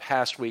week, but in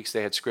past weeks,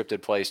 they had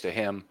scripted plays to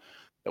him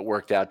that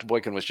worked out.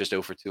 Boykin was just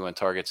 0 for 2 on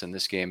targets in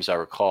this game, as I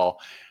recall.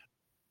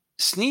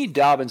 Snead,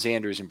 Dobbins,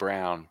 Andrews, and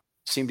Brown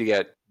seem to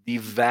get the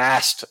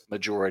vast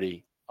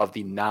majority of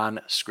the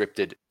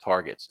non-scripted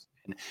targets.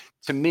 And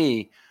to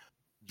me,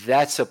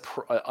 that's an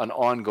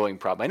ongoing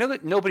problem. I know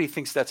that nobody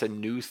thinks that's a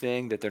new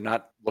thing, that they're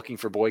not looking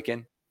for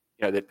Boykin,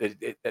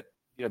 that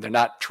they're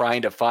not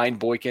trying to find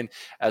Boykin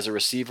as a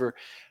receiver.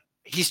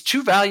 he's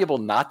too valuable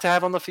not to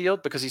have on the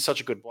field because he's such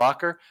a good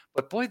blocker.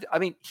 But boy, I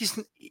mean,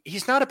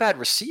 he's not a bad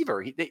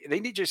receiver. They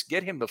need to just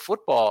get him the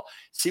football,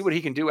 see what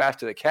he can do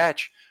after the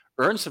catch,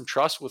 earn some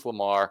trust with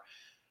Lamar.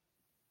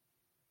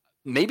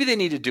 Maybe they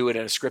need to do it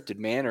in a scripted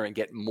manner and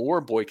get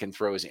more Boykin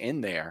throws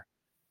in there.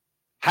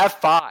 Have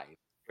 5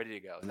 ready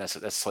to go, and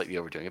that's slightly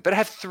overdoing it. But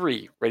have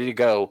 3 ready to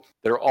go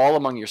that are all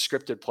among your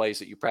scripted plays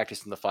that you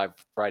practiced in the 5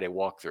 Friday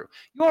walkthrough.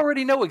 You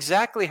already know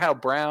exactly how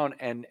Brown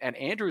and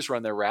Andrews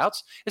run their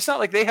routes. It's not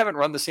like they haven't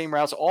run the same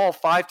routes all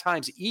 5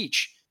 times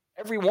each,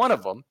 every one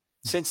of them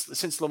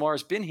since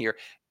Lamar's been here.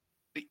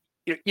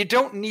 You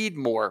don't need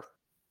more,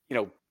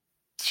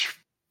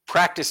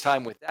 practice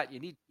time with that. You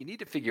need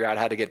to figure out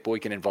how to get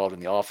Boykin involved in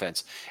the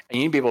offense, and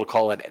you need to be able to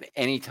call it at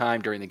any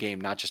time during the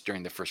game, not just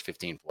during the first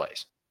 15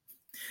 plays.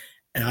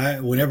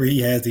 And whenever he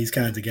has these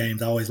kinds of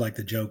games, I always like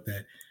to joke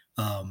that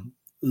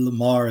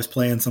Lamar is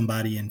playing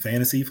somebody in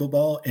fantasy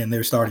football and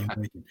they're starting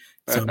Boykin.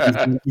 So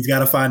he's got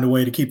to find a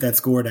way to keep that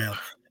score down.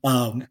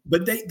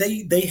 But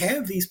they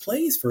have these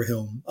plays for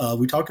him.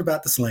 We talked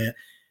about the slant.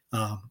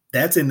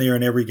 That's in there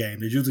in every game.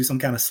 There's usually some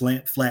kind of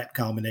slant flat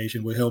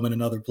combination with him and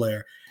another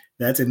player.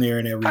 That's in there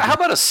in every game. How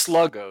about a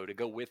sluggo to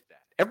go with that?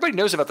 Everybody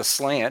knows about the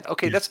slant.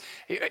 Okay, yeah. That's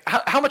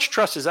how much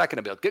trust is that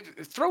going to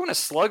build? Throw in a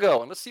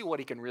sluggo and let's see what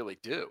he can really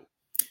do.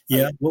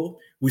 Yeah, well,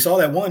 we saw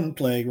that one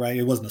play, right?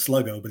 It wasn't a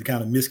sluggo, but the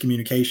kind of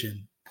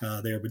miscommunication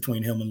there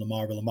between him and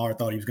Lamar. But Lamar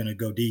thought he was going to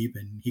go deep,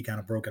 and he kind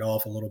of broke it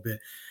off a little bit.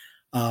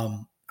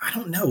 I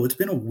don't know. It's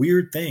been a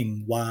weird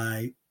thing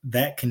why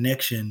that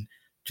connection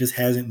just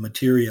hasn't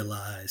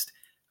materialized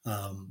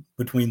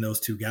between those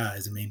two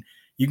guys. I mean,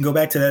 you can go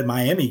back to that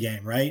Miami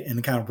game, right? And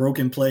the kind of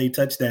broken play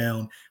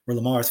touchdown where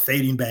Lamar's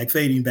fading back,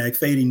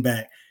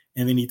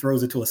 and then he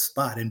throws it to a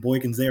spot, and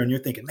Boykin's there, and you're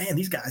thinking, man,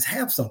 these guys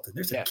have something.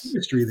 There's some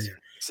chemistry there.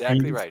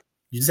 Exactly right.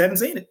 You just haven't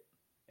seen it.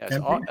 As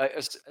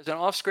an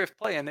off-script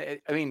play. And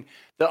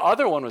the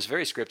other one was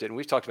very scripted, and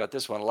we've talked about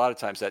this one a lot of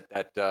times,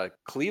 that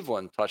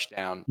Cleveland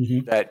touchdown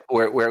that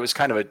where it was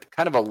kind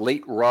of a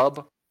late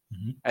rub,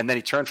 and then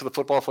he turned for the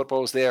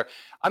football was there.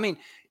 I mean,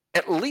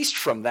 at least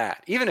from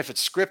that, even if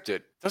it's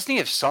scripted, doesn't he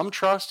have some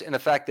trust in the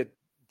fact that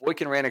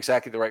Boykin ran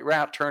exactly the right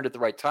route, turned at the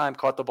right time,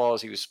 caught the ball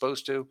as he was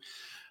supposed to?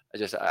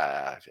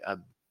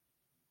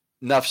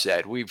 Enough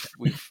said. We've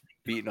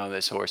beaten on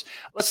this horse.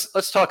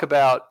 Let's talk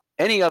about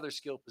any other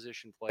skill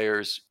position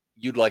players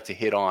you'd like to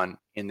hit on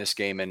in this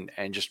game,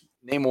 and just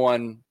name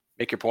one,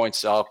 make your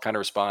points. I'll kind of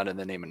respond, and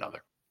then name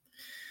another.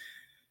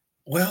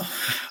 Well,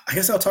 I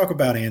guess I'll talk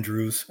about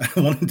Andrews. I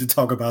wanted to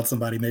talk about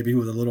somebody maybe who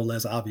was a little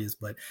less obvious,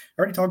 but I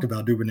already talked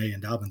about Duvernay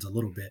and Dobbins a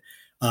little bit.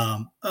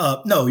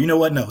 No, you know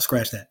what? No,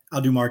 scratch that.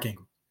 I'll do Mark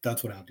Ingram.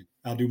 That's what I'll do.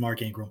 I'll do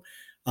Mark Ingram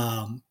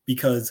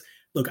because,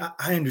 look,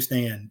 I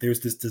understand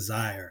there's this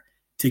desire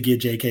to get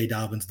J.K.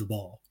 Dobbins the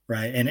ball,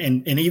 right?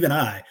 And even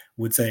I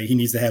would say he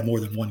needs to have more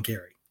than one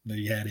carry that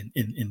he had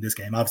in this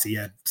game. Obviously, he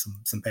had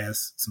some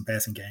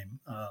passing game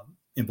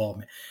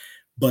involvement,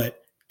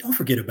 but don't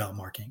forget about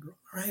Mark Ingram,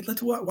 right?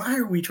 Why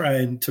are we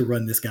trying to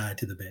run this guy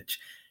to the bench?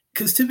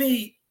 Because to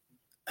me,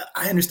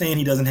 I understand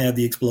he doesn't have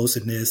the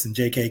explosiveness, and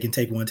J.K. can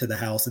take one to the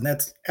house, and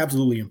that's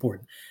absolutely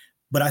important.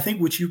 But I think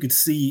what you could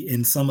see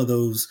in some of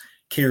those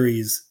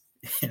carries,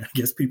 and I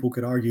guess people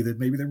could argue that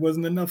maybe there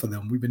wasn't enough of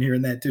them. We've been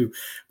hearing that too.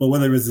 But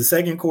whether it was the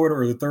second quarter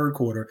or the third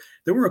quarter,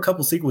 there were a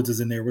couple sequences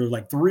in there where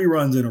like 3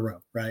 runs in a row,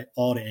 right?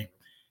 All to Ingram.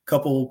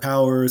 Couple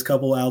powers,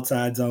 couple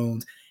outside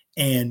zones.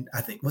 And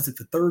I think, was it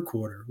the third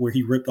quarter where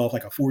he ripped off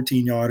like a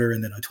 14-yarder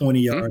and then a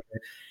 20-yarder?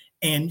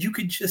 And you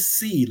could just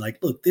see, like,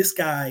 look, this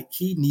guy,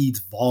 he needs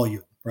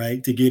volume,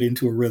 right, to get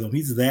into a rhythm.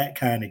 He's that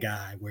kind of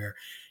guy where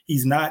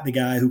he's not the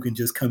guy who can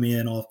just come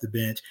in off the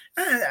bench.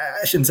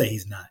 I shouldn't say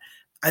he's not.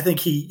 I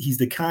think he's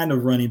the kind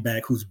of running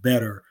back who's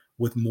better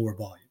with more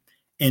volume.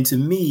 And to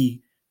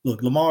me,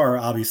 look, Lamar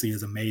obviously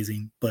is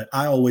amazing, but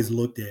I always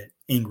looked at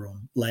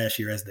Ingram last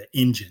year as the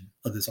engine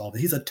of this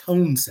offense. He's a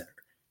tone setter,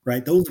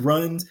 right? Those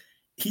runs,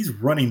 he's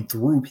running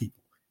through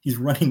people. He's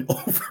running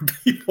over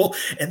people,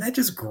 and that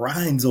just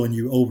grinds on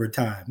you over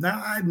time. Now,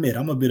 I admit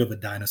I'm a bit of a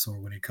dinosaur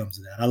when it comes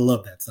to that. I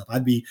love that stuff.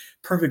 I'd be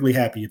perfectly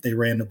happy if they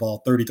ran the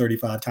ball 30,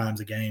 35 times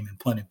a game and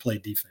punt and play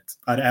defense.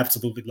 I'd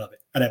absolutely love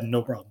it. I'd have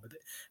no problem with it.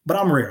 But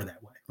I'm rare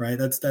that way, right?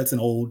 That's an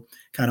old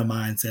kind of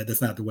mindset.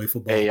 That's not the way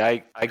football is.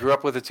 Hey, I grew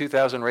up with the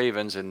 2000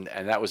 Ravens, and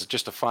that was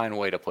just a fine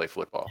way to play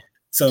football.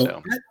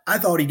 So I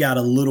thought he got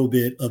a little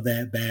bit of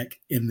that back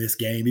in this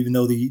game, even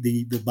though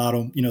the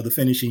bottom, the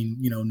finishing,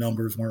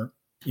 numbers weren't,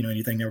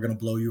 anything that were going to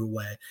blow you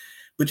away.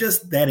 But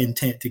just that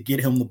intent to get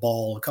him the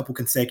ball, a couple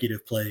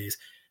consecutive plays,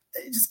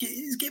 just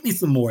give me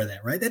some more of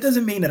that, right? That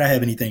doesn't mean that I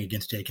have anything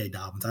against J.K.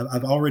 Dobbins.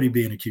 I've already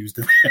been accused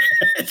of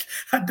that.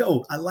 I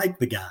don't. I like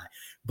the guy.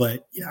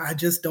 But I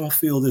just don't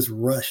feel this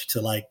rush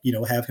to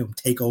have him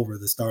take over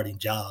the starting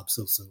job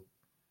so soon.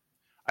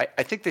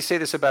 I think they say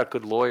this about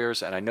good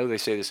lawyers, and I know they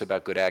say this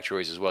about good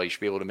actuaries as well. You should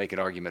be able to make an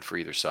argument for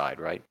either side,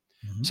 right?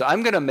 Mm-hmm. So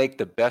I'm going to make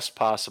the best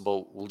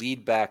possible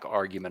lead back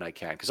argument I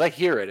can, because I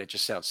hear it. It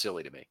just sounds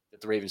silly to me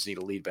that the Ravens need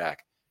a lead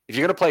back. If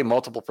you're going to play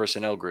multiple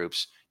personnel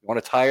groups, you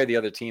want to tire the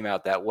other team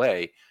out that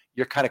way,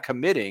 you're kind of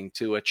committing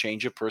to a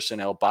change of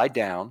personnel by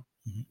down,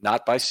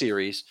 not by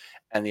series,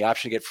 and the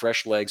option to get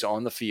fresh legs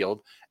on the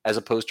field, as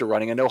opposed to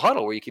running a no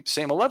huddle where you keep the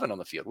same 11 on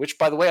the field, which,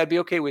 by the way, I'd be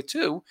okay with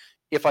too,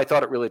 if I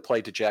thought it really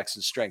played to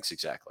Jackson's strengths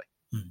exactly.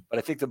 But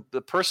I think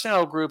the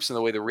personnel groups and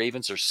the way the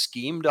Ravens are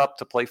schemed up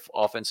to play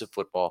offensive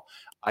football,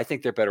 I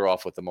think they're better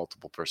off with the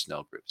multiple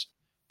personnel groups.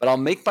 But I'll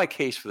make my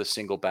case for the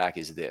single back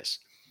is this,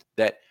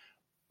 that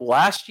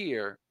last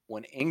year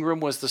when Ingram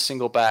was the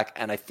single back,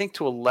 and I think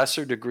to a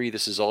lesser degree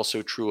this is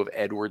also true of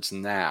Edwards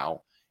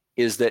now,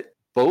 is that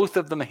both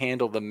of them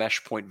handle the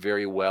mesh point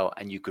very well,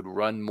 and you could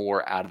run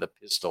more out of the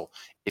pistol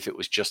if it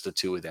was just the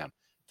two of them.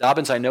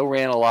 Dobbins, I know,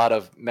 ran a lot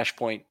of mesh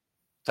point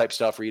type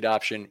stuff, read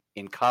option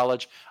in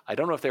college. I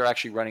don't know if they're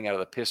actually running out of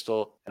the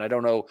pistol, and I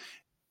don't know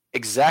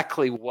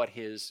exactly what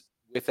his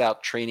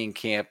without training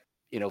camp,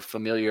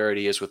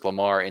 familiarity is with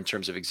Lamar in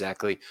terms of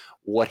exactly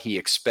what he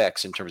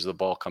expects in terms of the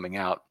ball coming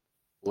out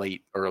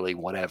late, early,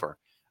 whatever.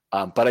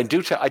 But I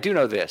do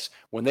know this: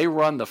 when they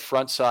run the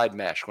front side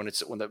mesh, when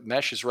the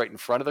mesh is right in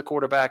front of the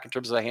quarterback in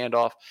terms of the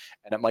handoff,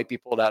 and it might be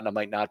pulled out and it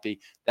might not be,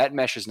 that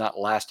mesh is not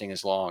lasting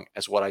as long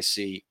as what I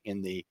see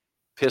in the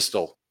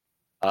pistol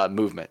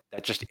movement.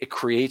 It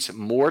creates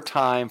more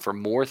time for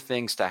more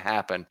things to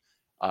happen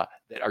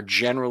that are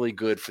generally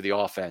good for the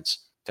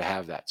offense to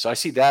have that. So I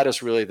see that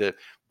as really the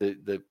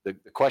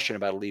question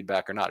about a lead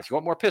back or not. If you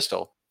want more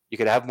pistol, you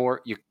could have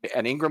more.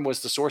 And Ingram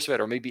was the source of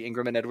it, or maybe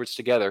Ingram and Edwards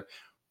together.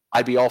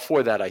 I'd be all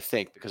for that, I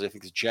think, because I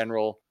think the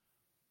general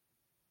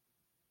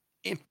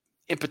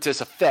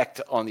impetus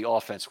effect on the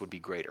offense would be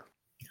greater.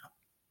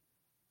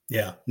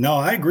 Yeah. No,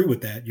 I agree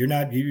with that. You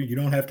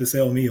don't have to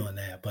sell me on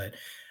that, but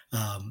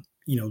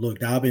look,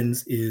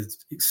 Dobbins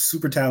is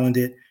super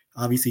talented.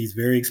 Obviously, he's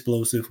very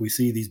explosive. We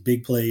see these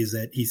big plays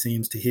that he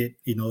seems to hit,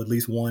 at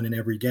least one in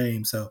every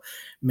game. So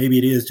maybe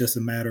it is just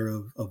a matter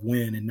of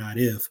when and not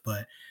if,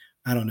 but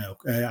I don't know.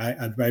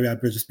 I'm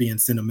just being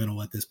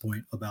sentimental at this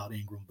point about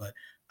Ingram, but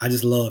I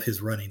just love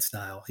his running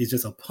style. He's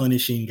just a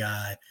punishing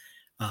guy.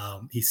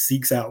 He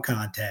seeks out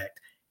contact,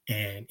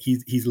 and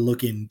he's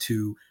looking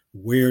to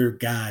wear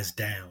guys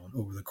down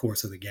over the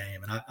course of the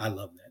game. And I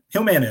love that.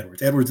 Him and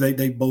Edwards,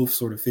 they both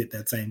sort of fit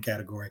that same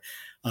category.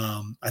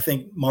 I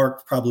think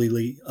Mark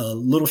probably a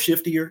little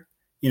shiftier,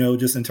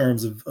 just in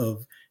terms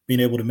of being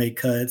able to make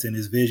cuts, and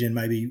his vision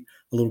might be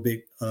a little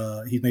bit,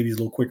 he's a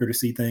little quicker to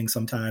see things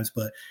sometimes,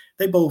 but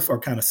they both are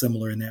kind of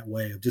similar in that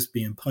way of just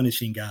being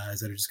punishing guys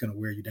that are just going to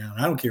wear you down.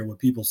 I don't care what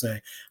people say.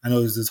 I know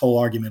there's this whole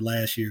argument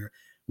last year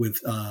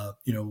with,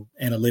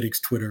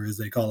 analytics Twitter, as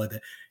they call it,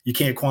 that you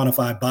can't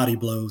quantify body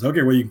blows. I don't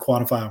care whether you can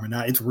quantify them or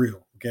not. It's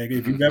real. Okay.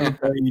 If you've ever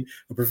played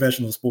a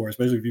professional sport,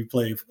 especially if you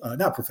play,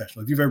 not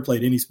professional, if you've ever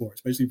played any sport,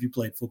 especially if you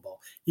played football,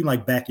 even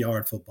like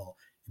backyard football,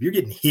 if you're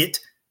getting hit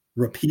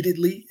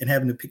repeatedly and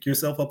having to pick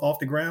yourself up off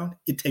the ground,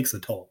 it takes a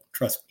toll.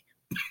 Trust me.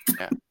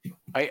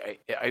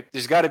 Yeah.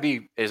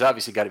 There's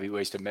obviously got to be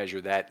ways to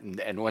measure that.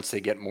 And once they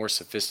get more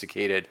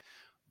sophisticated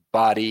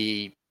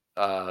body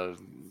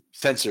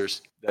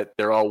sensors that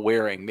they're all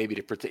wearing, maybe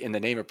in the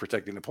name of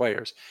protecting the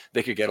players,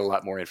 they could get a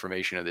lot more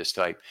information of this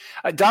type.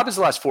 Dobbins,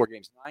 the last 4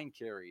 games, 9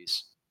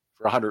 carries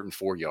for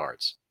 104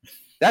 yards.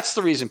 That's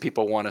the reason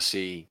people want to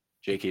see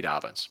J.K.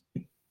 Dobbins.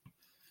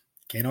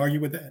 Can't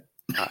argue with that.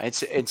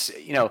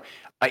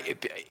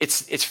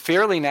 It's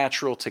fairly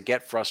natural to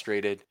get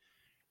frustrated.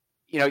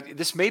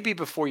 This may be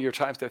before your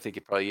time. I think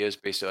it probably is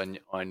based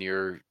on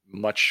your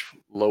much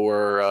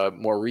lower,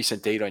 more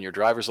recent date on your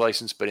driver's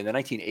license. But in the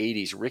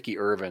 1980s, Ricky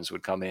Irvins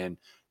would come in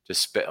to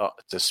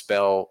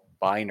spell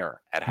Biner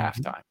at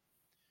halftime.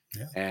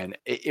 Yeah. And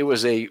it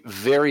was a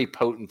very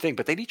potent thing,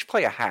 but they'd each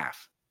play a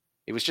half.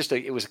 It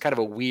was kind of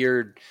a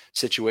weird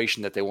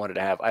situation that they wanted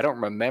to have. I don't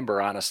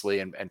remember, honestly,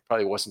 and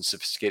probably wasn't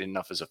sophisticated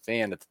enough as a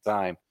fan at the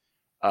time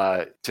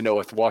to know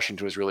if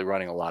Washington was really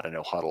running a lot of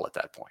no huddle at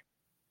that point.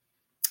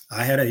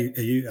 I had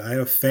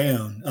a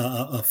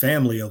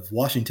family of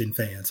Washington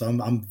fans, so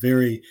I'm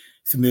very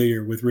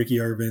familiar with Ricky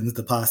Irvins,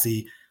 the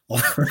posse.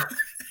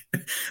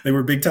 They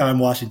were big time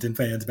Washington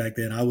fans back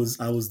then. I was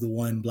the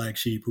one black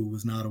sheep who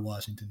was not a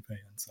Washington fan.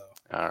 So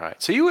all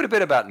right, so you would have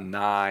been about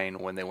 9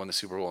 when they won the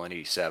Super Bowl in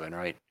 '87,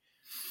 right?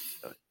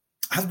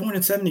 I was born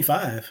in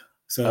 '75,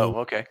 so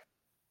okay, a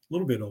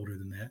little bit older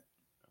than that,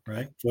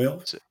 right?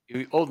 12. So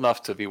you're old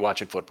enough to be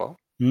watching football.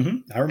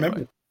 Mm-hmm. I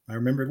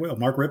remember it well.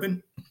 Mark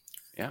Rippon.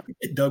 Yeah,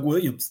 Doug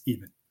Williams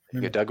even.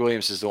 Yeah, Doug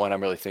Williams is the one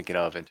I'm really thinking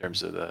of in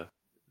terms of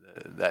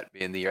that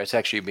being the year. It's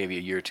actually maybe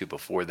a year or two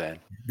before then.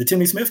 The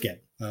Timmy Smith game.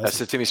 That's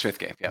the Timmy Smith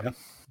game. Yeah.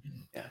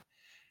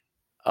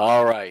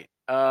 All right.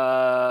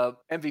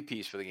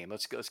 MVPs for the game.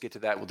 Let's get to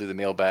that. We'll do the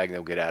mailbag and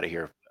then we'll get out of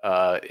here.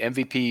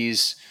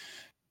 MVPs.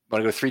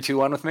 Want to go 3, 2,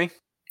 1 with me?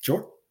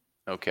 Sure.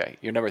 Okay.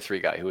 Your number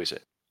 3 guy. Who is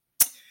it?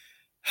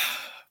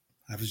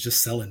 I was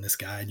just selling this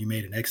guy, and you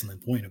made an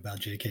excellent point about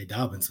J.K.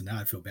 Dobbins, so now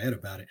I feel bad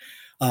about it.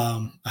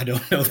 I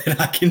don't know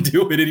that I can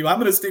do it anymore. I'm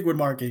going to stick with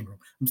Mark Ingram.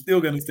 I'm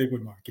still going to stick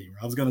with Mark Ingram.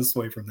 I was going to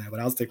sway from that, but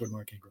I'll stick with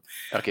Mark Ingram.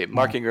 Okay,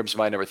 Mark Ingram's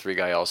my number 3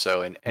 guy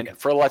also, and I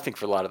think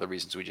for a lot of the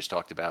reasons we just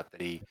talked about,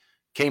 that he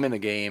came in the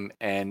game.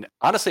 And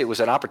honestly, it was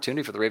an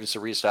opportunity for the Ravens to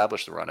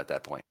reestablish the run at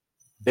that point.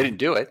 They didn't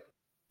do it,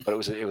 but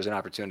it was an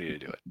opportunity to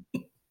do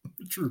it.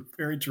 True.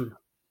 Very true.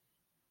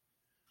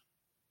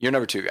 You're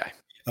number 2 guy.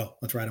 Oh,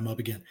 let's write him up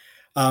again.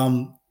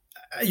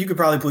 You could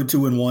probably put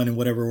 2 and 1 in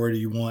whatever order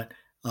you want.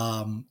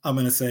 I'm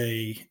going to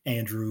say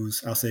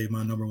Andrews. I'll say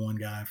my number 1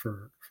 guy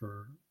for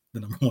the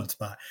number 1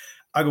 spot.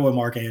 I'll go with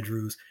Mark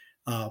Andrews.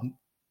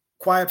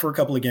 Quiet for a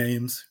couple of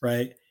games,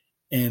 right?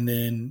 And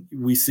then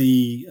we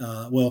see,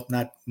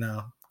 not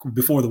now,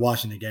 before the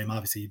Washington game,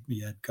 obviously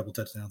he had a couple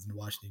touchdowns in the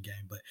Washington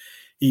game, but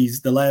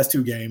the last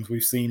 2 games,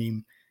 we've seen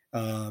him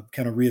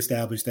kind of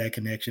reestablish that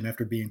connection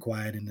after being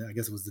quiet in, I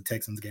guess it was the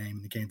Texans game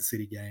and the Kansas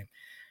City game.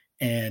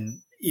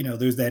 And,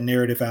 there's that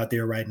narrative out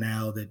there right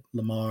now that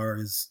Lamar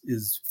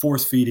is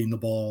force feeding the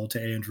ball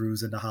to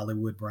Andrews and to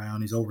Hollywood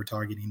Brown. He's over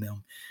targeting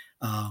them.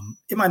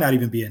 It might not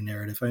even be a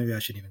narrative. Maybe I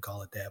shouldn't even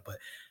call it that. But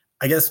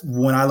I guess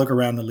when I look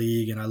around the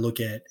league and I look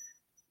at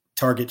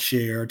target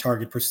share,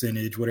 target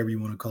percentage, whatever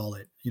you want to call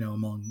it,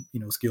 among,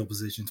 skill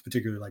positions,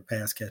 particularly like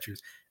pass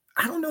catchers,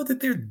 I don't know that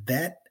they're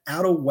that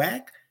out of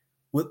whack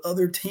with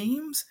other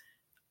teams.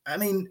 I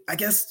mean, I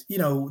guess,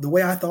 the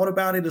way I thought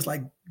about it is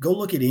like, go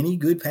look at any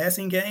good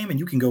passing game and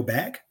you can go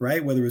back,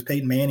 right? Whether it was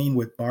Peyton Manning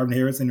with Marvin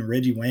Harrison and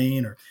Reggie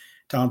Wayne or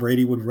Tom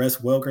Brady with Wes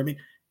Welker. I mean,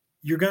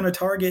 you're going to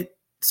target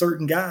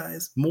certain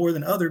guys more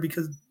than other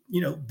because,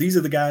 these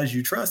are the guys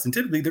you trust. And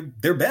typically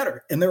they're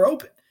better and they're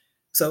open.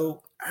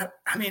 So,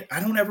 I mean, I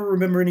don't ever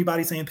remember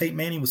anybody saying Peyton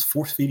Manning was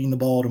force feeding the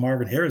ball to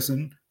Marvin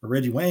Harrison or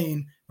Reggie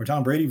Wayne, or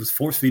Tom Brady was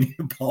force feeding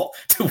the ball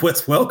to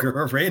Wes Welker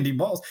or Randy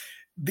Moss.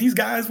 These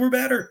guys were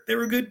better. They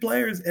were good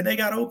players, and they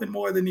got open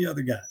more than the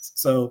other guys.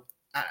 So,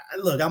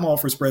 look, I'm all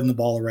for spreading the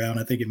ball around.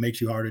 I think it makes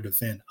you harder to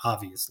defend,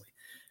 obviously.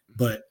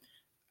 But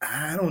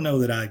I don't know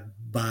that I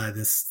buy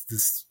this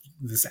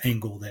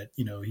angle that,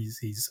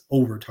 he's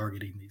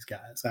over-targeting these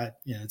guys.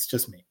 It's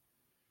just me.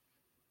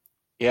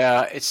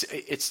 Yeah,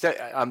 it's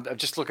that I'm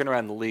just looking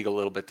around the league a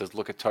little bit to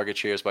look at target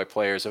shares by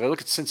players. If I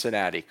look at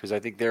Cincinnati, because I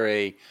think they're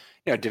a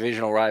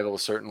divisional rival,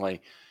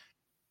 certainly.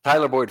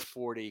 Tyler Boyd,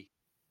 40.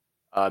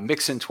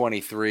 Mixon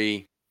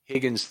 23,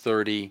 Higgins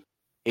 30,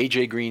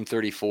 AJ Green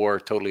 34,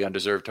 totally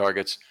undeserved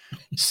targets.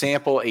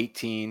 Sample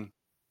 18,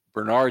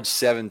 Bernard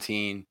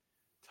 17,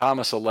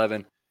 Thomas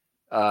 11,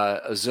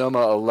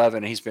 Azoma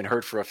 11. He's been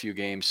hurt for a few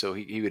games, so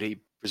he would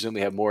presumably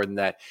have more than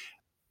that.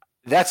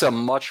 That's a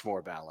much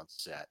more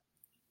balanced set,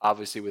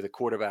 obviously, with a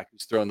quarterback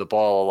who's thrown the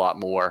ball a lot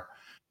more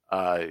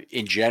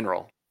in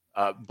general.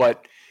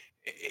 But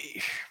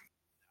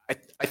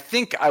I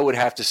think I would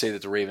have to say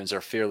that the Ravens are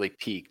fairly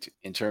peaked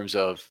in terms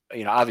of,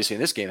 obviously in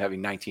this game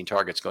having 19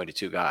 targets going to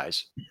 2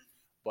 guys,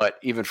 but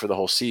even for the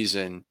whole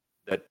season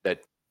that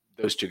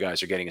those 2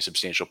 guys are getting a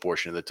substantial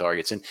portion of the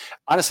targets. And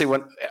honestly,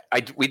 when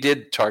we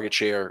did target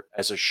share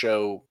as a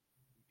show,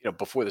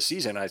 before the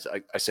season, I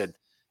said,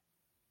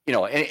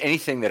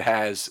 anything that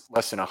has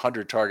less than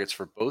 100 targets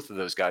for both of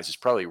those guys is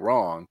probably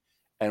wrong.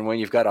 And when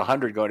you've got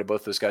 100 going to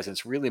both those guys, and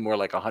it's really more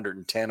like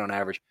 110 on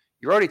average,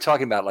 you're already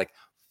talking about like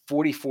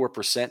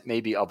 44%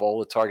 maybe of all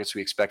the targets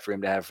we expect for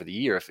him to have for the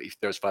year if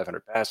there's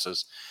 500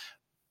 passes.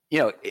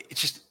 It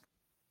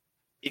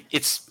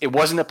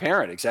wasn't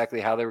apparent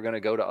exactly how they were going to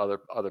go to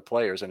other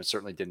players, and it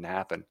certainly didn't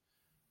happen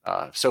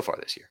so far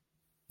this year.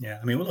 Yeah,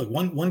 I mean, look,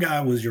 one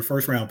guy was your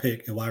first round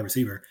pick at wide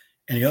receiver,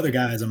 and the other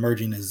guy is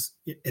emerging as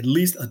at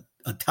least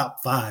a top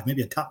 5,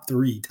 maybe a top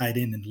 3 tight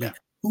end in the league. Yeah.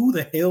 Who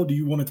the hell do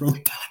you want to throw the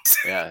ball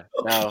to? Yeah,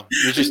 no,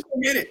 you just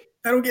don't get it.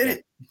 I don't get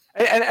it.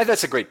 And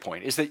that's a great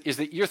point, is that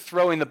you're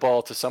throwing the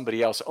ball to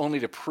somebody else only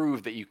to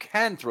prove that you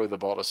can throw the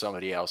ball to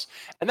somebody else.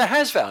 And that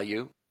has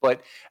value, and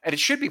it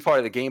should be part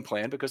of the game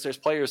plan because there's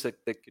players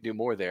that can do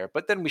more there.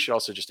 But then we should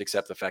also just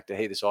accept the fact that,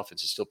 hey, this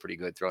offense is still pretty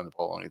good throwing the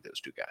ball only to those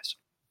 2 guys.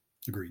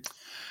 Agreed.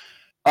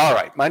 All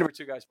right. My number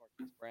 2 guy is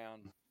Marquise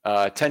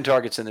Brown. 10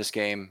 targets in this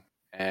game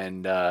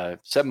and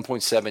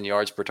 7.7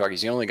 yards per target.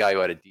 He's the only guy who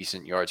had a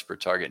decent yards per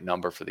target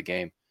number for the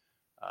game.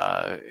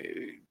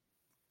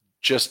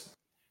 Just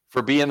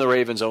for being the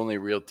Ravens' only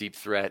real deep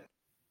threat,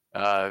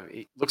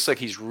 it looks like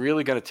he's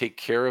really going to take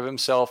care of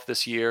himself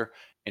this year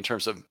in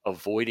terms of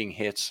avoiding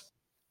hits,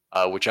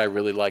 which I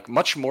really like,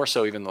 much more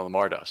so even than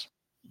Lamar does.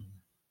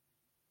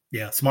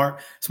 Yeah,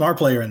 smart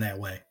player in that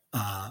way.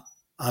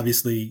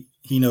 Obviously,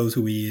 he knows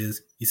who he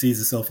is. He sees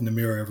himself in the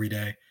mirror every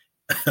day.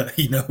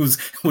 He knows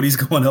what he's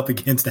going up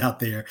against out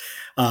there.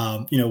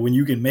 When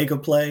you can make a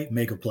play,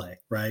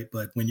 right?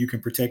 But when you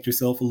can protect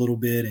yourself a little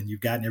bit and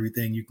you've gotten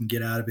everything you can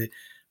get out of it,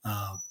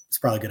 it's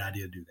probably a good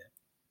idea to do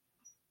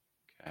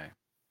that. Okay.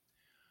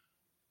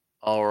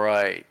 All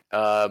right.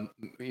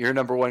 Your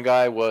number 1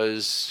 guy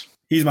was?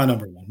 He's my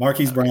number 1.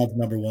 Marquise Brown's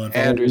number 1.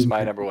 Andrew's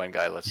my number 1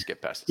 guy. Let's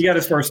get past this. He got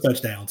his first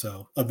touchdown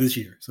of this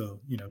year.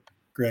 So,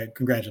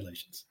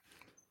 congratulations.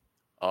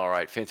 All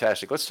right.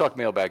 Fantastic. Let's talk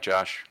mailbag,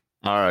 Josh.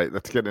 All right,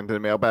 let's get into the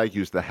mailbag.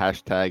 Use the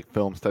hashtag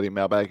Film Study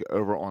Mailbag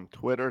over on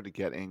Twitter to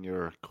get in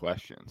your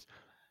questions.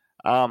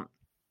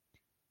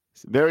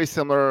 Very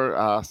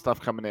similar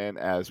stuff coming in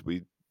as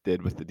we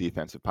did with the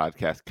defensive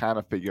podcast, kind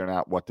of figuring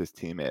out what this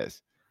team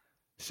is.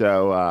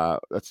 So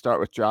let's start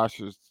with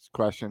Josh's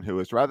question, who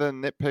is rather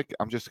than nitpick,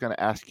 I'm just going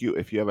to ask you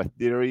if you have a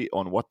theory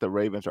on what the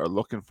Ravens are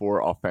looking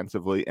for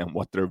offensively and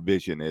what their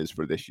vision is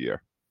for this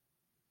year.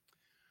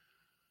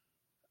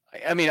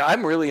 I mean,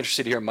 I'm really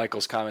interested to hear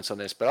Michael's comments on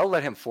this, but I'll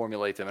let him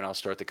formulate them and I'll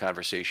start the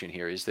conversation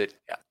here. Is that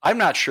I'm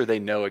not sure they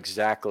know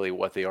exactly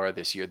what they are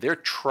this year. They're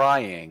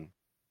trying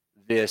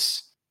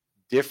this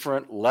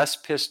different, less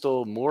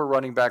pistol, more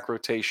running back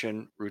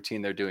rotation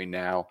routine they're doing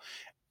now.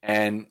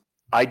 And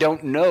I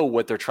don't know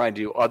what they're trying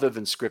to do other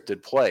than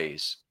scripted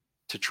plays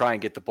to try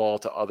and get the ball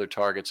to other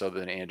targets other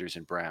than Andrews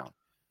and Brown.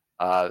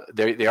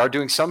 They are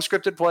doing some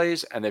scripted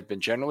plays, and they've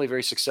been generally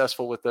very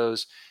successful with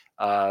those.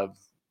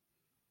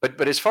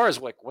 But as far as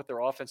like what their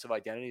offensive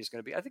identity is going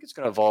to be, I think it's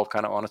going to evolve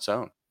kind of on its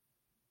own.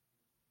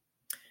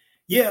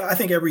 Yeah, I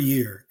think every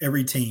year,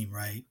 every team,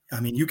 right? I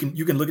mean, you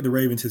can look at the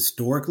Ravens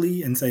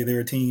historically and say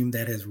they're a team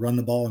that has run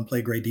the ball and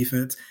played great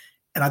defense.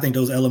 And I think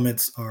those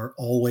elements are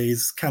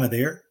always kind of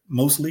there,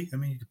 mostly. I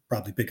mean, you could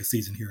probably pick a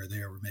season here or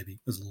there where maybe it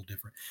was a little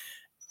different.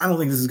 I don't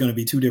think this is going to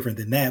be too different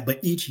than that, but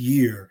each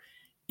year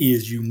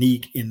is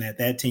unique in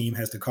that team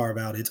has to carve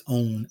out its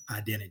own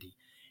identity.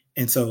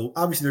 And so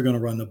obviously they're going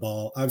to run the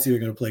ball. Obviously they're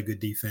going to play good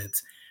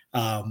defense.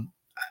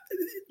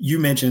 You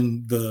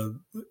mentioned the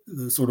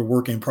sort of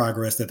work in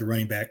progress that the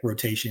running back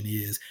rotation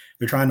is.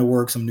 They're trying to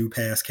work some new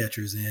pass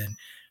catchers in.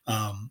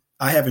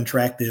 I haven't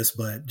tracked this,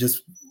 but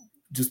just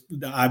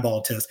the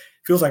eyeball test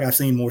feels like I've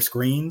seen more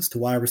screens to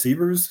wide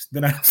receivers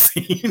than I've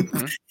seen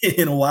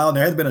in a while. And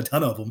there hasn't been a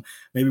ton of them,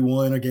 maybe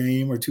one a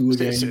game or two a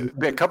game.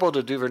 A couple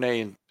to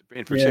Duvernay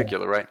in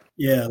particular, right?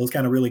 Yeah, those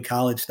kind of really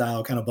college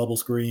style kind of bubble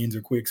screens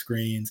or quick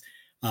screens.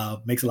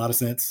 Makes a lot of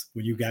sense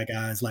when you've got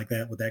guys like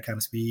that with that kind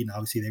of speed. And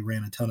obviously they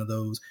ran a ton of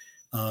those.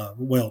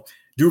 Well,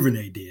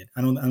 Duvernay did.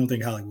 I don't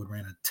think Hollywood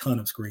ran a ton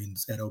of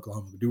screens at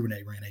Oklahoma, but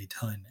Duvernay ran a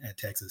ton at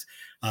Texas.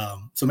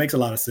 So it makes a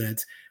lot of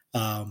sense.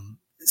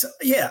 So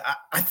yeah,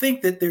 I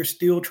think that they're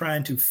still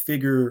trying to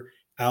figure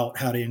out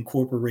how to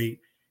incorporate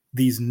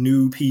these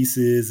new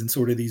pieces and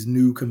sort of these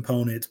new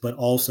components, but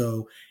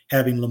also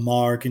having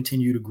Lamar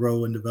continue to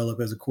grow and develop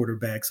as a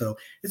quarterback. So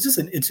it's just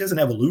an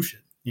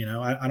evolution. You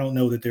know, I don't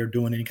know that they're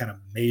doing any kind of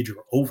major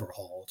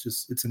overhaul.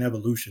 It's an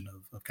evolution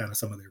of kind of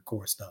some of their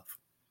core stuff.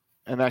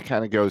 And that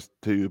kind of goes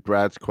to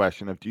Brad's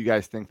question of, do you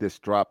guys think this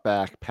drop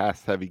back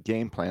pass heavy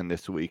game plan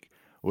this week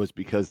was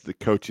because the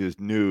coaches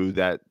knew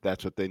that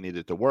that's what they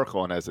needed to work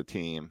on as a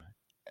team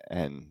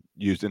and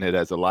using it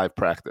as a live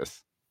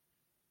practice?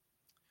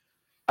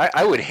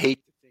 I would hate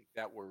to think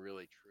that were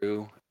really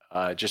true,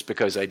 just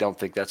because I don't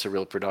think that's a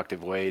real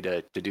productive way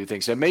to do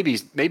things. And maybe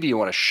you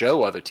want to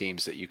show other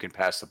teams that you can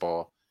pass the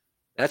ball.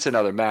 That's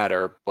another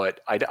matter, but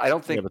I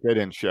don't think. Yeah, but they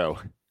didn't show.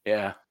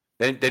 Yeah,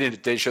 they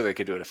didn't show they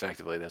could do it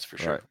effectively. That's for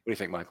sure. Right. What do you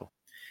think, Michael?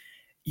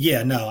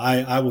 Yeah, no,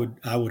 I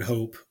would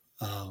hope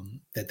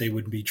that they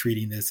wouldn't be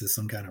treating this as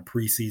some kind of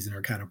preseason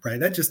or kind of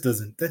practice.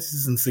 That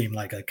doesn't seem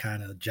like a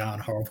kind of John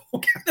Harbaugh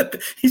kind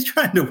of. He's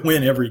trying to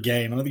win every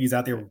game. I don't think he's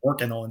out there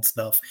working on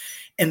stuff.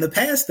 And the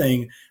pass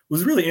thing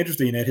was really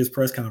interesting at his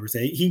press conference.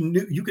 He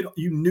knew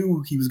you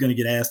knew he was going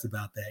to get asked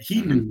about that.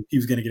 He knew he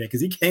was going to get it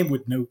because he came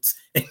with notes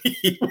and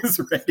he was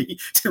ready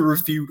to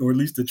refute, or at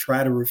least to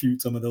try to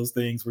refute some of those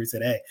things where he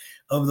said, hey,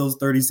 of those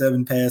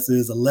 37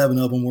 passes, 11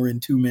 of them were in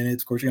 2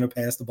 minutes. Of course, you're going to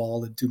pass the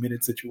ball in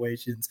 2-minute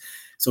situations.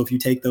 So if you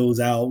take those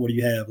out, what do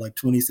you have? Like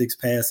 26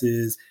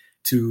 passes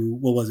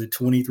to,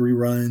 23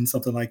 runs,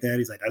 something like that.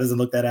 He's like, that doesn't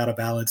look that out of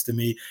balance to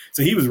me.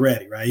 So he was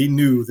ready, right? He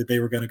knew that they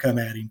were going to come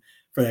at him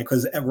for that,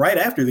 because right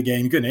after the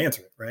game, he couldn't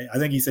answer it, right? I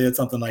think he said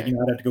something like, I'd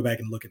have to go back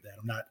and look at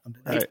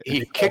that.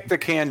 He kicked the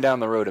can down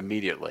the road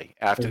immediately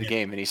after the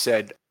game, and he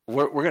said,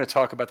 we're going to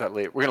talk about that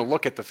later. We're going to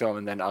look at the film,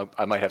 and then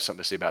I might have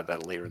something to say about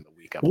that later in the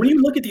week. When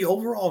you look at the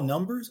overall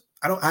numbers,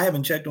 I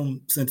haven't checked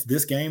them since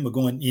this game, but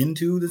going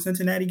into the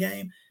Cincinnati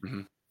game,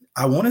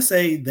 I want to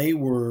say they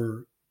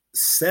were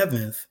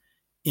 7th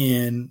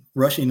in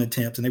rushing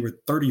attempts, and they were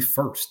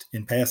 31st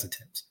in pass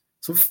attempts.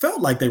 So it felt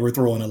like they were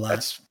throwing a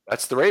lot.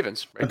 That's the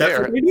Ravens right there.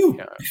 That's what they do.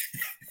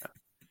 Yeah.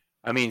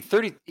 I mean,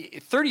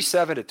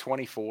 37 to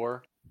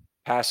 24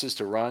 passes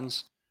to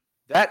runs,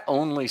 that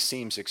only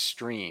seems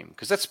extreme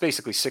because that's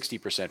basically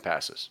 60%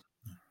 passes.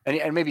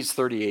 And maybe it's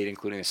 38,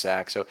 including a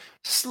sack. So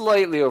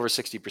slightly over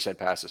 60%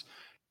 passes.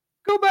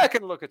 Go back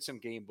and look at some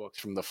game books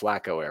from the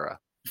Flacco era,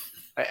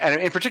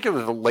 and in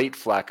particular the late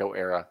Flacco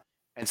era,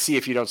 and see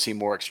if you don't see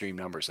more extreme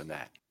numbers than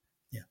that.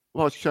 Yeah.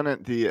 Well,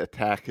 shouldn't the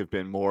attack have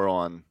been more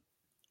on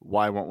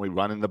why weren't we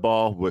running the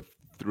ball with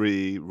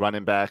 3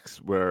 running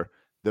backs where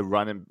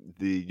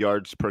the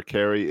yards per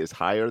carry is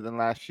higher than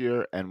last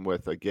year, and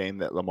with a game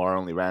that Lamar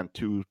only ran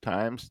 2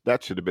 times?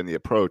 That should have been the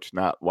approach,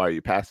 not why are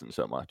you passing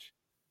so much?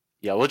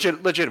 Yeah,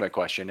 legitimate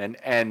question.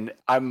 And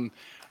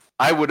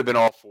I would have been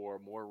all for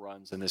more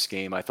runs in this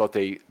game. I thought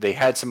they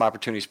had some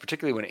opportunities,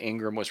 particularly when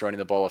Ingram was running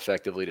the ball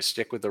effectively, to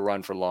stick with the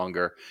run for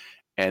longer,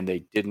 and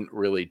they didn't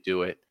really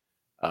do it.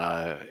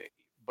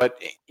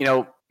 But,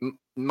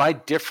 my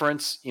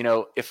difference,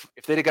 if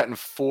they'd have gotten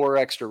 4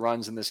 extra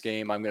runs in this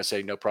game, I'm going to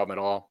say no problem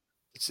at all.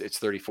 It's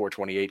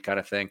 34-28 kind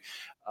of thing.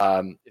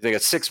 If they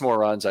got 6 more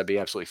runs, I'd be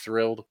absolutely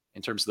thrilled.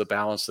 in terms of the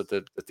balance that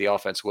the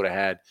offense would have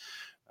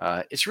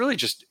had. It's really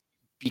just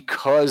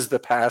because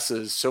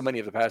so many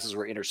of the passes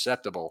were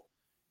interceptable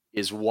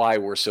is why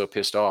we're so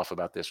pissed off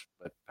about this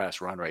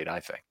pass run rate, I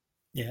think.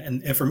 Yeah,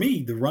 and for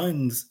me, the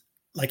runs,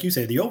 like you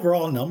said, the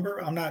overall number,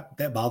 I'm not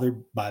that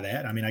bothered by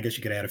that. I mean, I guess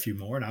you could add a few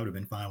more and I would have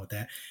been fine with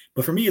that.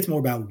 But for me, it's more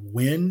about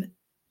when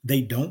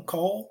they don't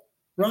call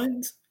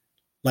runs.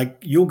 Like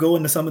you'll go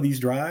into some of these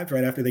drives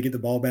right after they get the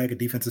ball back, a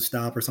defensive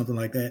stop or something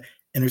like that,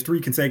 and there's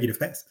 3 consecutive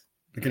passes.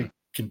 Can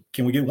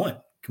we get one?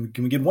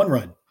 Can we get one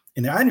run?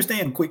 And I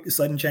understand quick,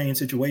 sudden change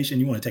situation.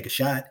 You want to take a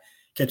shot,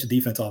 catch the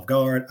defense off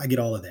guard. I get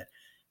all of that.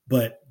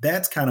 But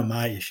that's kind of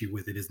my issue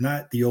with it, is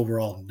not the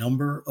overall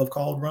number of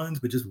called runs,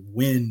 but just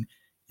when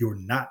you're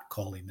not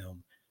calling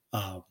them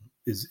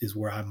is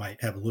where I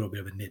might have a little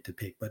bit of a nit to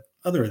pick. But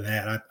other than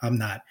that, I'm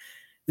not.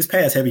 This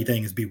pass heavy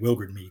thing has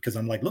bewildered me because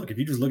I'm like, look, if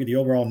you just look at the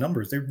overall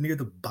numbers, they're near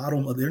the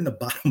bottom. They're in the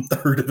bottom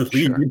third of the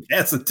league in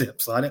pass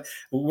attempts. So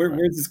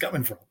where's this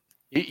coming from?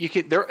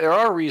 There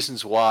are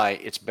reasons why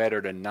it's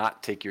better to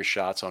not take your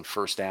shots on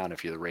first down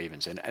if you're the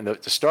Ravens. And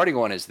the starting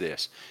one is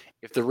this.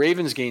 If the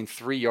Ravens gain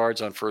 3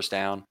 yards on first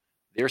down,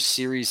 their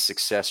series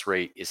success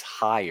rate is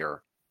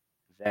higher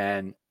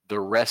than the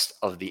rest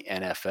of the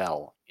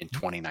NFL in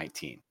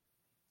 2019.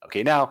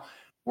 Okay, now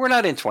we're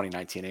not in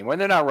 2019 anymore.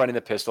 And they're not running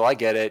the pistol. I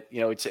get it.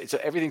 It's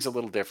everything's a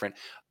little different.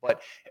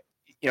 But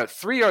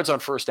 3 yards on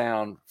first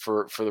down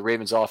for the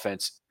Ravens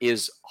offense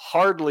is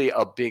hardly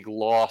a big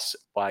loss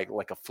by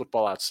like a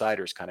Football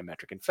Outsiders kind of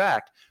metric. In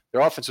fact,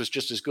 their offense was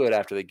just as good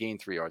after they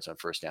gained 3 yards on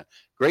first down.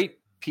 Great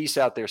piece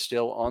out there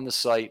still on the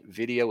site,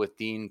 video with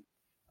Dan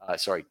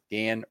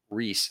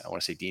Reese. I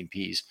want to say Dean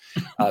Pease,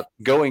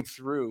 going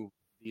through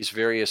these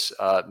various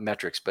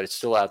metrics, but it's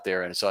still out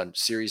there and it's on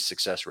series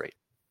success rate.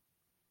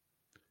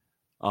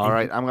 All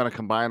right. I'm going to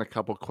combine a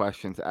couple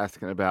questions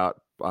asking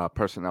about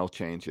personnel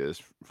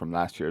changes from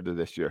last year to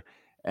this year.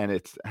 And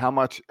it's how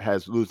much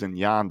has losing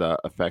Yanda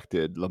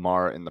affected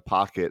Lamar in the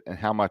pocket, and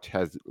how much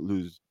has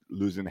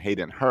losing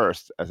Hayden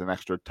Hurst as an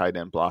extra tight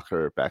end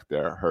blocker back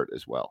there hurt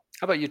as well?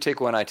 How about you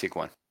take one, I take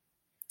one?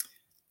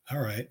 All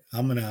right,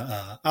 I'm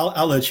gonna.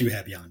 I'll let you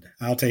have Yanda.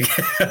 I'll take.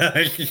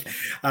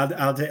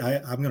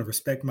 I'm gonna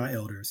respect my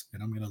elders,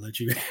 and I'm gonna let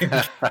you.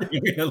 I'm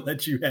gonna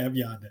let you have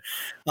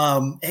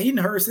Yanda. Hayden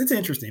Hurst. It's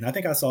interesting. I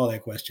think I saw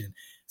that question,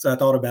 so I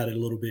thought about it a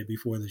little bit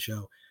before the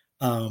show.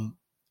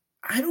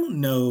 I don't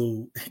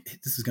know.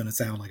 This is gonna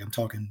sound like I'm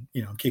talking.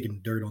 I'm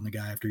kicking dirt on the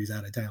guy after he's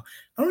out of town.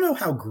 I don't know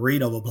how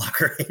great of a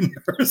blocker Hayden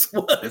Hurst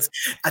was.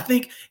 I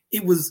think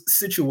it was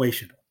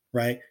situational,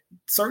 right?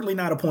 Certainly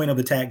not a point of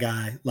attack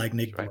guy like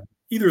Nick. Right.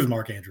 Either is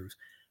Mark Andrews.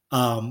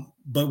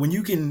 But when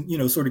you can,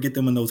 sort of get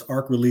them in those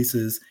arc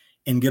releases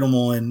and get them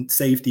on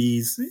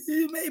safeties,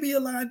 maybe a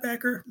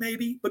linebacker,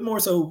 maybe, but more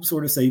so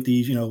sort of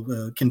safeties,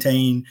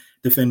 contain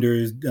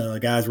defenders,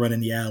 guys running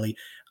the alley.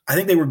 I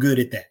think they were good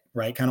at that,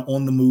 right? Kind of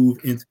on the move,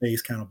 in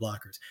space kind of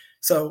blockers.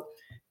 So,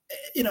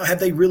 have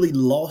they really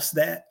lost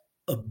that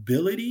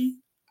ability?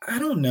 I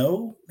don't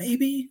know,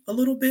 maybe a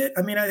little bit.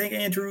 I mean, I think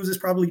Andrews is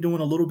probably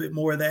doing a little bit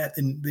more of that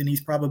than he's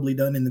probably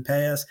done in the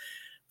past.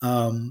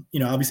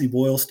 Obviously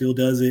Boyle still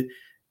does it.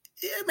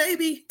 Yeah,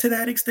 maybe to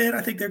that extent,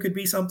 I think there could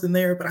be something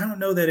there, but I don't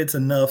know that it's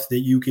enough that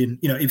you can,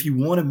 if you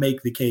want to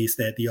make the case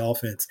that the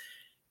offense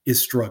is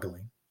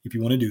struggling, if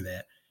you want to do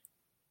that,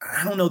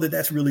 I don't know that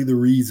that's really the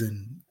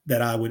reason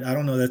that I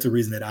don't know that's the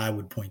reason that I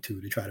would point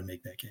to try to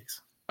make that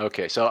case.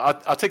 Okay. So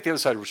I'll take the other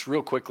side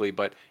real quickly,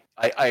 but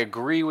I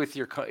agree with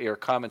your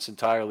comments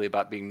entirely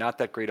about being not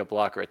that great a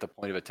blocker at the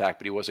point of attack,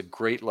 but he was a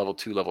great level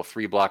 2, level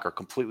 3 blocker.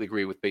 Completely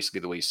agree with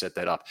basically the way you set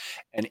that up.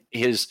 And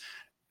his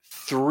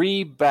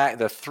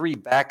the 3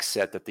 back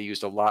set that they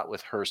used a lot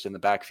with Hurst in the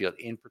backfield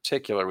in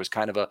particular was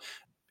kind of a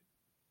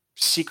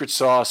secret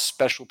sauce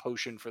special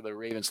potion for the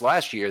Ravens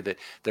last year that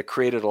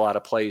created a lot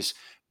of plays,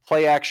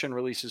 play action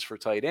releases for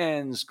tight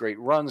ends, great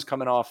runs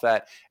coming off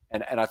that.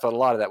 And I thought a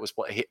lot of that was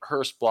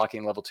Hurst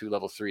blocking level 2,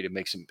 level 3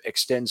 to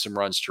extend some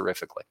runs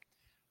terrifically.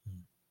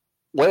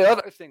 One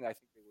other thing I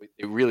think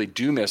they really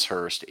do miss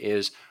Hurst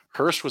is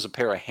Hurst was a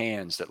pair of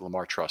hands that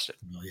Lamar trusted.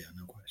 Oh, yeah,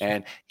 no question.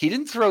 And he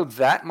didn't throw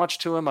that much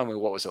to him. I mean,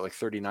 what was it, like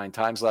 39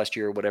 times last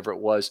year or whatever it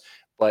was?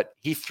 But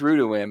he threw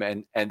to him,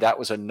 and that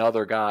was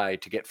another guy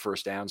to get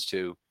first downs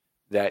to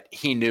that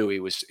he knew he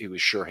was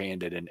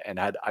sure-handed and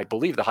had, I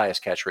believe, the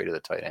highest catch rate of the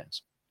tight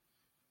ends.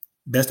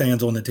 Best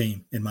hands on the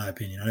team, in my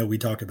opinion. I know we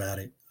talked about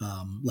it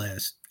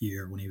last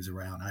year when he was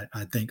around.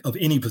 I think of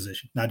any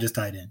position, not just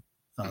tight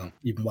end,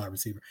 even wide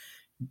receiver.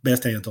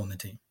 Best hands on the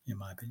team, in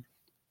my opinion.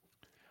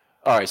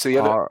 All right, so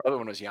the other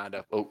one was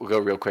Yanda. We'll go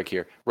real quick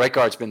here. Right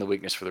guard's been the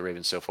weakness for the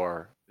Ravens so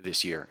far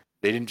this year.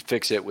 They didn't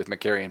fix it with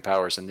McCary and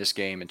Powers in this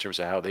game in terms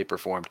of how they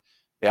performed.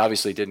 They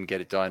obviously didn't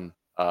get it done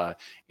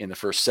in the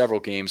first several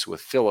games with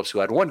Phillips, who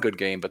had 1 good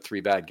game but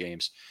 3 bad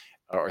games,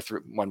 or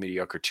 1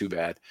 mediocre, 2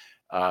 bad.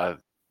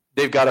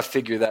 They've got to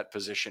figure that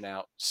position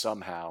out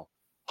somehow.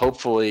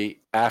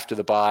 Hopefully, after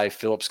the bye,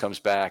 Phillips comes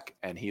back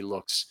and he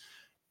looks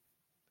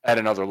at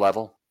another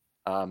level.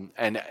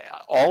 And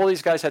all of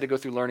these guys had to go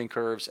through learning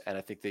curves, and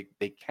I think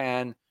they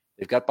can.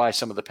 They've got by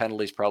some of the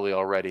penalties probably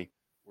already.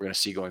 we're going to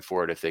see going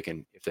forward if they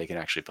can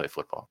actually play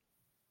football.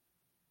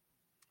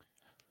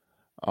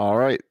 All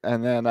right.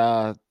 And then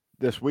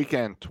this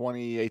weekend,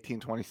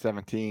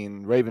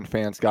 2018-2017, Raven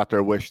fans got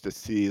their wish to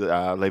see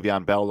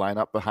Le'Veon Bell line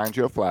up behind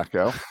Joe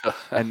Flacco.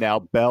 And now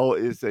Bell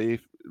is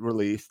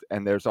released,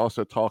 and there's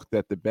also talk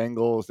that the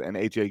Bengals and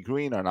A.J.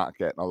 Green are not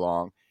getting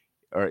along.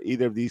 Or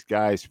either of these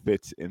guys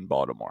fits in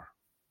Baltimore?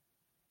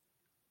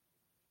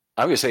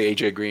 I'm going to say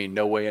A.J. Green,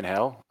 no way in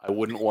hell. I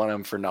wouldn't want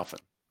him for nothing.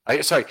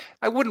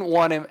 I wouldn't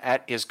want him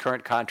at his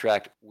current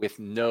contract with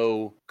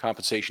no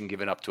compensation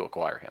given up to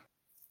acquire him.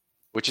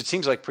 Which it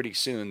seems like pretty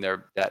soon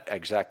that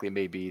exactly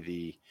may be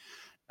the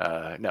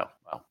no.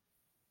 Well,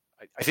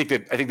 I think the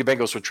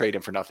Bengals would trade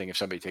him for nothing if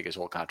somebody take his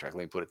whole contract.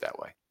 Let me put it that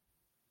way.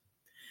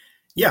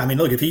 Yeah, I mean,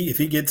 look, if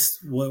he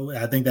gets, well,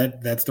 I think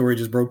that story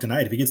just broke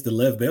tonight. If he gets the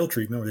Lev Bell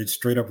treatment, where they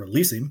straight up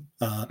release him,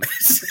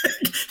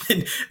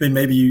 then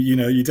maybe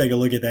you take a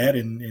look at that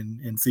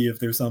and see if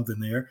there's something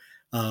there.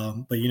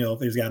 But if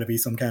there's got to be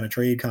some kind of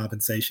trade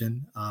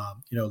compensation,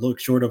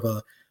 look, short of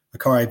a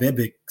Kari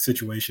Vedvik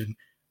situation.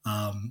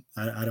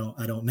 I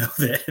don't know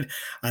that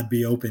I'd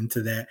be open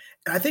to that.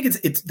 I think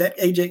it's that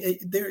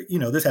AJ there,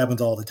 this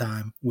happens all the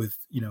time with,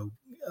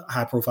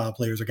 high profile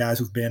players or guys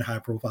who've been high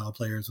profile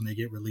players when they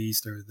get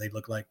released or they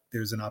look like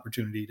there's an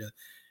opportunity to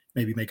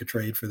maybe make a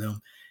trade for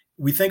them.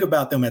 We think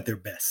about them at their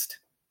best,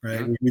 right?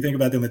 Mm-hmm. We think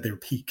about them at their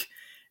peak.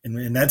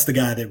 And that's the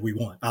guy that we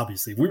want.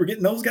 Obviously, if we were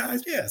getting those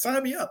guys, yeah,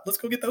 sign me up. Let's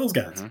go get those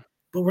guys. Mm-hmm.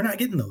 But we're not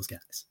getting those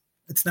guys.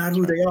 It's not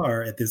who they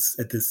are at this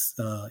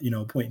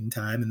point in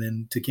time. And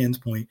then to Ken's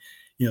point,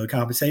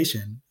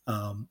 compensation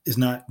is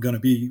not going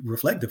to be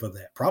reflective of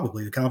that.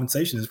 Probably the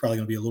compensation is probably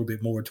going to be a little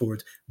bit more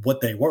towards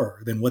what they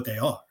were than what they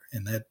are.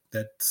 And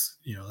that's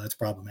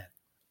problematic.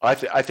 I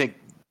think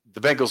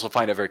the Bengals will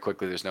find out very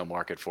quickly there's no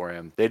market for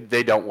him.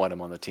 They don't want him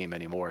on the team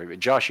anymore.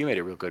 Josh, you made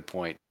a real good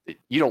point.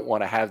 You don't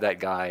want to have that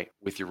guy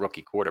with your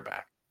rookie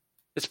quarterback.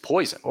 It's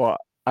poison. Well,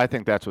 I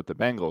think that's what the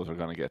Bengals are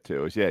going to get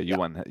to. Is they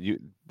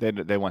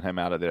want him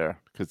out of there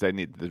because they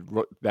need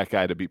that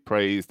guy to be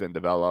praised and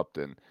developed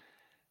and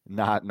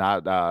not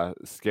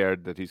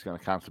scared that he's going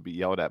to constantly be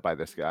yelled at by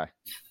this guy.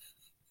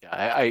 Yeah,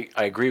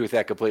 I agree with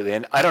that completely.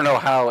 And I don't know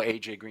how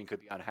A.J. Green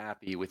could be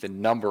unhappy with the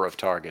number of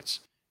targets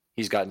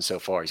he's gotten so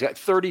far. He's got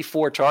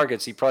 34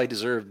 targets. He probably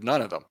deserved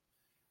none of them.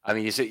 I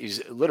mean,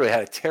 he's literally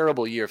had a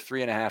terrible year of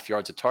 3.5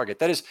 yards a target.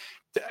 That is,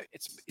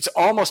 it's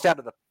almost out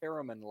of the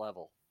Perriman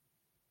level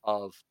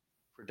of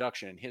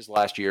production in his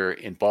last year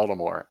in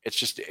Baltimore. It's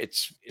just,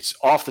 it's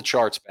off the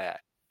charts bad.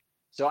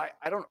 So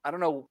I don't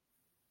know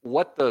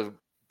what the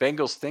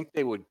Bengals think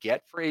they would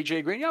get for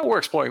A.J. Green. Yeah, we're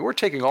exploring. We're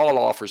taking all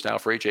offers now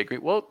for A.J.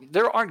 Green. Well,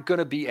 there aren't going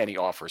to be any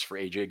offers for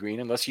A.J.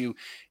 Green unless you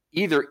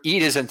either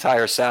eat his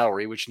entire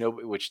salary, which the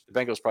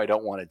Bengals probably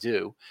don't want to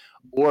do,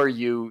 or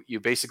you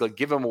basically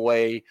give him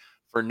away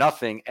for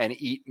nothing and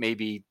eat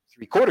maybe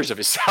 3/4 of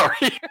his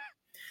salary.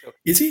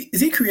 Is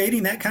he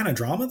creating that kind of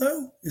drama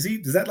though?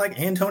 Is that like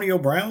Antonio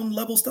Brown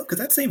level stuff? Because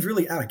that seems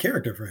really out of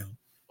character for him.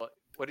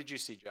 What did you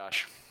see,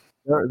 Josh?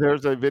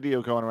 There's a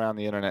video going around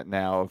the internet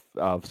now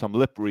of some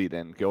lip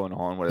reading going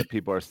on where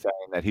people are saying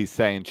that he's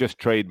saying, just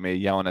trade me,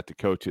 yelling at the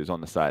coaches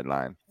on the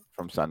sideline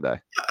from Sunday.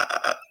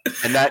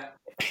 And that,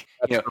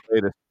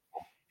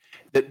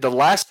 the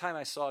last time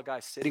I saw a guy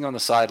sitting on the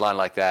sideline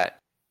like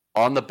that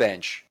on the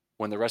bench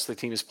when the rest of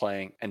the team is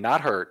playing and not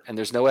hurt, and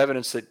there's no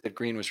evidence that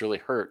Green was really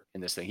hurt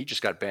in this thing. He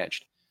just got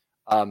benched.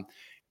 And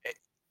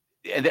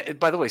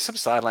by the way, some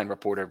sideline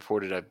reporter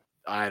reported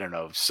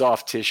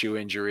soft tissue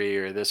injury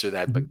or this or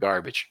that, but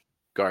garbage.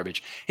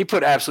 He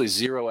put absolutely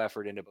zero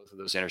effort into both of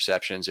those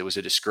interceptions. It was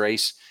a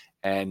disgrace.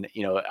 And,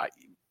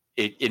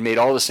 it made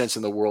all the sense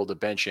in the world to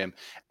bench him.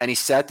 And he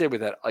sat there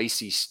with that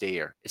icy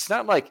stare. It's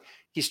not like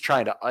he's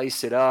trying to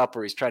ice it up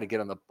or he's trying to get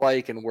on the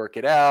bike and work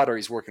it out or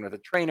he's working with a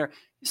trainer.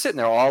 He's sitting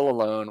there all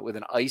alone with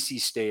an icy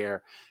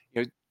stare,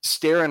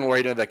 staring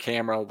right into the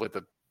camera with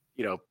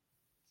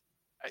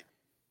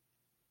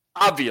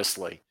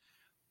obviously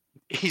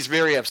he's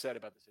very upset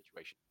about the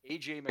situation.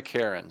 A.J.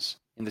 McCarron's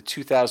in the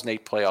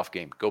 2008 playoff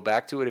game. Go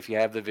back to it if you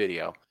have the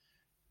video.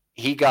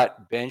 He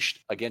got benched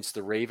against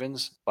the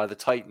Ravens by the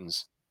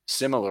Titans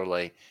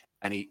similarly,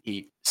 and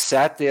he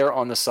sat there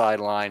on the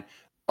sideline,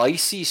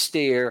 icy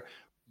stare,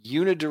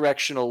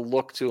 unidirectional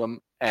look to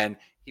him, and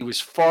he was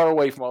far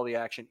away from all the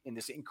action in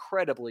this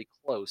incredibly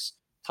close,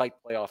 tight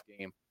playoff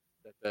game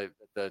that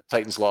the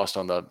Titans lost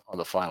on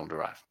the final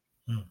drive.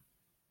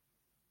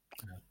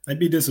 That'd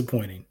be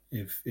disappointing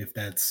if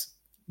that's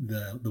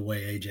the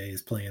way AJ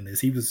is playing this.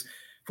 He was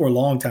for a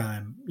long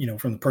time,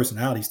 from the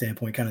personality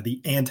standpoint, kind of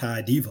the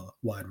anti-diva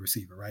wide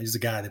receiver, right? He's a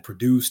guy that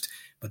produced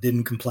but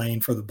didn't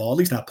complain for the ball, at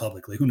least not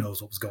publicly. Who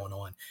knows what was going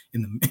on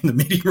in the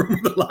meeting room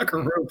or the locker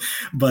room?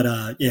 But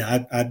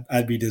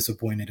I'd be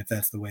disappointed if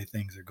that's the way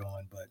things are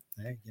going. But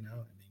hey,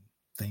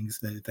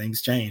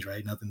 things change,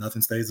 right?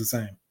 Nothing stays the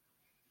same.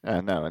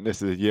 No, and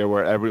this is a year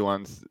where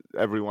everyone's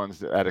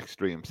at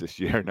extremes this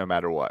year, no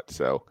matter what.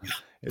 So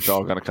it's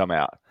all going to come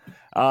out.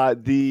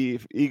 The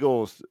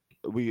Eagles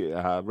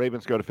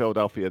Ravens go to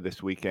Philadelphia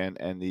this weekend,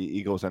 and the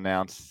Eagles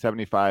announced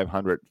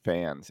 7,500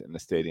 fans in the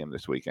stadium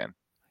this weekend.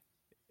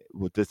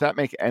 Does that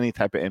make any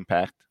type of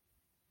impact?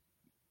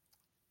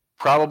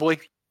 Probably.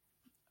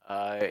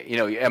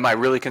 Am I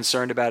really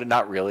concerned about it?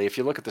 Not really. If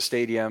you look at the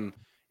stadium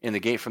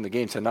from the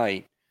game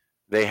tonight,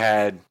 they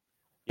had,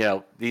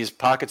 these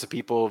pockets of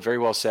people very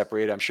well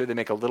separated. I'm sure they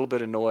make a little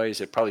bit of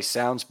noise. It probably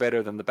sounds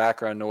better than the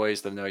background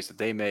noise, the noise that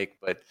they make.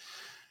 But,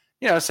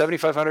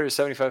 7,500 is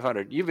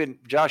 7,500.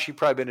 Josh, you've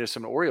probably been to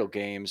some Oriole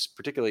games,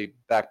 particularly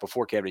back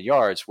before Camden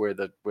Yards, where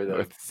the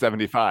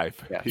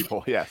 75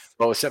 people, yes.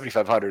 Well, it was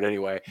 7,500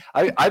 anyway.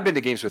 I've been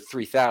to games with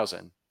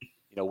 3,000,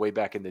 way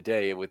back in the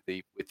day with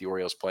the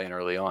Orioles playing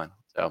early on.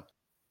 So,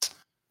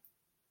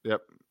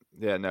 yep.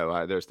 Yeah,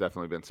 no, there's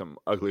definitely been some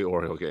ugly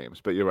Oriole games,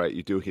 but you're right.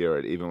 You do hear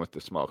it even with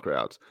the small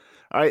crowds.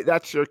 All right,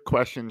 that's your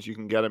questions. You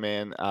can get them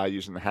in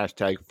using the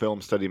hashtag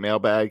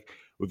FilmStudyMailbag.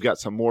 We've got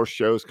some more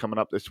shows coming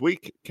up this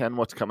week. Ken,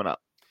 what's coming up?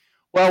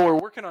 Well, we're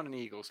working on an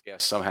Eagles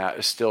guest somehow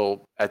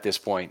still at this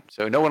point.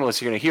 So no one is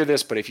going to hear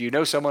this, but if you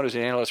know someone who's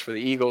an analyst for the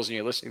Eagles and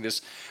you're listening to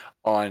this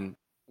on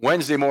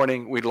Wednesday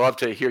morning, we'd love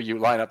to hear you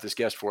line up this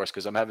guest for us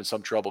because I'm having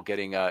some trouble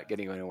getting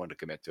anyone to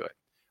commit to it.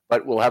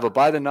 But we'll have a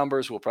by the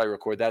numbers. We'll probably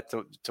record that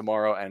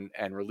tomorrow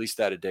and release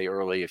that a day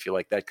early if you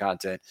like that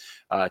content.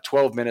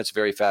 12 minutes,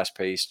 very fast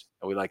paced.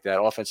 We like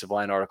that. Offensive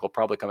line article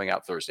probably coming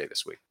out Thursday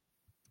this week.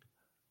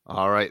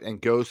 All right. And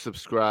go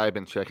subscribe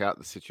and check out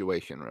the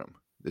Situation Room.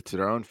 It's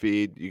their own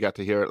feed. You got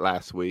to hear it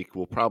last week.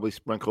 We'll probably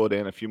sprinkle it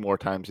in a few more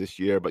times this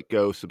year, but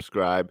go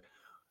subscribe.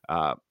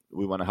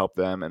 We want to help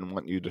them and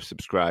want you to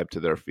subscribe to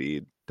their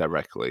feed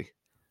directly.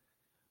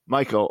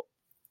 Michael,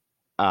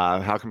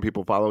 how can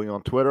people follow you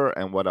on Twitter,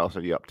 and what else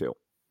are you up to?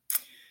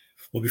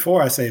 Well,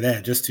 before I say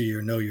that, just to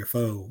your Know Your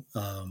Foe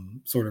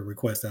sort of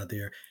request out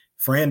there,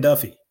 Fran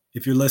Duffy,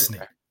 if you're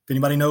listening, if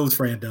anybody knows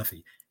Fran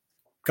Duffy,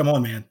 come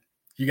on, man.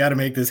 You got to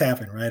make this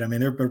happen, right? I mean,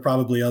 there are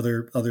probably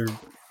other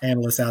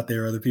analysts out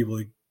there, other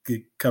people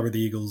that cover the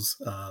Eagles,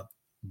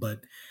 but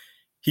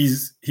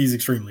he's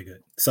extremely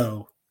good.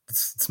 So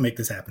let's make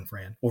this happen,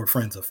 Fran, or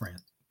friends of Fran.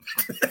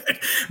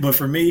 But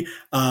for me,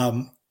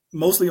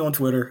 mostly on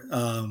Twitter,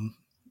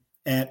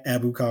 at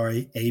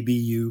Abukari,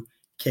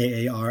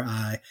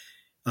 Abukari.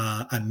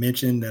 I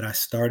mentioned that I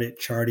started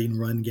charting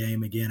Run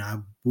Game again. I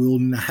will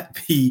not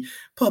be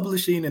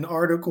publishing an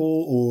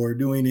article or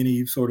doing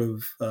any sort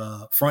of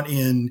front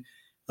end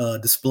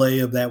display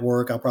of that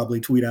work. I'll probably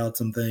tweet out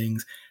some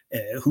things.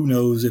 Who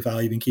knows if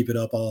I'll even keep it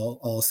up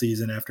all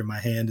season after my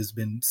hand has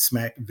been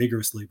smacked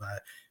vigorously by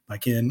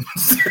Ken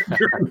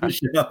during the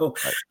show.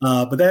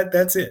 But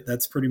that's it.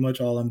 That's pretty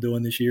much all I'm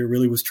doing this year.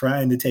 Really was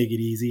trying to take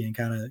it easy and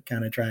kind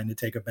of trying to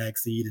take a back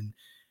seat and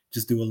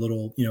just do a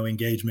little,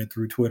 engagement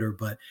through Twitter.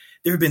 But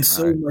there have been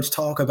so much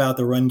talk about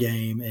the run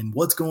game and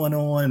what's going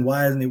on and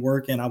why isn't it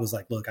working. I was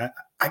like, look, I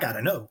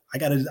gotta know. I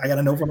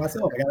gotta know for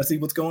myself. I gotta see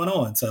what's going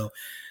on. So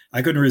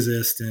I couldn't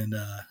resist, and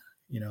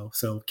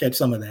so catch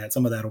some of that.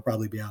 Some of that will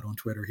probably be out on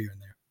Twitter here and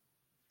there.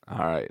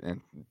 All right, and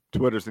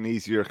Twitter's an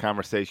easier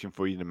conversation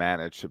for you to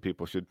manage, so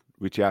people should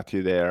reach out to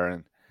you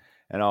there.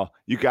 And all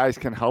you guys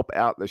can help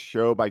out the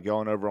show by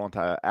going over onto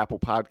Apple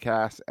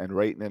Podcasts and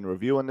rating and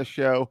reviewing the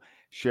show,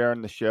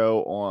 sharing the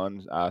show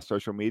on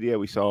social media.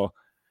 We saw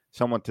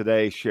someone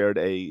today shared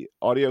a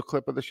audio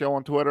clip of the show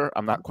on Twitter.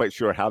 I'm not quite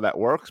sure how that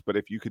works, but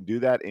if you could do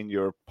that in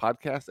your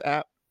podcast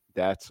app,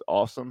 that's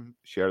awesome.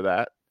 Share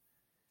that.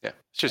 Yeah,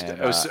 it's just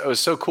it was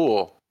so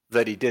cool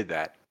that he did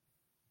that.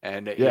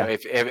 And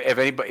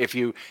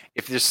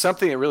if there's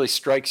something that really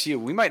strikes you,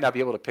 we might not be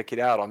able to pick it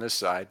out on this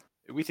side.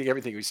 We think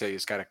everything we say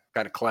is kind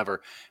of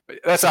clever, but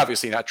that's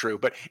obviously not true.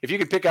 But if you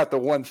can pick out the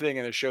one thing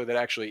in the show that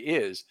actually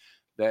is,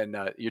 then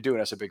you're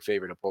doing us a big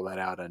favor to pull that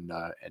out and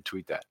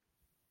tweet that.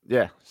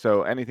 Yeah.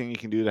 So anything you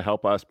can do to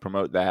help us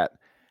promote that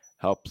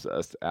helps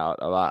us out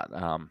a lot.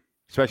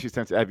 Especially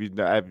since as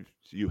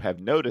you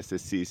have noticed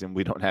this season,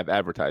 we don't have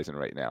advertising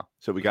right now.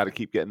 So we got to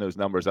keep getting those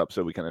numbers up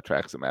so we can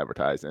attract some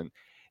advertising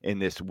in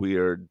this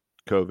weird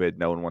COVID,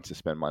 no one wants to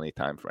spend money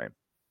time frame.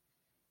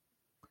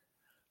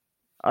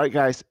 All right,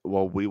 guys.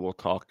 Well, we will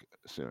talk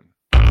soon.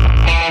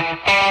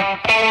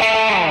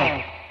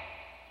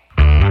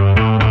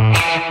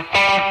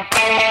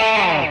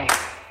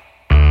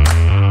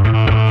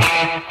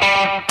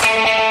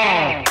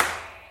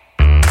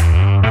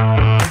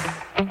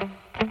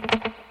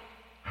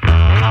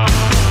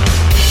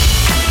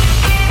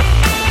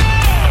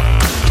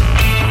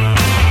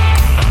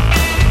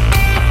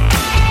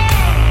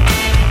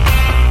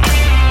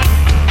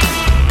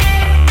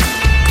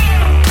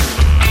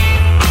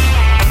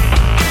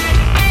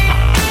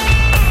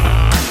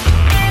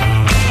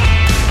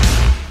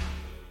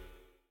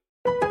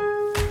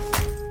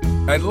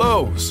 At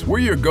Lowe's, we're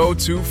your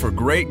go-to for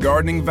great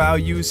gardening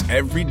values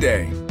every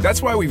day.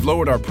 That's why we've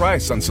lowered our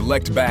price on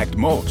select bagged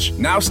mulch,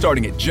 now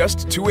starting at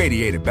just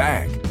 $2.88 a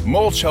bag.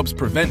 Mulch helps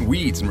prevent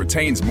weeds and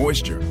retains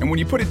moisture, and when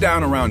you put it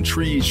down around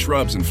trees,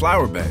 shrubs, and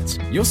flower beds,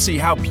 you'll see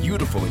how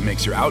beautiful it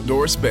makes your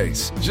outdoor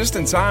space, just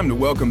in time to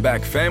welcome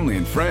back family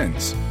and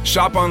friends.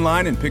 Shop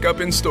online and pick up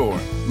in store.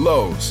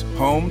 Lowe's,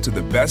 home to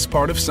the best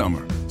part of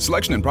summer.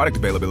 Selection and product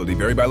availability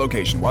vary by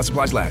location. While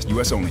supplies last,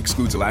 U.S. only.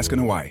 Excludes Alaska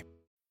and Hawaii.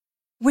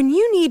 When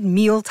you need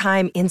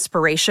mealtime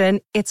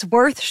inspiration, it's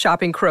worth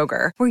shopping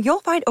Kroger, where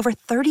you'll find over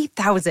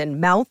 30,000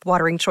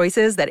 mouth-watering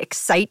choices that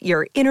excite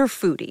your inner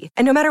foodie.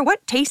 And no matter what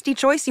tasty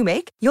choice you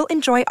make, you'll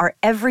enjoy our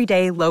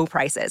everyday low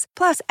prices,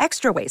 plus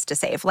extra ways to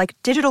save, like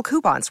digital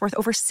coupons worth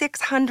over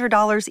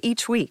 $600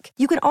 each week.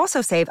 You can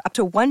also save up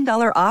to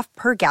 $1 off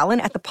per gallon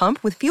at the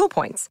pump with fuel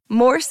points.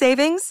 More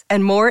savings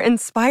and more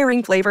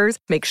inspiring flavors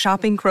make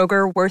shopping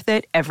Kroger worth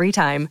it every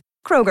time.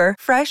 Kroger,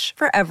 fresh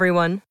for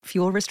everyone.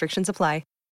 Fuel restrictions apply.